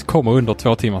faktiskt kommer under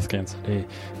 2 timmars gräns. Det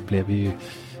blev ju,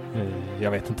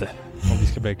 jag vet inte om vi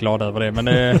ska bli glada över det, men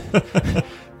det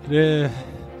är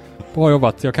bra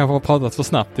jobbat. Jag kanske har pratat för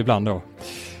snabbt ibland då.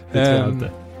 Det tror jag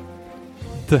inte.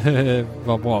 Det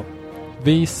var bra.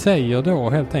 Vi säger då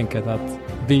helt enkelt att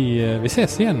vi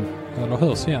ses igen, eller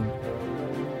hörs igen.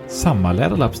 Samma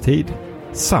läderlappstid,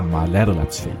 samma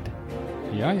läderlappsfeed.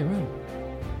 Jajamän.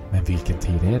 Men vilken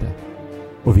tid är det?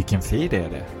 Och vilken feed är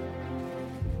det?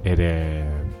 Är det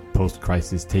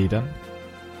post-crisis-tiden?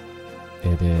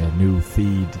 Är det new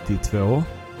feed D2?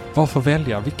 Varför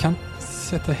välja? Vi kan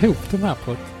sätta ihop de här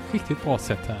på ett riktigt bra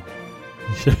sätt här.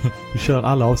 Vi kör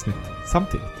alla avsnitt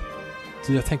samtidigt.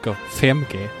 Så jag tänker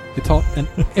 5G. Vi tar en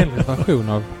äldre version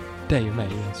av dig och mig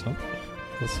alltså.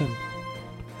 Och sen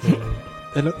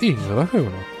eller yngre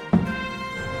versioner.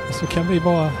 Och så kan vi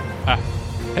bara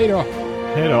hej då.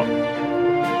 Hej då.